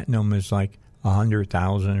platinum is like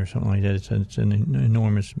 100,000 or something like that. It's an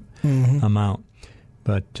enormous amount.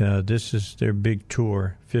 But this is their big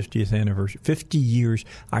tour, 50th anniversary, 50 years.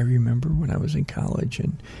 I remember when I was in college,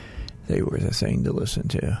 and they were the thing to listen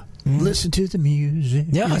to. Listen to the music.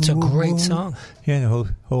 Yeah, it's a great song. Yeah,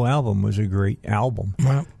 the whole album was a great album.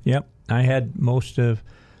 Wow. Yep, I had most of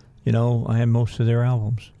their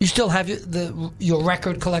albums. You still have your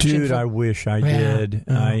record collection? Dude, I wish I did.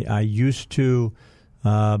 I used to,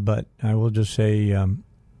 but I will just say a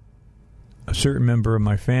certain member of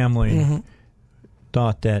my family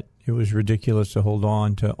thought that it was ridiculous to hold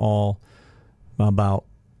on to all about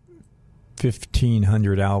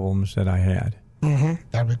 1,500 albums that I had.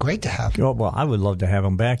 That'd be great to have. Oh, well, I would love to have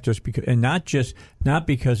them back, just because, and not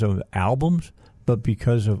because of albums, but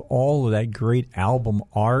because of all of that great album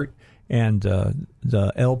art and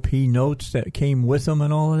the LP notes that came with them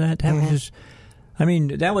and all of that. That was just,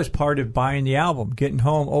 that was part of buying the album, getting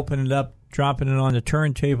home, opening it up, dropping it on the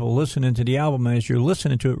turntable, listening to the album, and as you're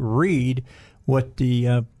listening to it, read what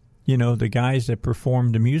the the guys that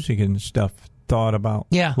performed the music and stuff thought about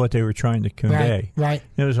what they were trying to convey. Right.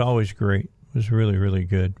 It was always great. It was really, really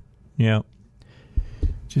good. Yeah.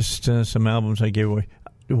 Just some albums I gave away.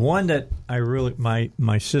 One that I really,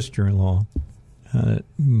 my sister-in-law,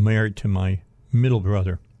 married to my middle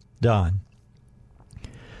brother, Don.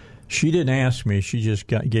 She didn't ask me. She just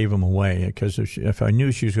gave them away, because if I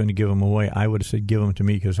knew she was going to give them away, I would have said give them to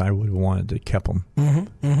me, because I would have wanted to keep them,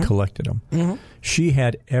 collected them. She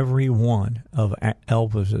had every one of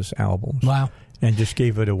Elvis's albums. Wow. And just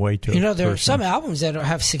gave it away to her. There are some albums that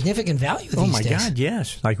have significant value these days. Oh, my God,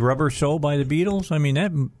 yes. Like Rubber Soul by the Beatles.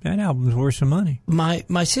 That album's worth some money.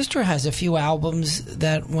 My sister has a few albums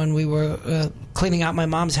that when we were cleaning out my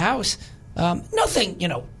mom's house, nothing,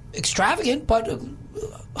 extravagant, but $100,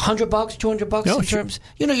 $200 in terms.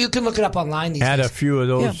 You can look it up online these days. Had a few of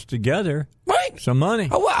those together. Right. Some money.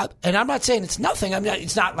 Oh, wow. And I'm not saying it's nothing.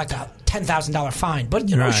 It's not like a $10,000 fine, but,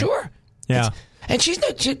 sure. Yeah.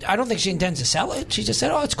 And I don't think she intends to sell it. She just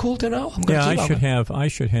said, "Oh, it's cool to know." I'm gonna keep I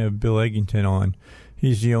should have Bill Eggington on.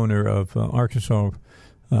 He's the owner of Arkansas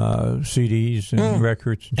CDs and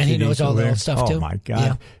records, and he knows all that stuff too. Oh my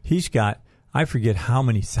God, he's got. I forget how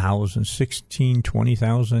many thousands, 16,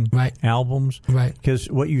 20,000 albums. Right.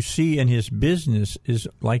 Because what you see in his business is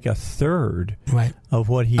like a third of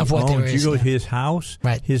what he owns. You go to his house,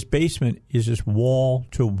 his basement is just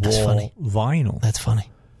wall-to-wall vinyl. That's funny.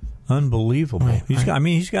 Unbelievable. He's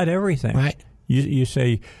got everything. Right. You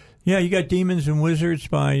say, yeah, you got Demons and Wizards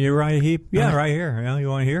by Uriah Heep? Yeah, right here. Yeah, you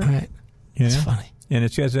want to hear? Right. It's funny. And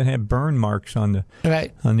it doesn't have burn marks on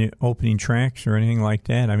the opening tracks or anything like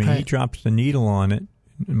that. I mean, he drops the needle on it,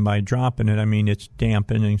 and by dropping it, I mean it's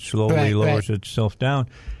dampening, slowly lowers itself down.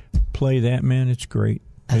 Play that, man. It's great.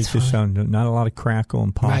 It's just sound not a lot of crackle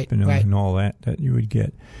and pop and all that you would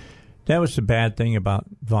get. That was the bad thing about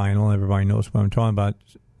vinyl. Everybody knows what I'm talking about.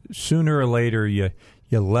 Sooner or later, you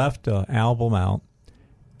left an album out,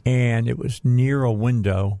 and it was near a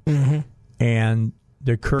window, and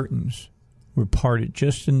the curtains were parted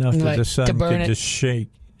just enough that the sun could just shake,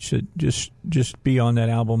 should just be on that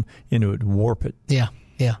album, and it would warp it. Yeah.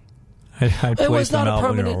 It was not a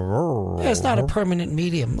permanent. It's not a permanent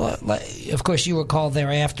medium. Of course, you recall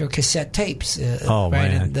thereafter cassette tapes.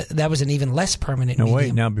 Man, and that was an even less permanent. medium.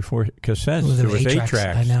 Wait, now before cassettes, there was 8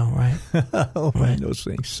 tracks. I know, right? Oh man, those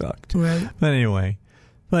things sucked. Right. But anyway,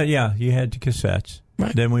 yeah, you had the cassettes.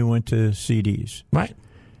 Right. Then we went to CDs. Right.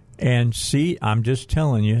 And see, I'm just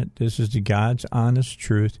telling you, this is the God's honest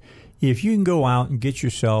truth. If you can go out and get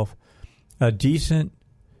yourself a decent,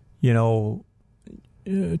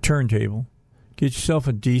 turntable, get yourself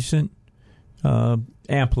a decent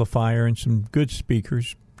amplifier and some good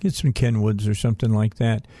speakers, get some Kenwoods or something like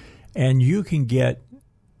that, and you can get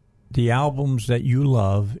the albums that you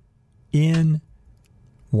love in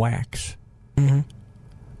wax.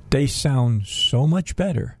 They sound so much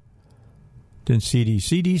better than CDs.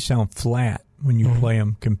 CDs sound flat when you play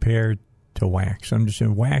them compared to wax. I'm just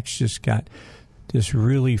saying, wax just got this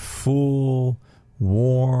really full,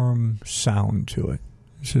 warm sound to it.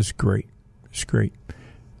 It's just great. It's great.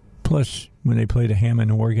 Plus, when they play the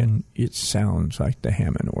Hammond organ, it sounds like the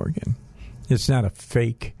Hammond organ. It's not a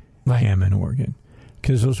fake Hammond organ.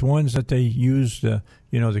 Because those ones that they use, the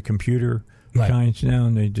computer kinds now,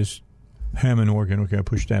 and they just, Hammond organ, okay, I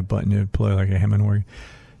push that button, it would play like a Hammond organ.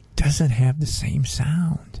 Doesn't have the same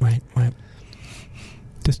sound. Right.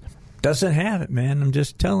 Just doesn't have it, man. I'm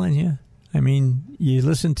just telling you. I mean,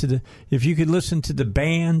 if you could listen to the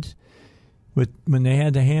band when they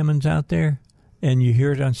had the Hammonds out there, and you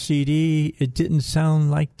hear it on CD, it didn't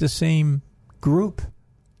sound like the same group.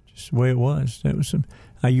 Just the way it was.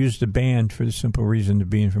 I used the band for the simple reason of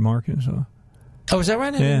being from Arkansas. Oh, is that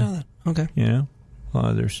right? I didn't know that. Okay. A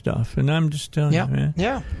lot of their stuff. And I'm just telling you, man.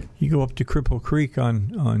 Yeah. You go up to Cripple Creek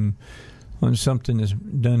on something that's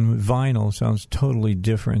done with vinyl, sounds totally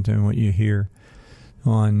different than what you hear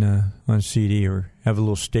on CD, or have a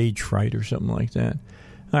little stage fright or something like that.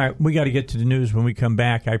 All right, we got to get to the news when we come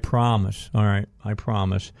back, I promise. All right, I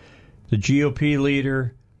promise. The GOP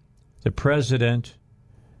leader, the president,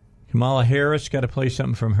 Kamala Harris, got to play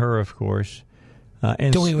something from her, of course.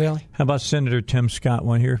 And do we really? How about Senator Tim Scott?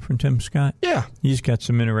 Want to hear from Tim Scott? Yeah. He's got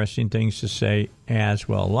some interesting things to say as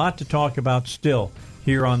well. A lot to talk about still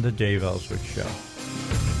here on the Dave Elswick Show.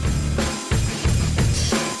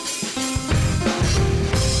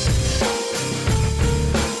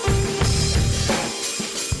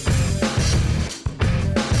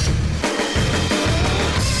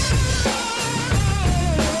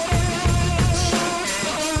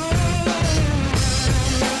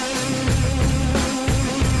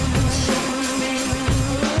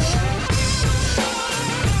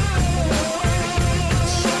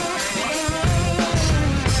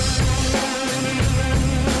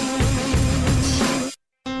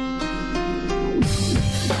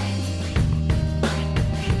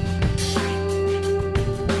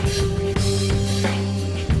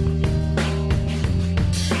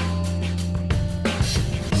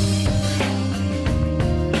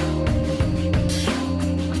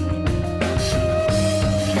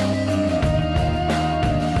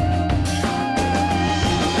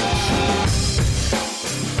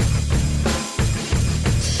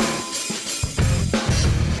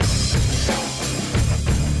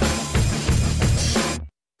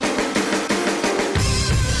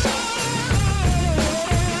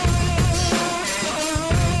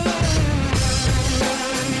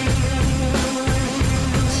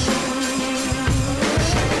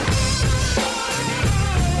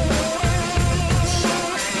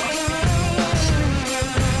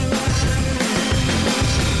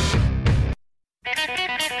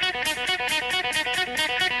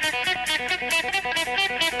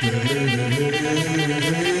 Let's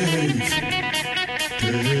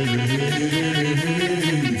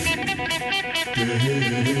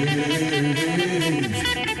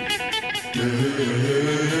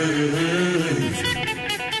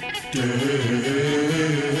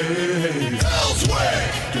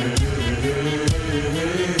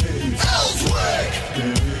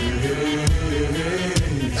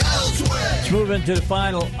move into the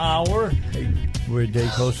final hour. Hey, we're a day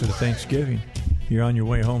closer to Thanksgiving. You're on your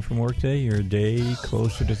way home from work day. You're a day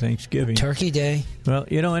closer to Thanksgiving. Turkey Day. Well,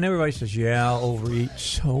 and everybody says, yeah, I'll overeat.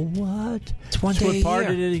 So what? It's one That's day what part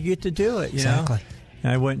a year. of it you get to do it, Exactly.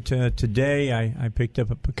 I went today, I picked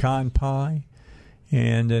up a pecan pie,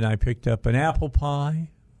 and then I picked up an apple pie.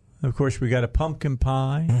 Of course, we got a pumpkin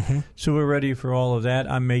pie. Mm-hmm. So we're ready for all of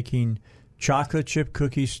that. I'm making chocolate chip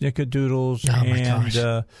cookies, snickerdoodles,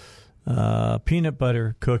 and peanut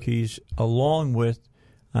butter cookies, along with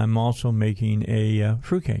I'm also making a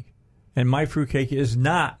fruitcake. And my fruitcake is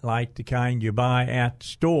not like the kind you buy at the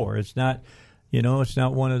store. It's not, it's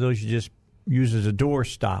not one of those you just use as a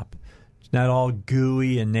doorstop. It's not all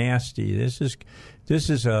gooey and nasty. This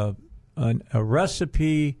is a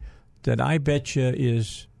recipe that I bet you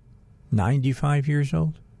is 95 years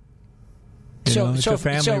old. It's a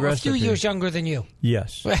family recipe. A few years younger than you.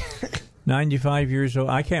 Yes. 95 years old.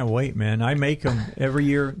 I can't wait, man. I make them every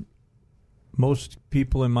year. Most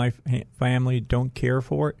people in my family don't care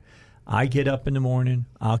for it. I get up in the morning.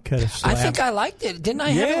 I'll cut a slab. I think I liked it. Didn't I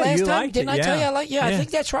have it last time? Didn't I tell you I liked it? Yeah, I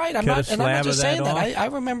think that's right. I'm not just saying that. I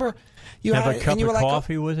remember you have had a cup of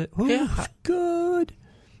coffee with it. Ooh, yeah, good.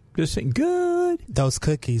 Just saying, good. Those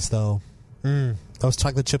cookies, though. Those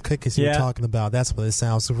chocolate chip cookies you were talking about. That's what it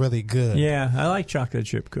sounds really good. Yeah, I like chocolate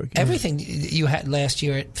chip cookies. Everything you had last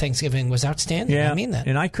year at Thanksgiving was outstanding. Yeah, I mean that.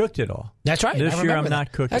 And I cooked it all. That's right. This year I'm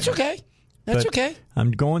not cooking. That's okay. That's okay. I'm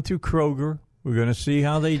going through Kroger. We're going to see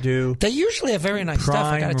how they do. They usually have very nice stuff,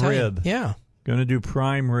 I got to tell you. Yeah. Going to do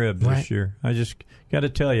prime rib this year. I just got to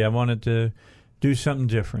tell you, I wanted to do something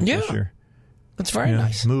different this year. That's very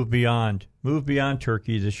nice. Move beyond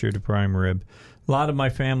turkey this year to prime rib. A lot of my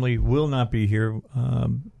family will not be here.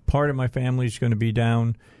 Part of my family is going to be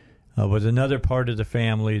down with another part of the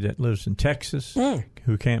family that lives in Texas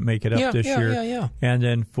who can't make it up this year. Yeah. And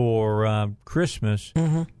then for Christmas,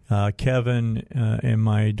 Kevin and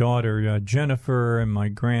my daughter Jennifer and my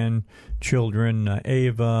grandchildren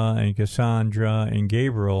Ava and Cassandra and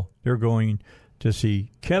Gabriel, they're going to see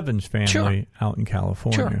Kevin's family out in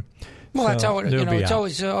California. Sure. Well, that's how it's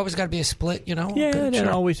always got to be a split, Yeah, that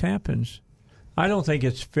always happens. I don't think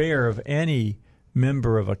it's fair of any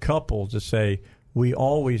member of a couple to say we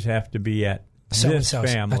always have to be at this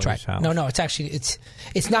family's house. No, it's actually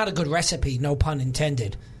it's not a good recipe, no pun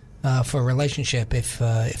intended, for a relationship.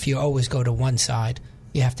 If you always go to one side,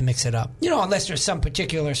 you have to mix it up. Unless there's some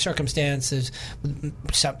particular circumstances.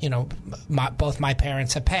 Both my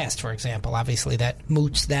parents have passed, for example. Obviously, that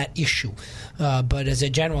moots that issue. But as a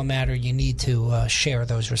general matter, you need to share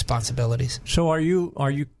those responsibilities. So, are you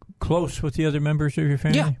close with the other members of your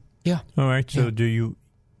family? Yeah. All right. So, do you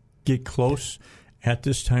get close at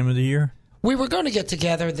this time of the year? We were going to get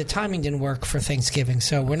together. The timing didn't work for Thanksgiving,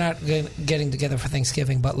 so we're not getting together for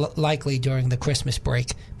Thanksgiving, but likely during the Christmas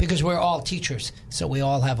break, because we're all teachers, so we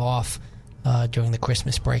all have off during the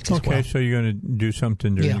Christmas break as well. Okay, so you're going to do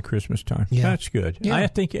something during the Christmas time. Yeah. That's good. Yeah. I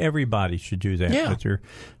think everybody should do that with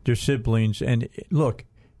their siblings. And look,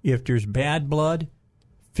 if there's bad blood,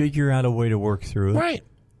 figure out a way to work through it. Right.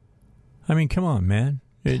 I mean, come on, man.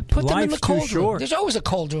 Put them in the cold room. Short. There's always a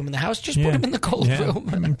cold room in the house. Just put them in the cold room.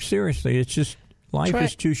 I mean, seriously, it's just life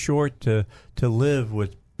is too short to live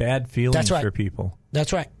with bad feelings for people.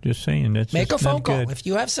 That's right. Just saying. Make a phone call. If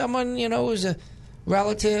you have someone, who's a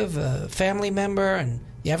relative, a family member, and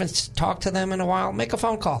you haven't talked to them in a while, make a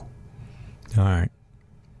phone call. All right.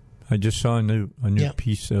 I just saw a new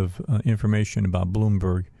piece of information about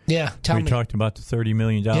Bloomberg. Yeah, tell me. We talked about the $30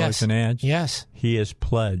 million in ads. Yes. He has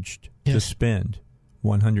pledged to spend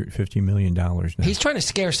 $150 million now. He's trying to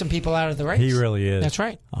scare some people out of the race. He really is. That's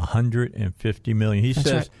right. $150 million. He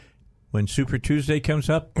says when Super Tuesday comes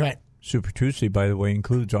up, Super Tuesday, by the way,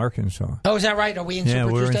 includes Arkansas. Oh, is that right? Are we in Super Tuesday?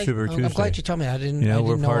 Yeah, we're in Super Tuesday. I'm glad you told me. I didn't know.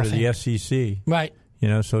 We're part of the SEC. Right.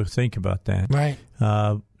 So think about that. Right.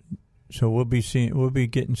 So we'll be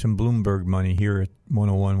getting some Bloomberg money here at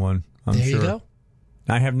 101.1. I'm there sure. You go.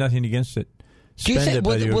 I have nothing against it. Do you think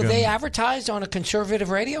will they advertise on a conservative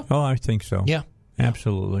radio? Oh, I think so. Yeah.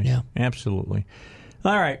 Absolutely. Yeah. Absolutely.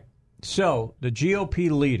 All right. So the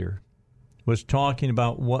GOP leader was talking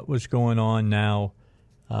about what was going on now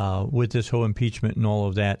with this whole impeachment and all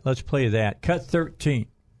of that. Let's play that. Cut 13.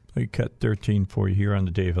 Play cut 13 for you here on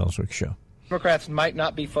the Dave Elswick Show. Democrats might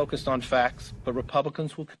not be focused on facts, but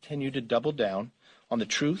Republicans will continue to double down on the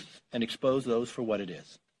truth and expose those for what it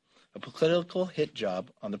is, a political hit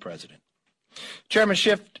job on the president. Chairman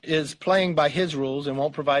Schiff is playing by his rules and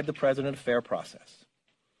won't provide the president a fair process.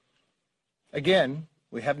 Again,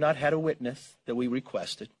 we have not had a witness that we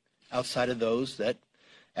requested outside of those that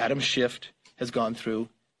Adam Schiff has gone through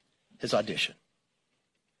his audition.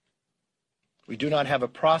 We do not have a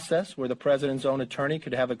process where the president's own attorney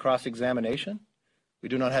could have a cross-examination. We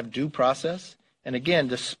do not have due process. And again,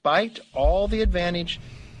 despite all the advantage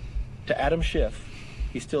to Adam Schiff,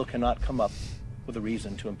 he still cannot come up with a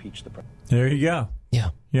reason to impeach the president. There you go.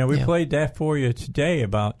 Yeah. Yeah, we played that for you today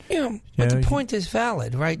about... But the point is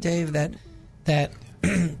valid, right, Dave, that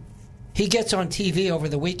he gets on TV over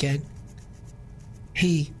the weekend,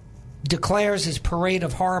 he declares his parade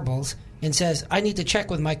of horribles and says, I need to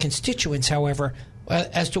check with my constituents, however,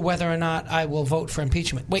 as to whether or not I will vote for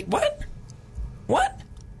impeachment. Wait, what? What?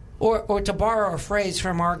 Or to borrow a phrase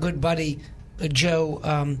from our good buddy Joe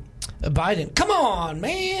Biden, come on,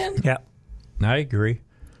 man. Yeah, I agree.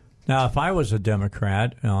 Now, if I was a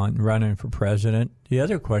Democrat running for president, the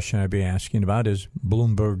other question I'd be asking about is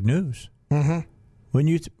Bloomberg News. Mm-hmm. Wouldn't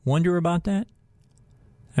you wonder about that?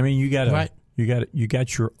 I mean, you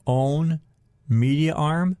got your own media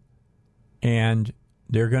arm, and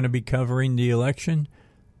they're going to be covering the election.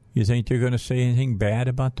 You think they're going to say anything bad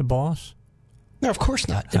about the boss? No, of course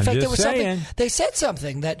not. In fact, there was something. They said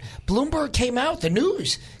something that Bloomberg came out, the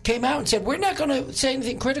news came out and said, we're not going to say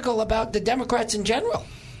anything critical about the Democrats in general.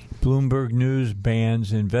 Bloomberg News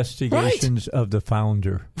bans investigations of the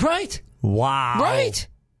founder. Right. Wow. Right.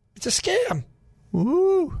 It's a scam.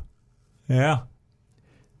 Woo. Yeah.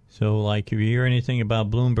 So, like, if you hear anything about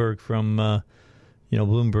Bloomberg from,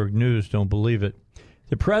 Bloomberg News, don't believe it.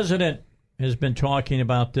 The president has been talking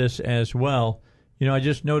about this as well. I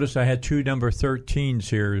just noticed I had two number 13s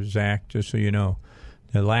here, Zach, just so you know.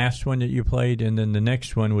 The last one that you played and then the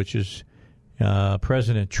next one, which is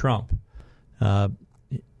President Trump.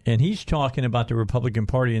 And he's talking about the Republican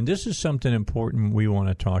Party, and this is something important we want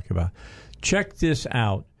to talk about. Check this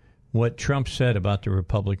out, what Trump said about the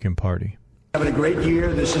Republican Party. Having a great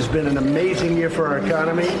year. This has been an amazing year for our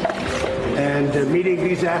economy. And meeting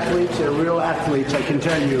these athletes, they're real athletes, I can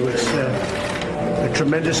tell you. It's a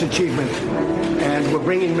tremendous achievement. And we're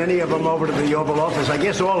bringing many of them over to the Oval Office. I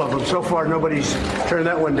guess all of them. So far, nobody's turned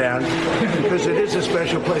that one down because it is a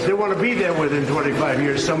special place. They want to be there within 25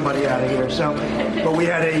 years, somebody out of here. So, but we've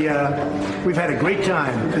had a great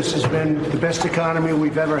time. This has been the best economy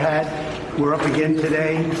we've ever had. We're up again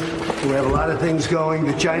today. We have a lot of things going.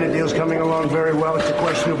 The China deal's coming along very well. It's a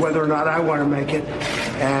question of whether or not I want to make it.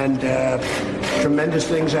 And tremendous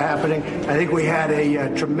things are happening. I think we had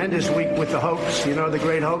a tremendous week with the hoax, the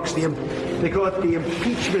great hoax. They call it the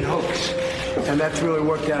impeachment hoax. And that's really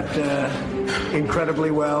worked out incredibly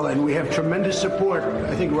well. And we have tremendous support.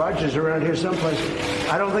 I think Roger's around here someplace.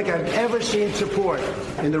 I don't think I've ever seen support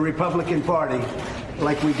in the Republican Party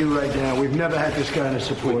like we do right now. We've never had this kind of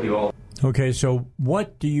support. Okay, so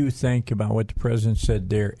what do you think about what the president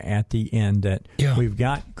said there at the end, that we've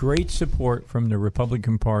got great support from the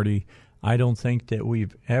Republican Party? I don't think that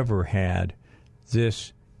we've ever had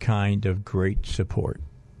this kind of great support.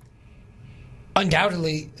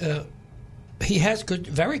 Undoubtedly, he has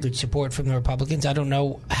very good support from the Republicans. I don't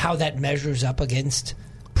know how that measures up against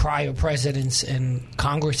prior presidents and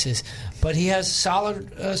Congresses, but he has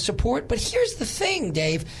solid support. But here's the thing,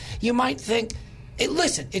 Dave. You might think,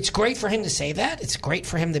 listen, it's great for him to say that. It's great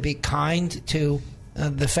for him to be kind to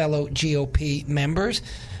the fellow GOP members.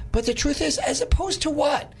 But the truth is, as opposed to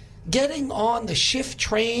what? Getting on the Schiff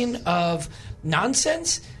train of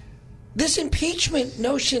nonsense? This impeachment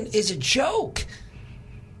notion is a joke.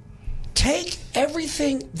 Take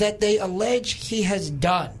everything that they allege he has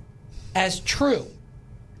done as true.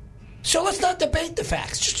 So let's not debate the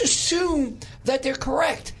facts. Just assume that they're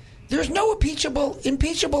correct. There's no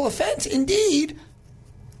impeachable offense. Indeed,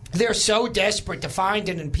 they're so desperate to find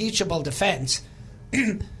an impeachable defense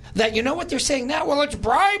that you know what they're saying now? Well, it's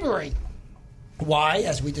bribery. Why?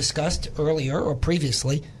 As we discussed earlier or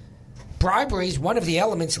previously, bribery is one of the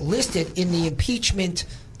elements listed in the impeachment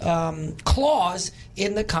clause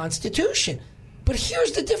in the Constitution. But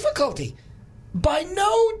here's the difficulty. By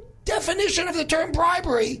no definition of the term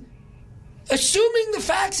bribery, assuming the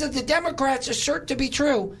facts that the Democrats assert to be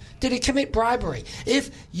true, did he commit bribery? If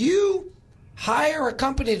you hire a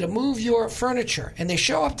company to move your furniture and they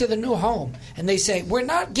show up to the new home and they say, we're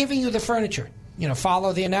not giving you the furniture,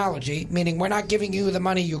 follow the analogy, meaning we're not giving you the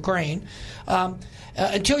money, Ukraine,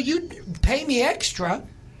 until you pay me extra,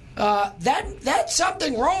 that's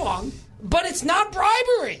something wrong, but it's not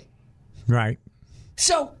bribery. Right.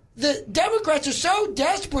 So the Democrats are so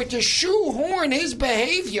desperate to shoehorn his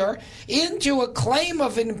behavior into a claim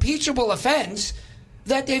of an impeachable offense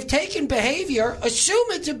that they've taken behavior,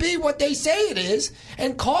 assume it to be what they say it is,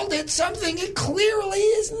 and called it something it clearly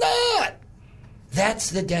is not. That's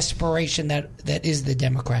the desperation that is the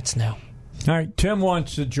Democrats now. All right, Tim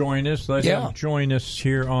wants to join us. Let him join us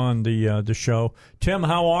here on the show. Tim,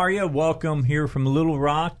 how are you? Welcome here from Little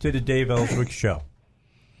Rock to the Dave Elswick Show.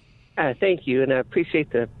 Thank you, and I appreciate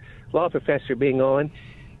the law professor being on.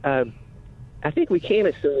 I think we can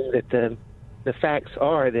assume that the facts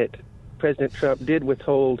are that President Trump did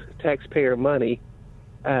withhold taxpayer money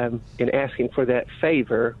in asking for that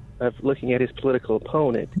favor of looking at his political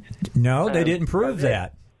opponent. No, they didn't prove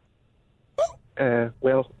that.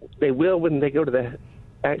 Well, they will when they go to the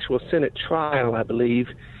actual Senate trial, I believe.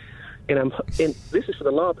 And this is for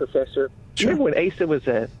the law professor. Sure. Remember when Asa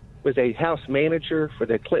was a House manager for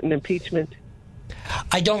the Clinton impeachment?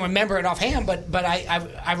 I don't remember it offhand, but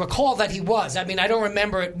I recall that he was. I mean, I don't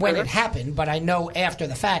remember it when it happened, but I know after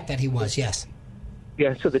the fact that he was, yes.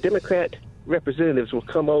 Yeah, so the Democrat representatives will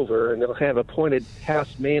come over and they'll have appointed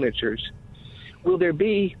House managers. Will there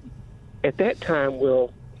be, at that time,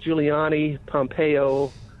 will Giuliani,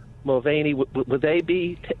 Pompeo, Mulvaney, would they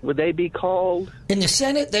be called? In the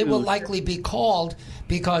Senate, they will likely be called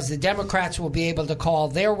because the Democrats will be able to call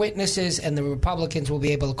their witnesses and the Republicans will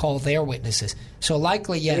be able to call their witnesses. So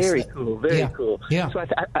likely, yes. Very cool, very cool. Yeah. So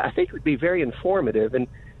I think it would be very informative. And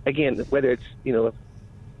again, whether it's,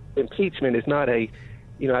 impeachment is not a,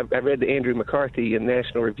 I read the Andrew McCarthy in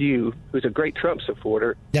National Review, who's a great Trump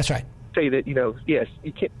supporter. That's right. Say that, yes,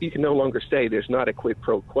 you can no longer say there's not a quid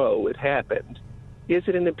pro quo. It happened. Is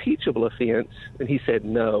it an impeachable offense? And he said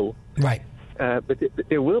no. Right. But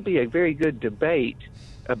there will be a very good debate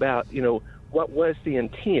about, what was the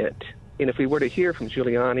intent. And if we were to hear from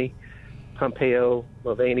Giuliani, Pompeo,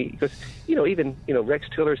 Mulvaney, because, even, Rex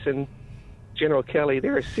Tillerson, General Kelly,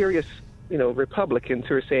 there are serious, Republicans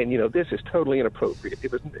who are saying, this is totally inappropriate.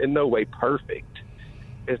 It was in no way perfect,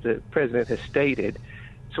 as the president has stated.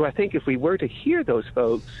 So I think if we were to hear those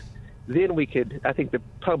folks, then I think the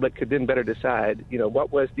public could then better decide,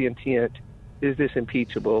 what was the intent? Is this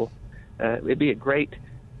impeachable? It'd be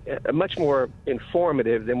much more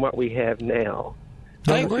informative than what we have now.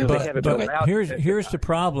 I agree. But here's the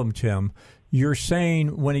problem, Tim. You're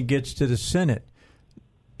saying when it gets to the Senate,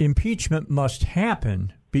 impeachment must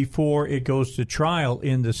happen before it goes to trial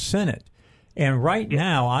in the Senate. And right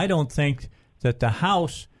now, I don't think that the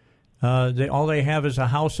House, all they have is a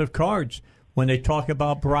house of cards. When they talk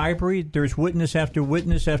about bribery, there's witness after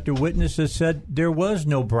witness after witness that said there was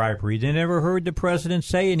no bribery. They never heard the president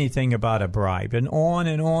say anything about a bribe, and on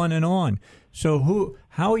and on and on. So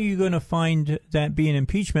how are you going to find that being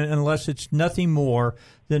impeachment unless it's nothing more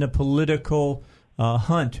than a political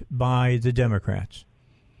hunt by the Democrats?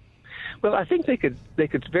 Well, I think they could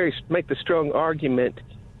make the strong argument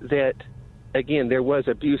that, again, there was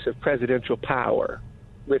abuse of presidential power,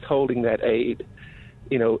 withholding that aid,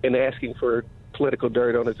 and asking for political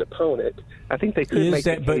dirt on his opponent. I think they could make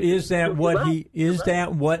that. But is that what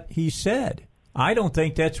he said? I don't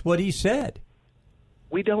think that's what he said.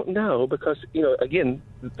 We don't know because, again,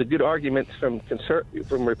 the good arguments from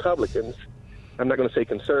Republicans, I'm not going to say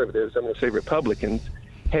conservatives, I'm going to say Republicans,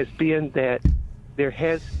 has been that there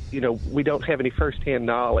has, we don't have any firsthand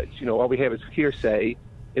knowledge. All we have is hearsay,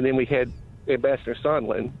 and then we had Ambassador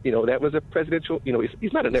Sondland, that was a presidential,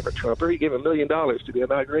 he's not a never-Trumper. He gave $1 million to the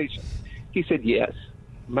inauguration. He said, yes,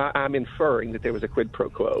 I'm inferring that there was a quid pro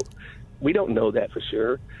quo. We don't know that for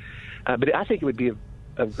sure. But I think it would be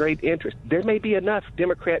of great interest. There may be enough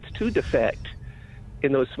Democrats to defect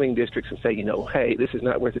in those swing districts and say, hey, this is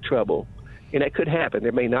not worth the trouble. And that could happen.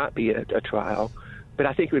 There may not be a trial. But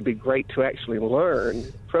I think it would be great to actually learn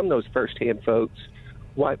from those firsthand folks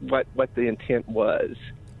what the intent was.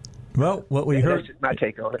 Well, what we heard. That's my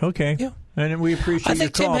take on it. Okay. Yeah. And we appreciate your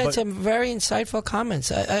call. I think Tim had some very insightful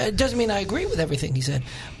comments. It doesn't mean I agree with everything he said,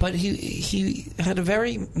 but he had a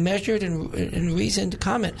very measured and reasoned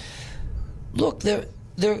comment. Look, there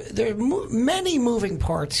are many moving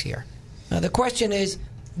parts here. The question is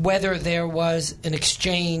whether there was an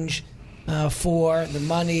exchange for the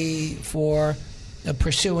money for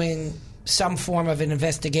pursuing some form of an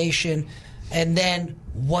investigation, and then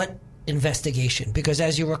what investigation? Because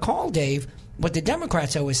as you recall, Dave, what the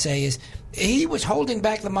Democrats always say is he was holding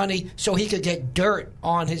back the money so he could get dirt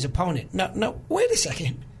on his opponent. No, wait a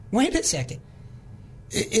second. To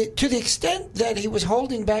the extent that he was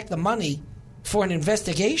holding back the money for an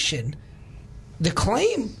investigation, the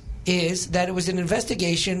claim is that it was an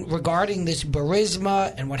investigation regarding this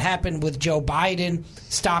Burisma and what happened with Joe Biden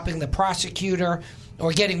stopping the prosecutor,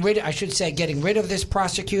 or getting rid of this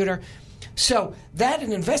prosecutor. So that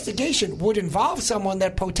an investigation would involve someone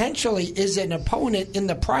that potentially is an opponent in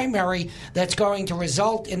the primary that's going to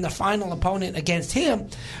result in the final opponent against him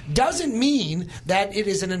doesn't mean that it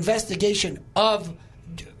is an investigation of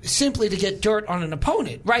simply to get dirt on an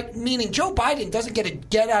opponent, right? Meaning Joe Biden doesn't get a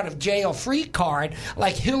get-out-of-jail-free card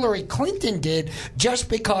like Hillary Clinton did just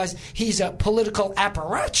because he's a political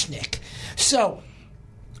apparatchik. So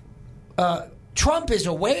Trump is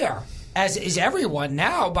aware, as is everyone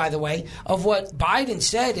now, by the way, of what Biden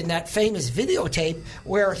said in that famous videotape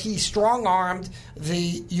where he strong-armed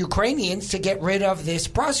the Ukrainians to get rid of this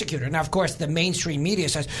prosecutor. Now, of course, the mainstream media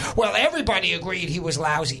says, well, everybody agreed he was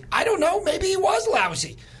lousy. I don't know. Maybe he was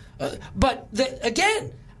lousy. But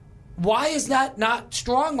again, why is that not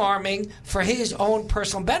strong-arming for his own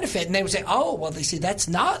personal benefit? And they would say, oh, well, they see, that's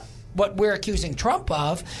not what we're accusing Trump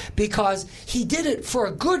of, because he did it for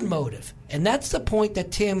a good motive. And that's the point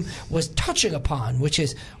that Tim was touching upon, which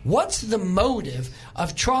is, what's the motive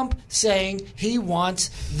of Trump saying he wants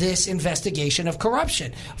this investigation of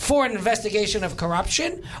corruption? For an investigation of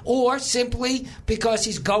corruption, or simply because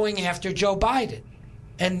he's going after Joe Biden?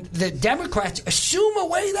 And the Democrats assume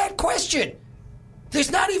away that question.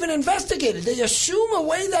 There's not even investigated. They assume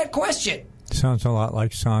away that question. Sounds a lot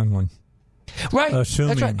like Sondland. Right.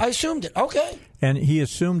 Assuming. That's right. I assumed it. Okay. And he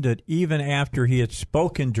assumed it even after he had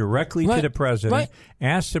spoken directly to the president,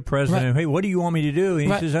 asked the president, hey, what do you want me to do?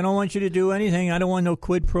 And he says, I don't want you to do anything. I don't want no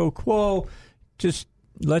quid pro quo. Just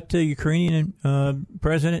let the Ukrainian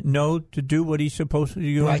president know to do what he's supposed to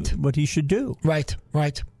do, what he should do. Right.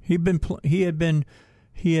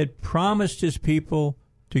 He had promised his people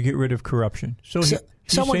to get rid of corruption. So he's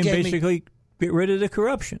saying basically get rid of the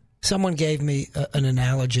corruption. Someone gave me an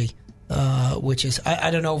analogy. Which is,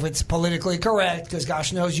 I don't know if it's politically correct, because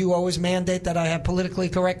gosh knows you always mandate that I have politically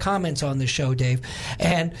correct comments on this show, Dave.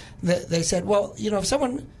 And they said, well, if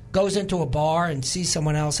someone goes into a bar and sees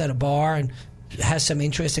someone else at a bar and has some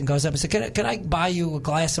interest and goes up and says, can I buy you a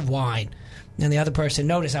glass of wine? And the other person,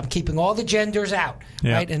 notice I'm keeping all the genders out,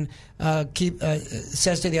 right? And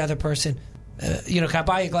says to the other person, can I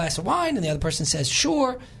buy you a glass of wine? And the other person says,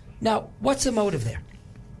 sure. Now, what's the motive there?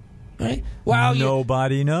 Right? Well,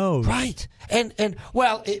 nobody knows. Right.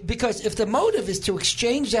 Because if the motive is to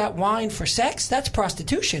exchange that wine for sex, that's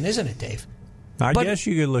prostitution, isn't it, Dave? I guess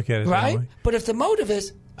you could look at it right? that way. But if the motive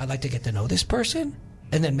is, I'd like to get to know this person,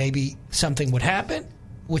 and then maybe something would happen,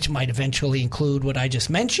 which might eventually include what I just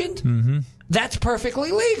mentioned, that's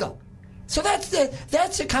perfectly legal. So that's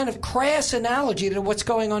the kind of crass analogy to what's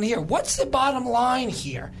going on here. What's the bottom line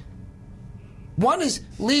here? One is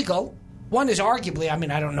legal. One is arguably,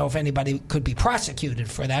 I don't know if anybody could be prosecuted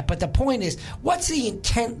for that, but the point is, what's the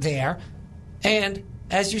intent there? And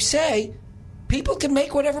as you say, people can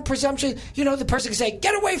make whatever presumption. The person can say,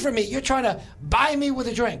 get away from me. You're trying to buy me with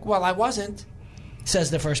a drink. Well, I wasn't,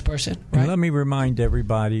 says the first person. Right? And let me remind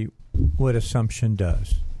everybody what assumption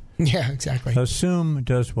does. Yeah, exactly. Assume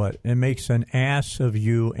does what? It makes an ass of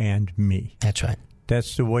you and me. That's right.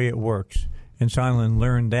 That's the way it works. And Sondland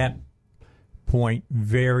learned that point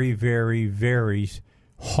very, very, very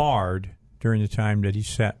hard during the time that he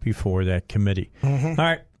sat before that committee. All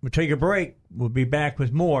right, we'll take a break. We'll be back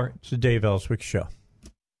with more. It's the Dave Elswick Show.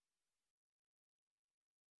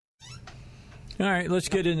 All right, let's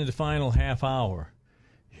get into the final half hour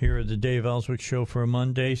here at the Dave Elswick Show for a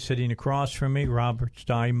Monday. Sitting across from me, Robert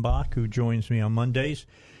Steinbach, who joins me on Mondays.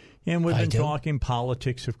 And we've been talking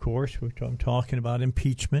politics, of course. I'm talking about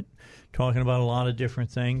impeachment, talking about a lot of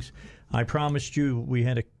different things. I promised you we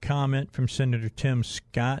had a comment from Senator Tim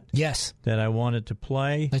Scott. Yes. That I wanted to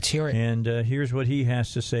play. Let's hear it. And here's what he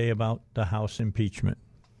has to say about the House impeachment.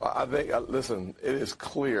 I think, listen, it is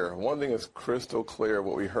clear. One thing is crystal clear.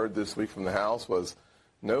 What we heard this week from the House was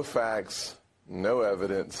no facts, no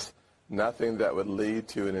evidence, nothing that would lead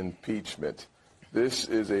to an impeachment. This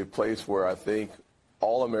is a place where I think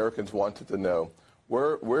all Americans wanted to know,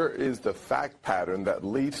 where is the fact pattern that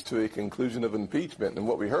leads to a conclusion of impeachment? And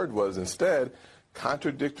what we heard was instead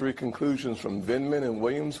contradictory conclusions from Vindman and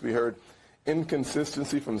Williams. We heard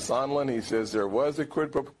inconsistency from Sondland. He says there was a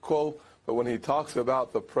quid pro quo, but when he talks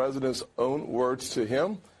about the president's own words to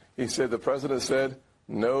him, he said the president said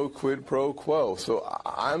no quid pro quo. So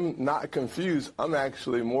I'm not confused. I'm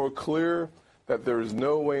actually more clear that there is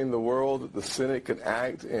no way in the world that the Senate can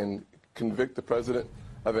act and convict the president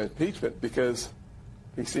of impeachment because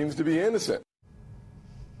he seems to be innocent.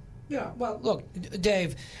 Yeah, well, look,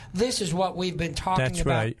 Dave, this is what we've been talking about. That's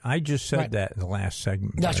right. I just said that in the last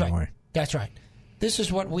segment. That's by the right. way. That's right. This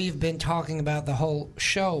is what we've been talking about the whole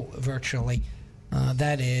show virtually.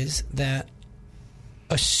 That is that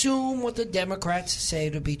assume what the Democrats say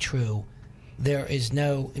to be true. There is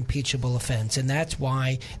no impeachable offense. And that's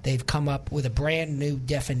why they've come up with a brand new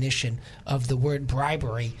definition of the word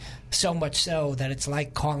bribery, so much so that it's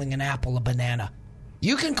like calling an apple a banana.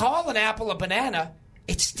 You can call an apple a banana,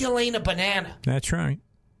 it still ain't a banana. That's right.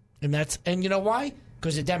 And you know why?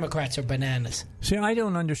 Because the Democrats are bananas. See, I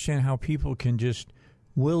don't understand how people can just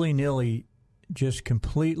willy-nilly just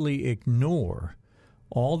completely ignore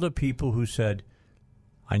all the people who said,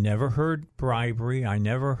 I never heard bribery, I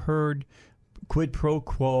never heard quid pro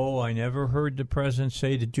quo, I never heard the president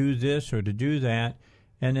say to do this or to do that,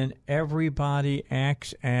 and then everybody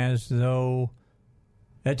acts as though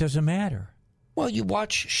that doesn't matter. Well, you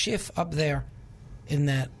watch Schiff up there in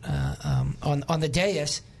that on the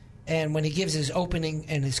dais, and when he gives his opening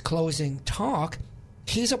and his closing talk,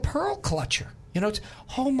 he's a pearl clutcher. You know, it's,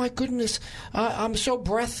 oh my goodness, I'm so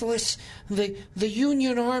breathless. The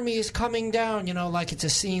Union Army is coming down. You know, like it's a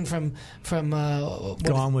scene from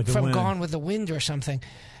Gone with the Wind or something.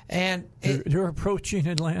 And they're approaching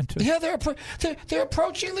Atlanta. Yeah, they're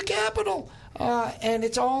approaching the Capitol, and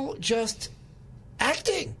it's all just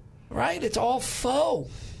acting, right? It's all faux,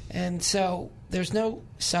 and so there's no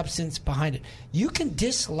substance behind it. You can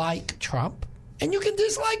dislike Trump, and you can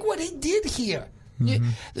dislike what he did here.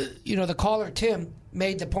 Mm-hmm. You know, the caller, Tim,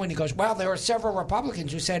 made the point. He goes, well, there are several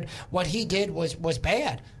Republicans who said what he did was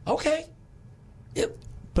bad. Okay.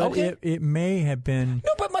 It may have been...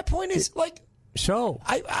 No, but my point is, So?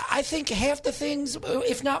 I think half the things,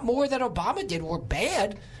 if not more, that Obama did were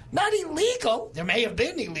bad. Not illegal. There may have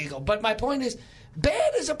been illegal. But my point is,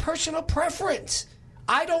 bad is a personal preference.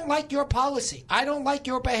 I don't like your policy. I don't like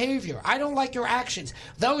your behavior. I don't like your actions.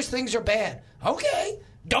 Those things are bad. Okay.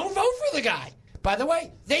 Don't vote for the guy. By the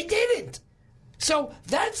way, they didn't. So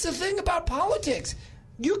that's the thing about politics.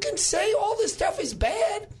 You can say all this stuff is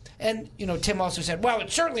bad. And, you know, Tim also said, well,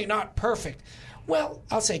 it's certainly not perfect. Well,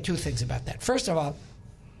 I'll say two things about that. First of all,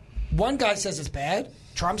 one guy says it's bad.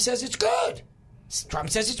 Trump says it's good. Trump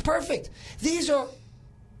says it's perfect. These are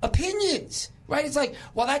opinions, right? It's like,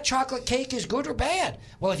 well, that chocolate cake is good or bad.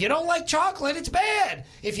 Well, if you don't like chocolate, it's bad.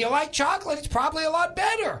 If you like chocolate, it's probably a lot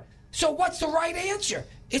better. So what's the right answer?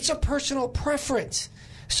 It's a personal preference.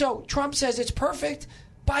 So Trump says it's perfect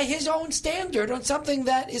by his own standard on something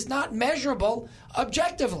that is not measurable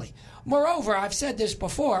objectively. Moreover, I've said this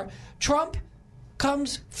before, Trump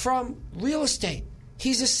comes from real estate.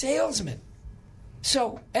 He's a salesman.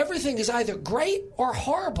 So everything is either great or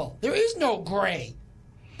horrible. There is no gray.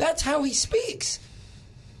 That's how he speaks.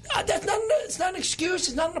 It's not an excuse.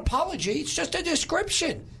 It's not an apology. It's just a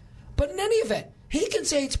description. But in any event, he can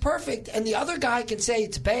say it's perfect, and the other guy can say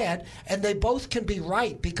it's bad, and they both can be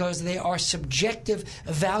right because they are subjective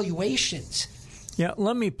evaluations. Yeah,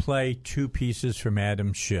 let me play two pieces from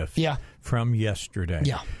Adam Schiff from yesterday,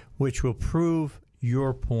 which will prove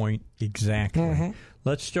your point exactly. Mm-hmm.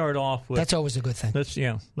 Let's start off with... That's always a good thing.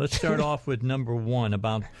 Let's start off with number one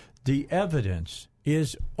about the evidence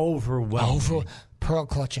is overwhelming. Pearl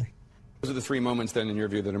clutching. Those are the three moments, then, in your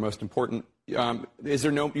view, that are most important. You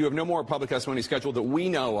have no more public testimony scheduled that we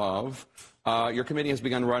know of. Your committee has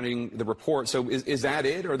begun running the report. So is that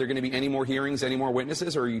it? Are there going to be any more hearings, any more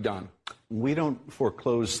witnesses, or are you done? We don't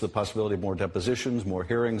foreclose the possibility of more depositions, more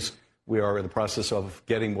hearings. We are in the process of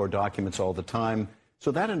getting more documents all the time.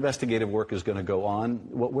 So that investigative work is going to go on.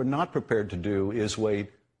 What we're not prepared to do is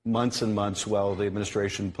wait months and months while the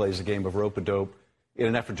administration plays a game of rope-a-dope in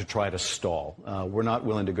an effort to try to stall. We're not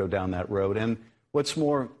willing to go down that road. And what's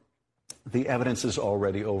more, the evidence is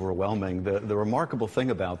already overwhelming. The remarkable thing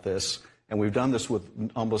about this, and we've done this with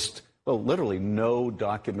literally no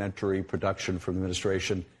documentary production from the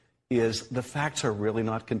administration, is the facts are really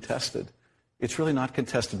not contested. It's really not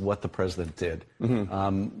contested what the president did.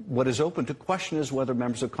 Mm-hmm. What is open to question is whether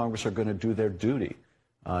members of Congress are going to do their duty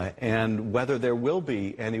and whether there will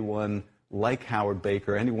be anyone like Howard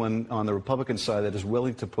Baker, anyone on the Republican side that is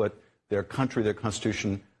willing to put their country, their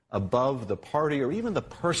Constitution above the party or even the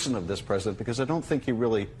person of this president, because I don't think he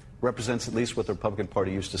really represents at least what the Republican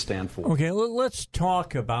Party used to stand for. Okay, let's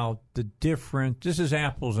talk about the different... This is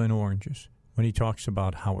apples and oranges when he talks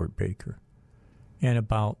about Howard Baker and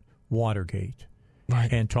about Watergate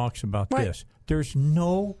and talks about this. There's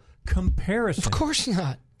no comparison. Of course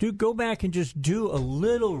not. Dude, go back and just do a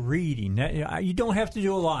little reading. You don't have to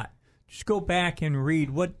do a lot. Just go back and read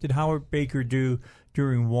what did Howard Baker do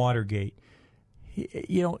during Watergate.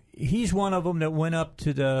 He's one of them that went up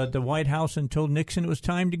to the White House and told Nixon it was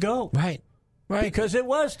time to go. Right. Because it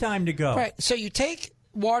was time to go. Right. So you take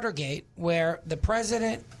Watergate, where the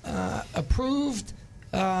president approved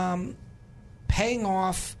paying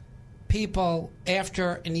off people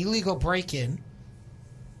after an illegal break-in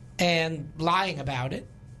and lying about it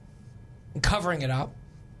and covering it up,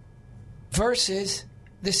 versus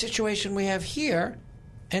the situation we have here.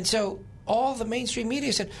 And so all the mainstream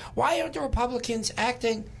media said, why aren't the Republicans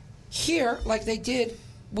acting here like they did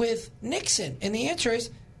with Nixon? And the answer is,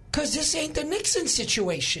 because this ain't the Nixon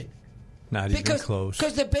situation. Not even close.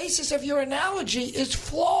 Because the basis of your analogy is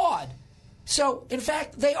flawed. So, in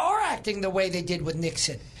fact, they are acting the way they did with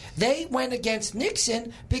Nixon. They went against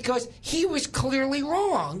Nixon because he was clearly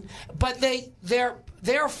wrong, but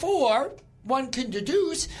therefore, one can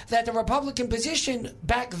deduce that the Republican position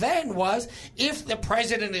back then was, if the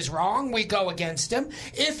president is wrong, we go against him.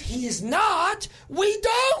 If he's not, we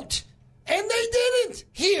don't. And they didn't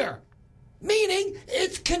here. Meaning,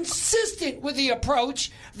 it's consistent with the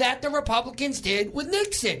approach that the Republicans did with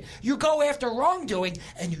Nixon. You go after wrongdoing,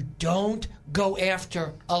 and you don't go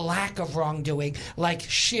after a lack of wrongdoing like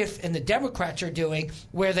Schiff and the Democrats are doing,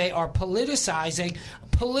 where they are politicizing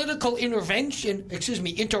political interaction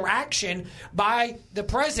by the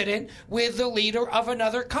president with the leader of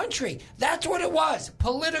another country. That's what it was,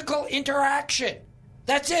 political interaction.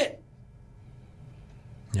 That's it.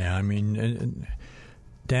 Yeah, I mean,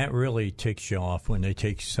 that really ticks you off when they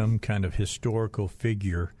take some kind of historical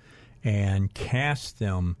figure and cast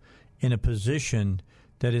them in a position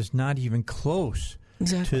that is not even close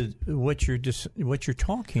to what you're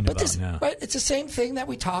talking about now. Right, it's the same thing that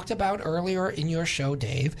we talked about earlier in your show,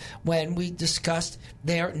 Dave, when we discussed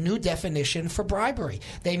their new definition for bribery.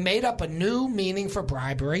 They made up a new meaning for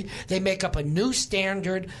bribery. They make up a new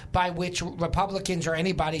standard by which Republicans or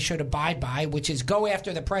anybody should abide by, which is go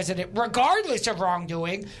after the president regardless of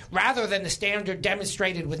wrongdoing, rather than the standard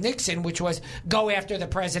demonstrated with Nixon, which was go after the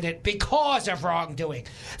president because of wrongdoing.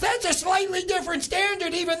 That's a slightly different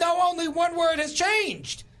standard, even though only one word has changed.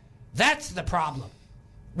 That's the problem.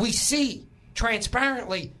 We see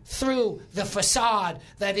transparently through the facade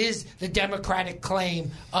that is the Democratic claim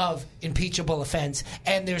of impeachable offense,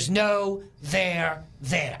 and there's no there.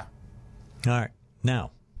 All right.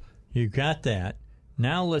 Now, you got that.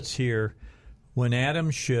 Now let's hear when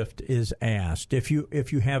Adam Schiff is asked if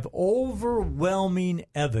you have overwhelming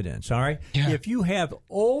evidence. All right. Yeah. If you have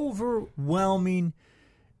overwhelming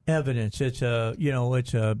evidence, it's a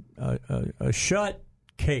shut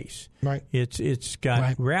case. Right. It's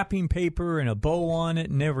got wrapping paper and a bow on it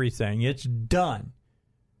and everything. It's done.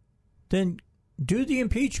 Then do the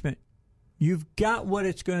impeachment. You've got what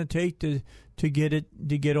it's going to take to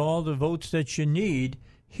get all the votes that you need.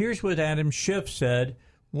 Here's what Adam Schiff said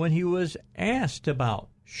when he was asked about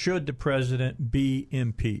should the president be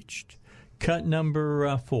impeached. Cut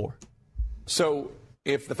number 4. So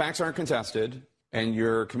if the facts aren't contested and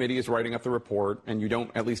your committee is writing up the report and you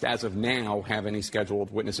don't, at least as of now, have any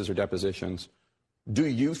scheduled witnesses or depositions, do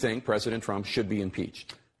you think President Trump should be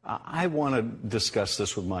impeached? I want to discuss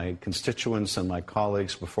this with my constituents and my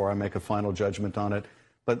colleagues before I make a final judgment on it.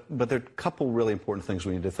 But there are a couple really important things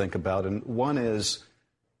we need to think about. And one is,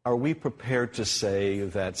 are we prepared to say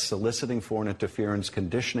that soliciting foreign interference,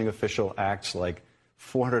 conditioning official acts like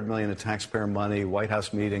 $400 million of taxpayer money, White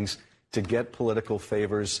House meetings to get political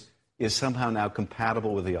favors is somehow now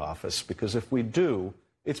compatible with the office? Because if we do,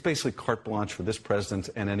 it's basically carte blanche for this president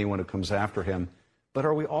and anyone who comes after him. But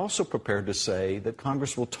are we also prepared to say that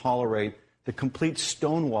Congress will tolerate the complete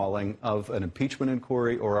stonewalling of an impeachment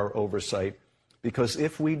inquiry or our oversight? Because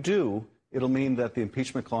if we do, it'll mean that the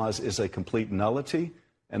impeachment clause is a complete nullity.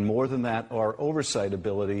 And more than that, our oversight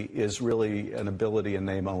ability is really an ability in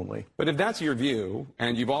name only. But if that's your view,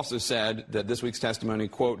 and you've also said that this week's testimony,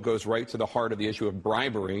 quote, goes right to the heart of the issue of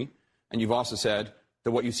bribery, and you've also said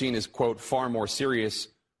that what you've seen is, quote, far more serious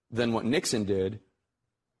than what Nixon did,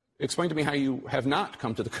 explain to me how you have not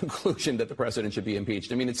come to the conclusion that the president should be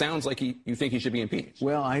impeached. I mean, it sounds like you think he should be impeached.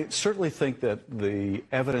 Well, I certainly think that the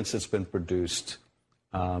evidence that's been produced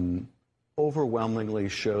overwhelmingly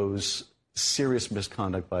shows serious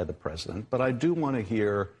misconduct by the president. But I do want to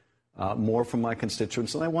hear more from my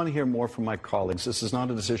constituents, and I want to hear more from my colleagues. This is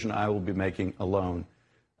not a decision I will be making alone.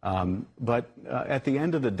 But at the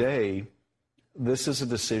end of the day, this is a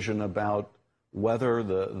decision about whether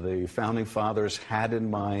the founding fathers had in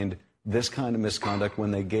mind this kind of misconduct when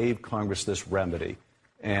they gave Congress this remedy.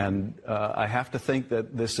 And I have to think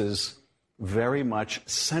that this is very much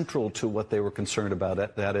central to what they were concerned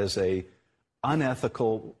about. That is, a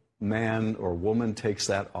unethical man or woman takes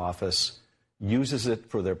that office, uses it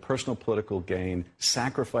for their personal political gain,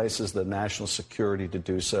 sacrifices the national security to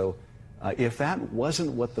do so. If that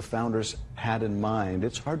wasn't what the founders had in mind,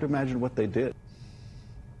 it's hard to imagine what they did.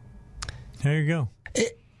 There you go.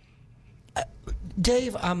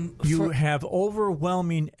 Dave, you have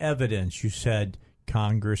overwhelming evidence, you said,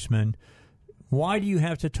 Congressman. Why do you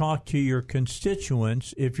have to talk to your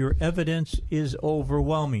constituents if your evidence is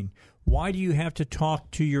overwhelming? Why do you have to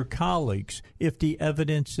talk to your colleagues if the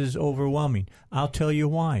evidence is overwhelming? I'll tell you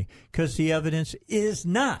why. Because the evidence is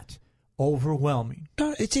not overwhelming.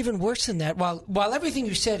 No, it's even worse than that. While everything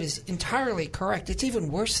you said is entirely correct, it's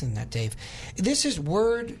even worse than that, Dave. This is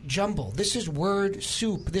word jumble. This is word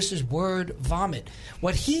soup. This is word vomit.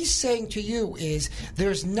 What he's saying to you is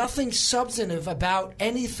there's nothing substantive about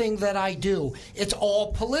anything that I do. It's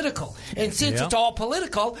all political. And since it's all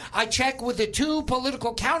political, I check with the two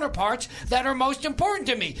political counterparts that are most important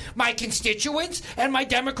to me, my constituents and my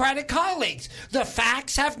Democratic colleagues. The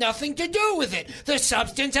facts have nothing to do with it. The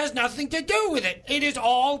substance has nothing to do with it. It is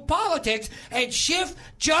all politics, and Schiff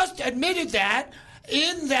just admitted that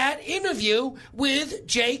in that interview with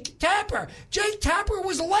Jake Tapper. Jake Tapper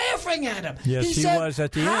was laughing at him. Yes, he said, was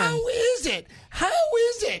at the end. How is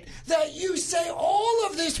it that you say all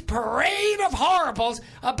of this parade of horribles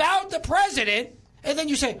about the president, and then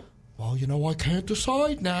you say, well, I can't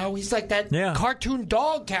decide now. He's like that cartoon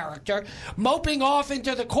dog character moping off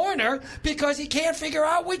into the corner because he can't figure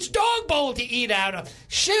out which dog bowl to eat out of.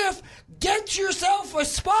 Schiff, get yourself a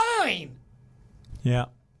spine. Yeah,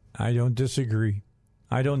 I don't disagree.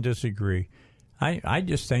 I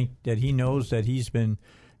just think that he knows that he's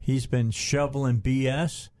been shoveling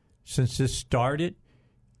BS since this started,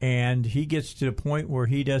 and he gets to the point where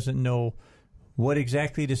he doesn't know what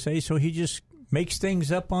exactly to say, so he just makes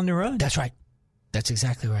things up on the run. That's right. That's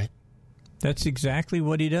exactly right. That's exactly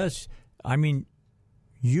what he does. I mean,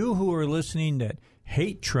 you who are listening that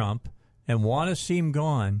hate Trump and want to see him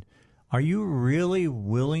gone, are you really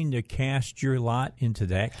willing to cast your lot into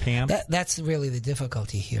that camp? That's really the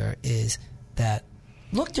difficulty here is that,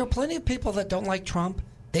 look, there are plenty of people that don't like Trump.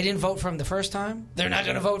 They didn't vote for him the first time. They're not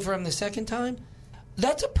going to vote for him the second time.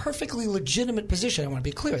 That's a perfectly legitimate position. I want to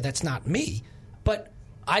be clear. That's not me. But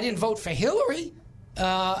I didn't vote for Hillary,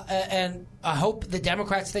 and I hope the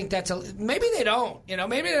Democrats think maybe they don't.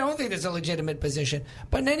 Maybe they don't think that's a legitimate position.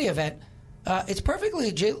 But in any event, it's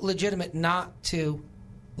perfectly legitimate not to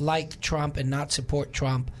like Trump and not support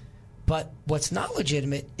Trump. But what's not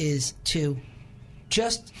legitimate is to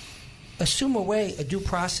just assume away a due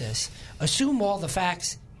process, assume all the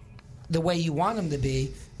facts the way you want them to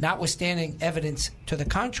be, notwithstanding evidence to the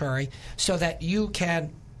contrary, so that you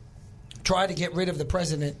can try to get rid of the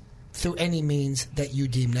president through any means that you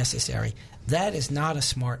deem necessary. That is not a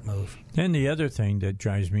smart move. And the other thing that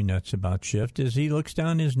drives me nuts about Schiff is he looks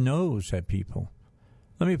down his nose at people.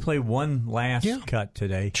 Let me play one last cut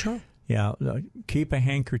today. Sure. Yeah, keep a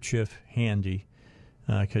handkerchief handy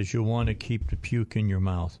because you'll want to keep the puke in your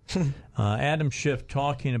mouth. Adam Schiff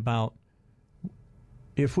talking about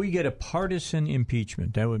if we get a partisan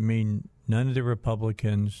impeachment, that would mean none of the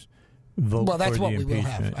Republicans vote for the impeachment. Well, that's what we will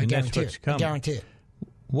have. I guarantee it.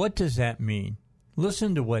 What does that mean?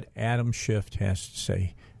 Listen to what Adam Schiff has to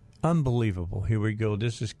say. Unbelievable. Here we go.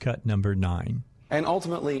 This is cut number 9. And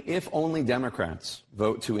ultimately, if only Democrats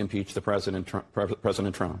vote to impeach the President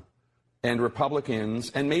Trump, and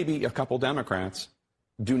Republicans and maybe a couple Democrats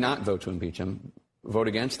do not vote to impeach him, vote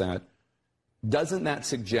against that, doesn't that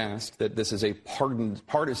suggest that this is a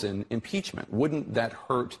partisan impeachment? Wouldn't that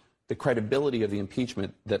hurt the credibility of the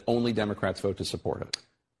impeachment that only Democrats vote to support it?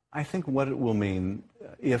 I think what it will mean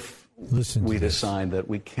if we decide that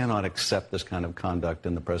we cannot accept this kind of conduct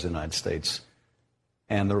in the President of the United States,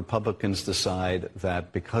 and the Republicans decide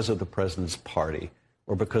that because of the president's party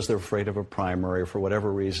or because they're afraid of a primary or for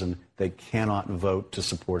whatever reason they cannot vote to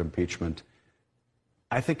support impeachment,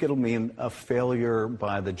 I think it'll mean a failure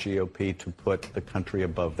by the GOP to put the country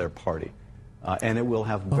above their party. And it will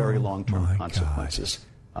have very long-term consequences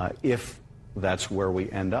if that's where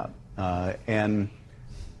we end up. And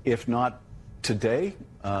if not today,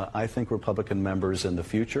 I think Republican members in the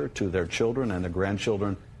future, to their children and their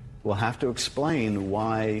grandchildren, will have to explain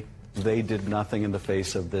why they did nothing in the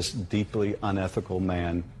face of this deeply unethical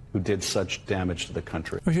man who did such damage to the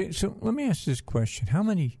country. Okay, so let me ask this question. How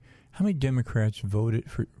many Democrats voted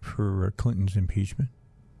for Clinton's impeachment?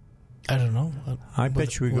 I don't know. I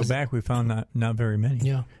bet you we go back, we found not very many.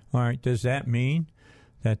 Yeah. All right, does that mean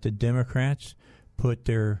that the Democrats put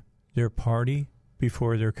their party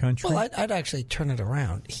before their country? Well, I'd actually turn it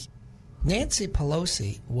around. Nancy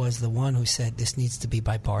Pelosi was the one who said this needs to be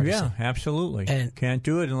bipartisan. Yeah, absolutely. And can't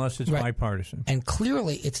do it unless it's bipartisan. And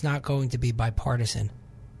clearly it's not going to be bipartisan.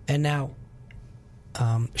 And now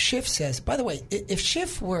Schiff says, by the way, if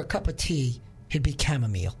Schiff were a cup of tea, he'd be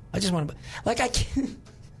chamomile. I just want to, I can't.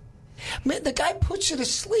 Man, the guy puts you to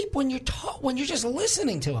sleep when you're just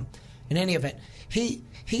listening to him. In any event, he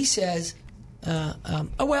says,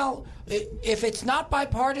 well, if it's not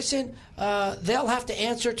bipartisan, they'll have to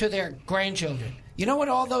answer to their grandchildren. You know what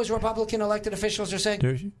all those Republican elected officials are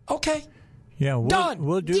saying? Okay. Yeah,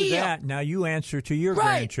 we'll do Deal. that. Now you answer to your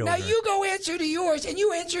Right. grandchildren. Now you go answer to yours, and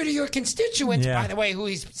you answer to your constituents, Yeah. by the way, who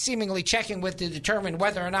he's seemingly checking with to determine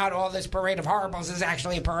whether or not all this parade of horribles is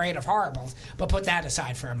actually a parade of horribles. But put that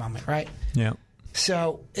aside for a moment, right? Yeah.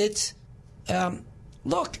 So it's,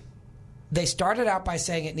 look, they started out by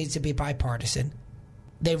saying it needs to be bipartisan.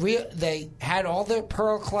 They had all their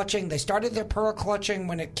pearl clutching. They started their pearl clutching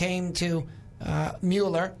when it came to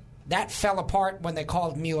Mueller. That fell apart when they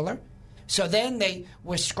called Mueller. So then they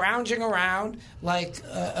were scrounging around like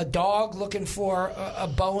a dog looking for a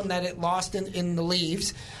bone that it lost in the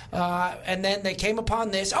leaves. And then they came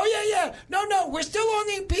upon this. Oh, yeah. No, we're still on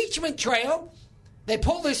the impeachment trail. They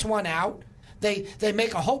pull this one out. They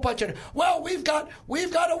make a whole bunch of, well, we've got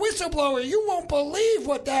a whistleblower. You won't believe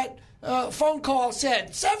what that phone call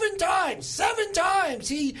said. 7 times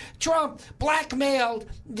Trump blackmailed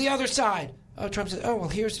the other side. Oh, Trump says, oh, well,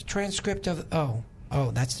 here's the transcript of,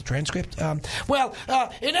 Oh, that's the transcript? In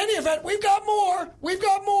any event, we've got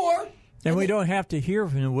more. And we don't have to hear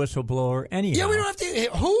from the whistleblower anyhow. Yeah, we don't have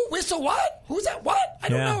to. Who? Whistle what? Who's that? What? I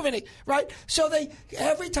don't know of any. Right? So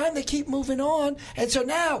every time they keep moving on. And so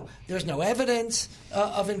now there's no evidence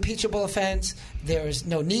of impeachable offense. There's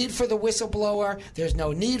no need for the whistleblower. There's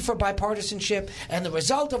no need for bipartisanship. And the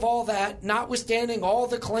result of all that, notwithstanding all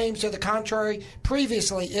the claims to the contrary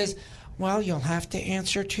previously, is, well, you'll have to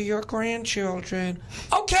answer to your grandchildren.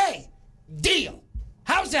 Okay, deal.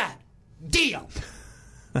 How's that? Deal.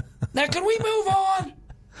 Now, can we move on?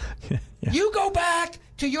 Yeah. You go back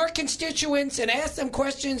to your constituents and ask them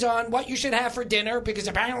questions on what you should have for dinner, because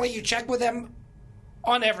apparently you check with them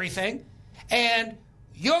on everything. And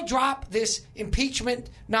you'll drop this impeachment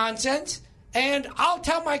nonsense, and I'll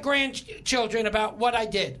tell my grandchildren about what I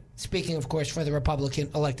did. Speaking, of course, for the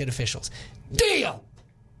Republican elected officials. Deal.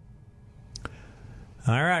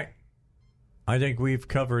 All right. I think we've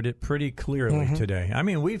covered it pretty clearly today. I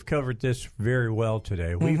mean, we've covered this very well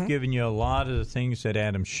today. We've given you a lot of the things that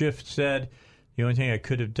Adam Schiff said. The only thing I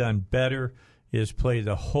could have done better is play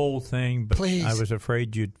the whole thing, but Please. I was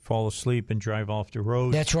afraid you'd fall asleep and drive off the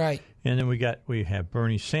road. That's right. And then we have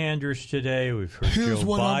Bernie Sanders today. We've heard Here's Joe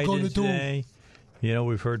what I'm gonna Biden today. You know,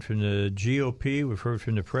 we've heard from the GOP. We've heard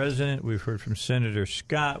from the president. We've heard from Senator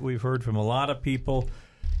Scott. We've heard from a lot of people.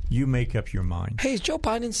 You make up your mind. Hey, is Joe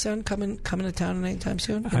Biden's son coming to town anytime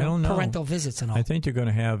soon? I don't know. Parental visits and all. I think they're going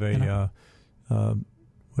to have a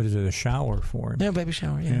shower for him. Yeah, baby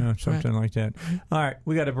shower. Yeah, something like that. All right,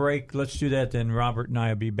 we got a break. Let's do that. Then Robert and I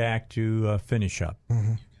will be back to finish up.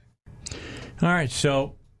 All right,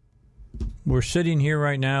 so we're sitting here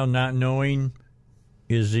right now not knowing,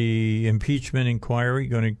 is the impeachment inquiry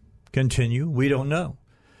going to continue? We don't know.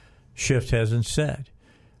 Schiff hasn't said.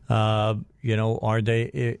 Are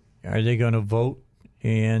they going to vote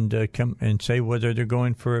and come and say whether they're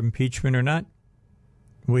going for impeachment or not?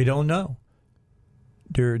 We don't know.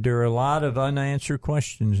 There are a lot of unanswered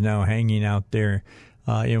questions now hanging out there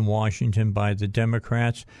in Washington by the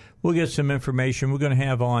Democrats. We'll get some information. We're going to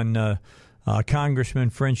have on Congressman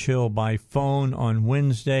French Hill by phone on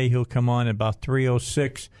Wednesday. He'll come on at about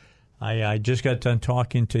 3:06. I just got done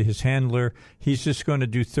talking to his handler. He's just going to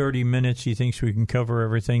do 30 minutes. He thinks we can cover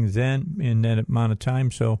everything then in that amount of time.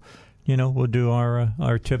 So, we'll do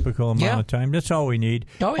our typical amount of time. That's all we need.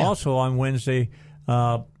 Oh, yeah. Also on Wednesday,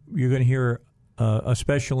 you're going to hear a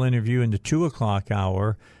special interview in the 2 o'clock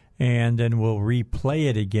hour, and then we'll replay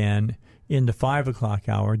it again in the 5 o'clock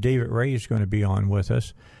hour. David Ray is going to be on with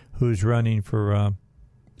us, who's running for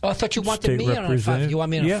I thought you wanted me on at 5. You want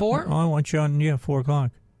me on at 4? I want you on 4 o'clock.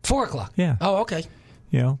 4 o'clock? Yeah. Oh, okay.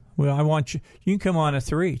 Well, I want you. You can come on at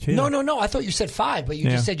 3 too. No. I thought you said 5, but you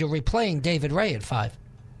just said you're replaying David Ray at 5.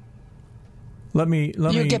 Let me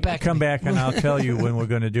come back and I'll tell you when we're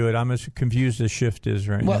going to do it. I'm as confused as Shift is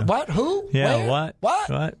right now. What? Who? Yeah. Where?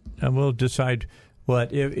 What? And we'll decide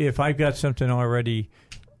what if I've got something already.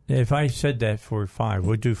 If I said that for 5,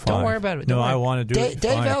 we'll do 5. Don't worry about it. No, I want to do it.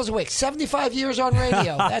 Dave Elswick, 75 years on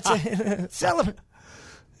radio. That's it. Celebrate.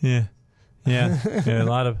 Yeah. A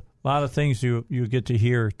lot of things you get to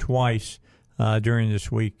hear twice during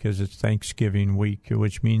this week because it's Thanksgiving week,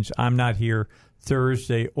 which means I'm not here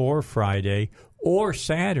Thursday or Friday or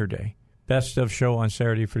Saturday. Best of show on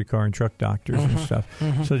Saturday for the car and truck doctors and stuff.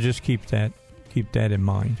 So just keep that in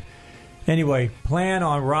mind. Anyway, plan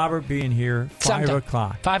on Robert being here 5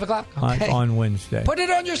 o'clock. 5 o'clock? Okay. On Wednesday. Put it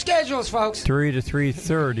on your schedules, folks. 3 to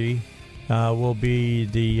 3:30. will be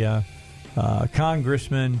the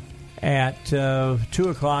congressman. At 2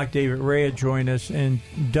 o'clock, David Ray will join us, and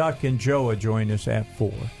Duck and Joe will join us at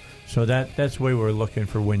 4. So that's the way we're looking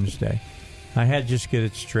for Wednesday. I had to just get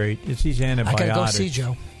it straight. It's these antibiotics. I gotta go see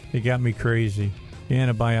Joe. They got me crazy. The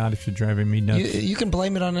antibiotics are driving me nuts. You can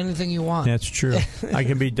blame it on anything you want. That's true. I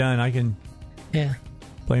can be done. I can. Yeah.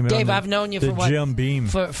 Blame it Dave, on I've known you for what? Jim Beam.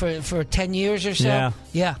 For 10 years or so.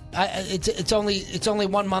 Yeah. It's only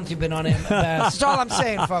 1 month you've been on it. That's all I'm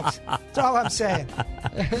saying, folks. That's all I'm saying.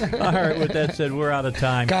 All right. With that said, we're out of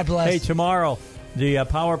time. God bless. Hey, tomorrow the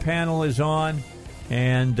power panel is on,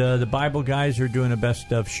 and the Bible guys are doing a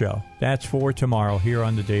best of show. That's for tomorrow here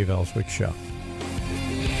on the Dave Elswick Show.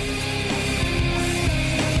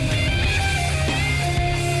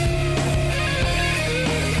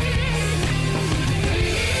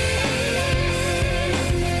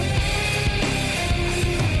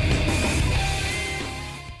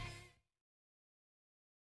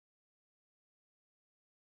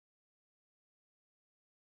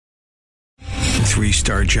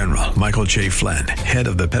 Three-star General Michael J. Flynn, head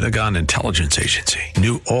of the Pentagon Intelligence Agency,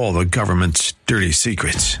 knew all the government's dirty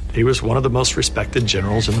secrets. He was one of the most respected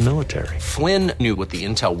generals in the military. Flynn knew what the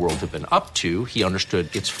intel world had been up to. He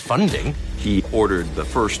understood its funding. He ordered the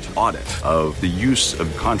first audit of the use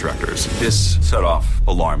of contractors. This set off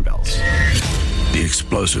alarm bells. The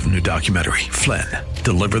explosive new documentary, Flynn,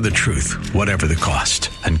 Deliver the Truth, Whatever the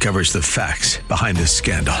Cost, uncovers the facts behind this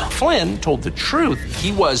scandal. Flynn told the truth.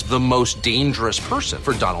 He was the most dangerous person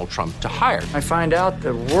for Donald Trump to hire. I find out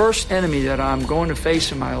the worst enemy that I'm going to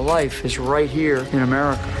face in my life is right here in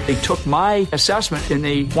America. They took my assessment and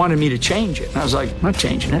they wanted me to change it. And I was like, I'm not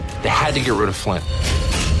changing it. They had to get rid of Flynn.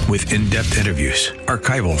 With in-depth interviews,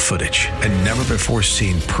 archival footage, and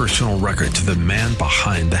never-before-seen personal records of the man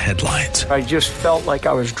behind the headlines. I just felt like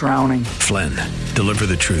I was drowning. Flynn, Deliver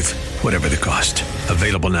the Truth, Whatever the Cost.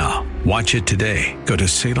 Available now. Watch it today. Go to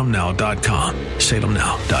salemnow.com.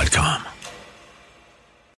 salemnow.com.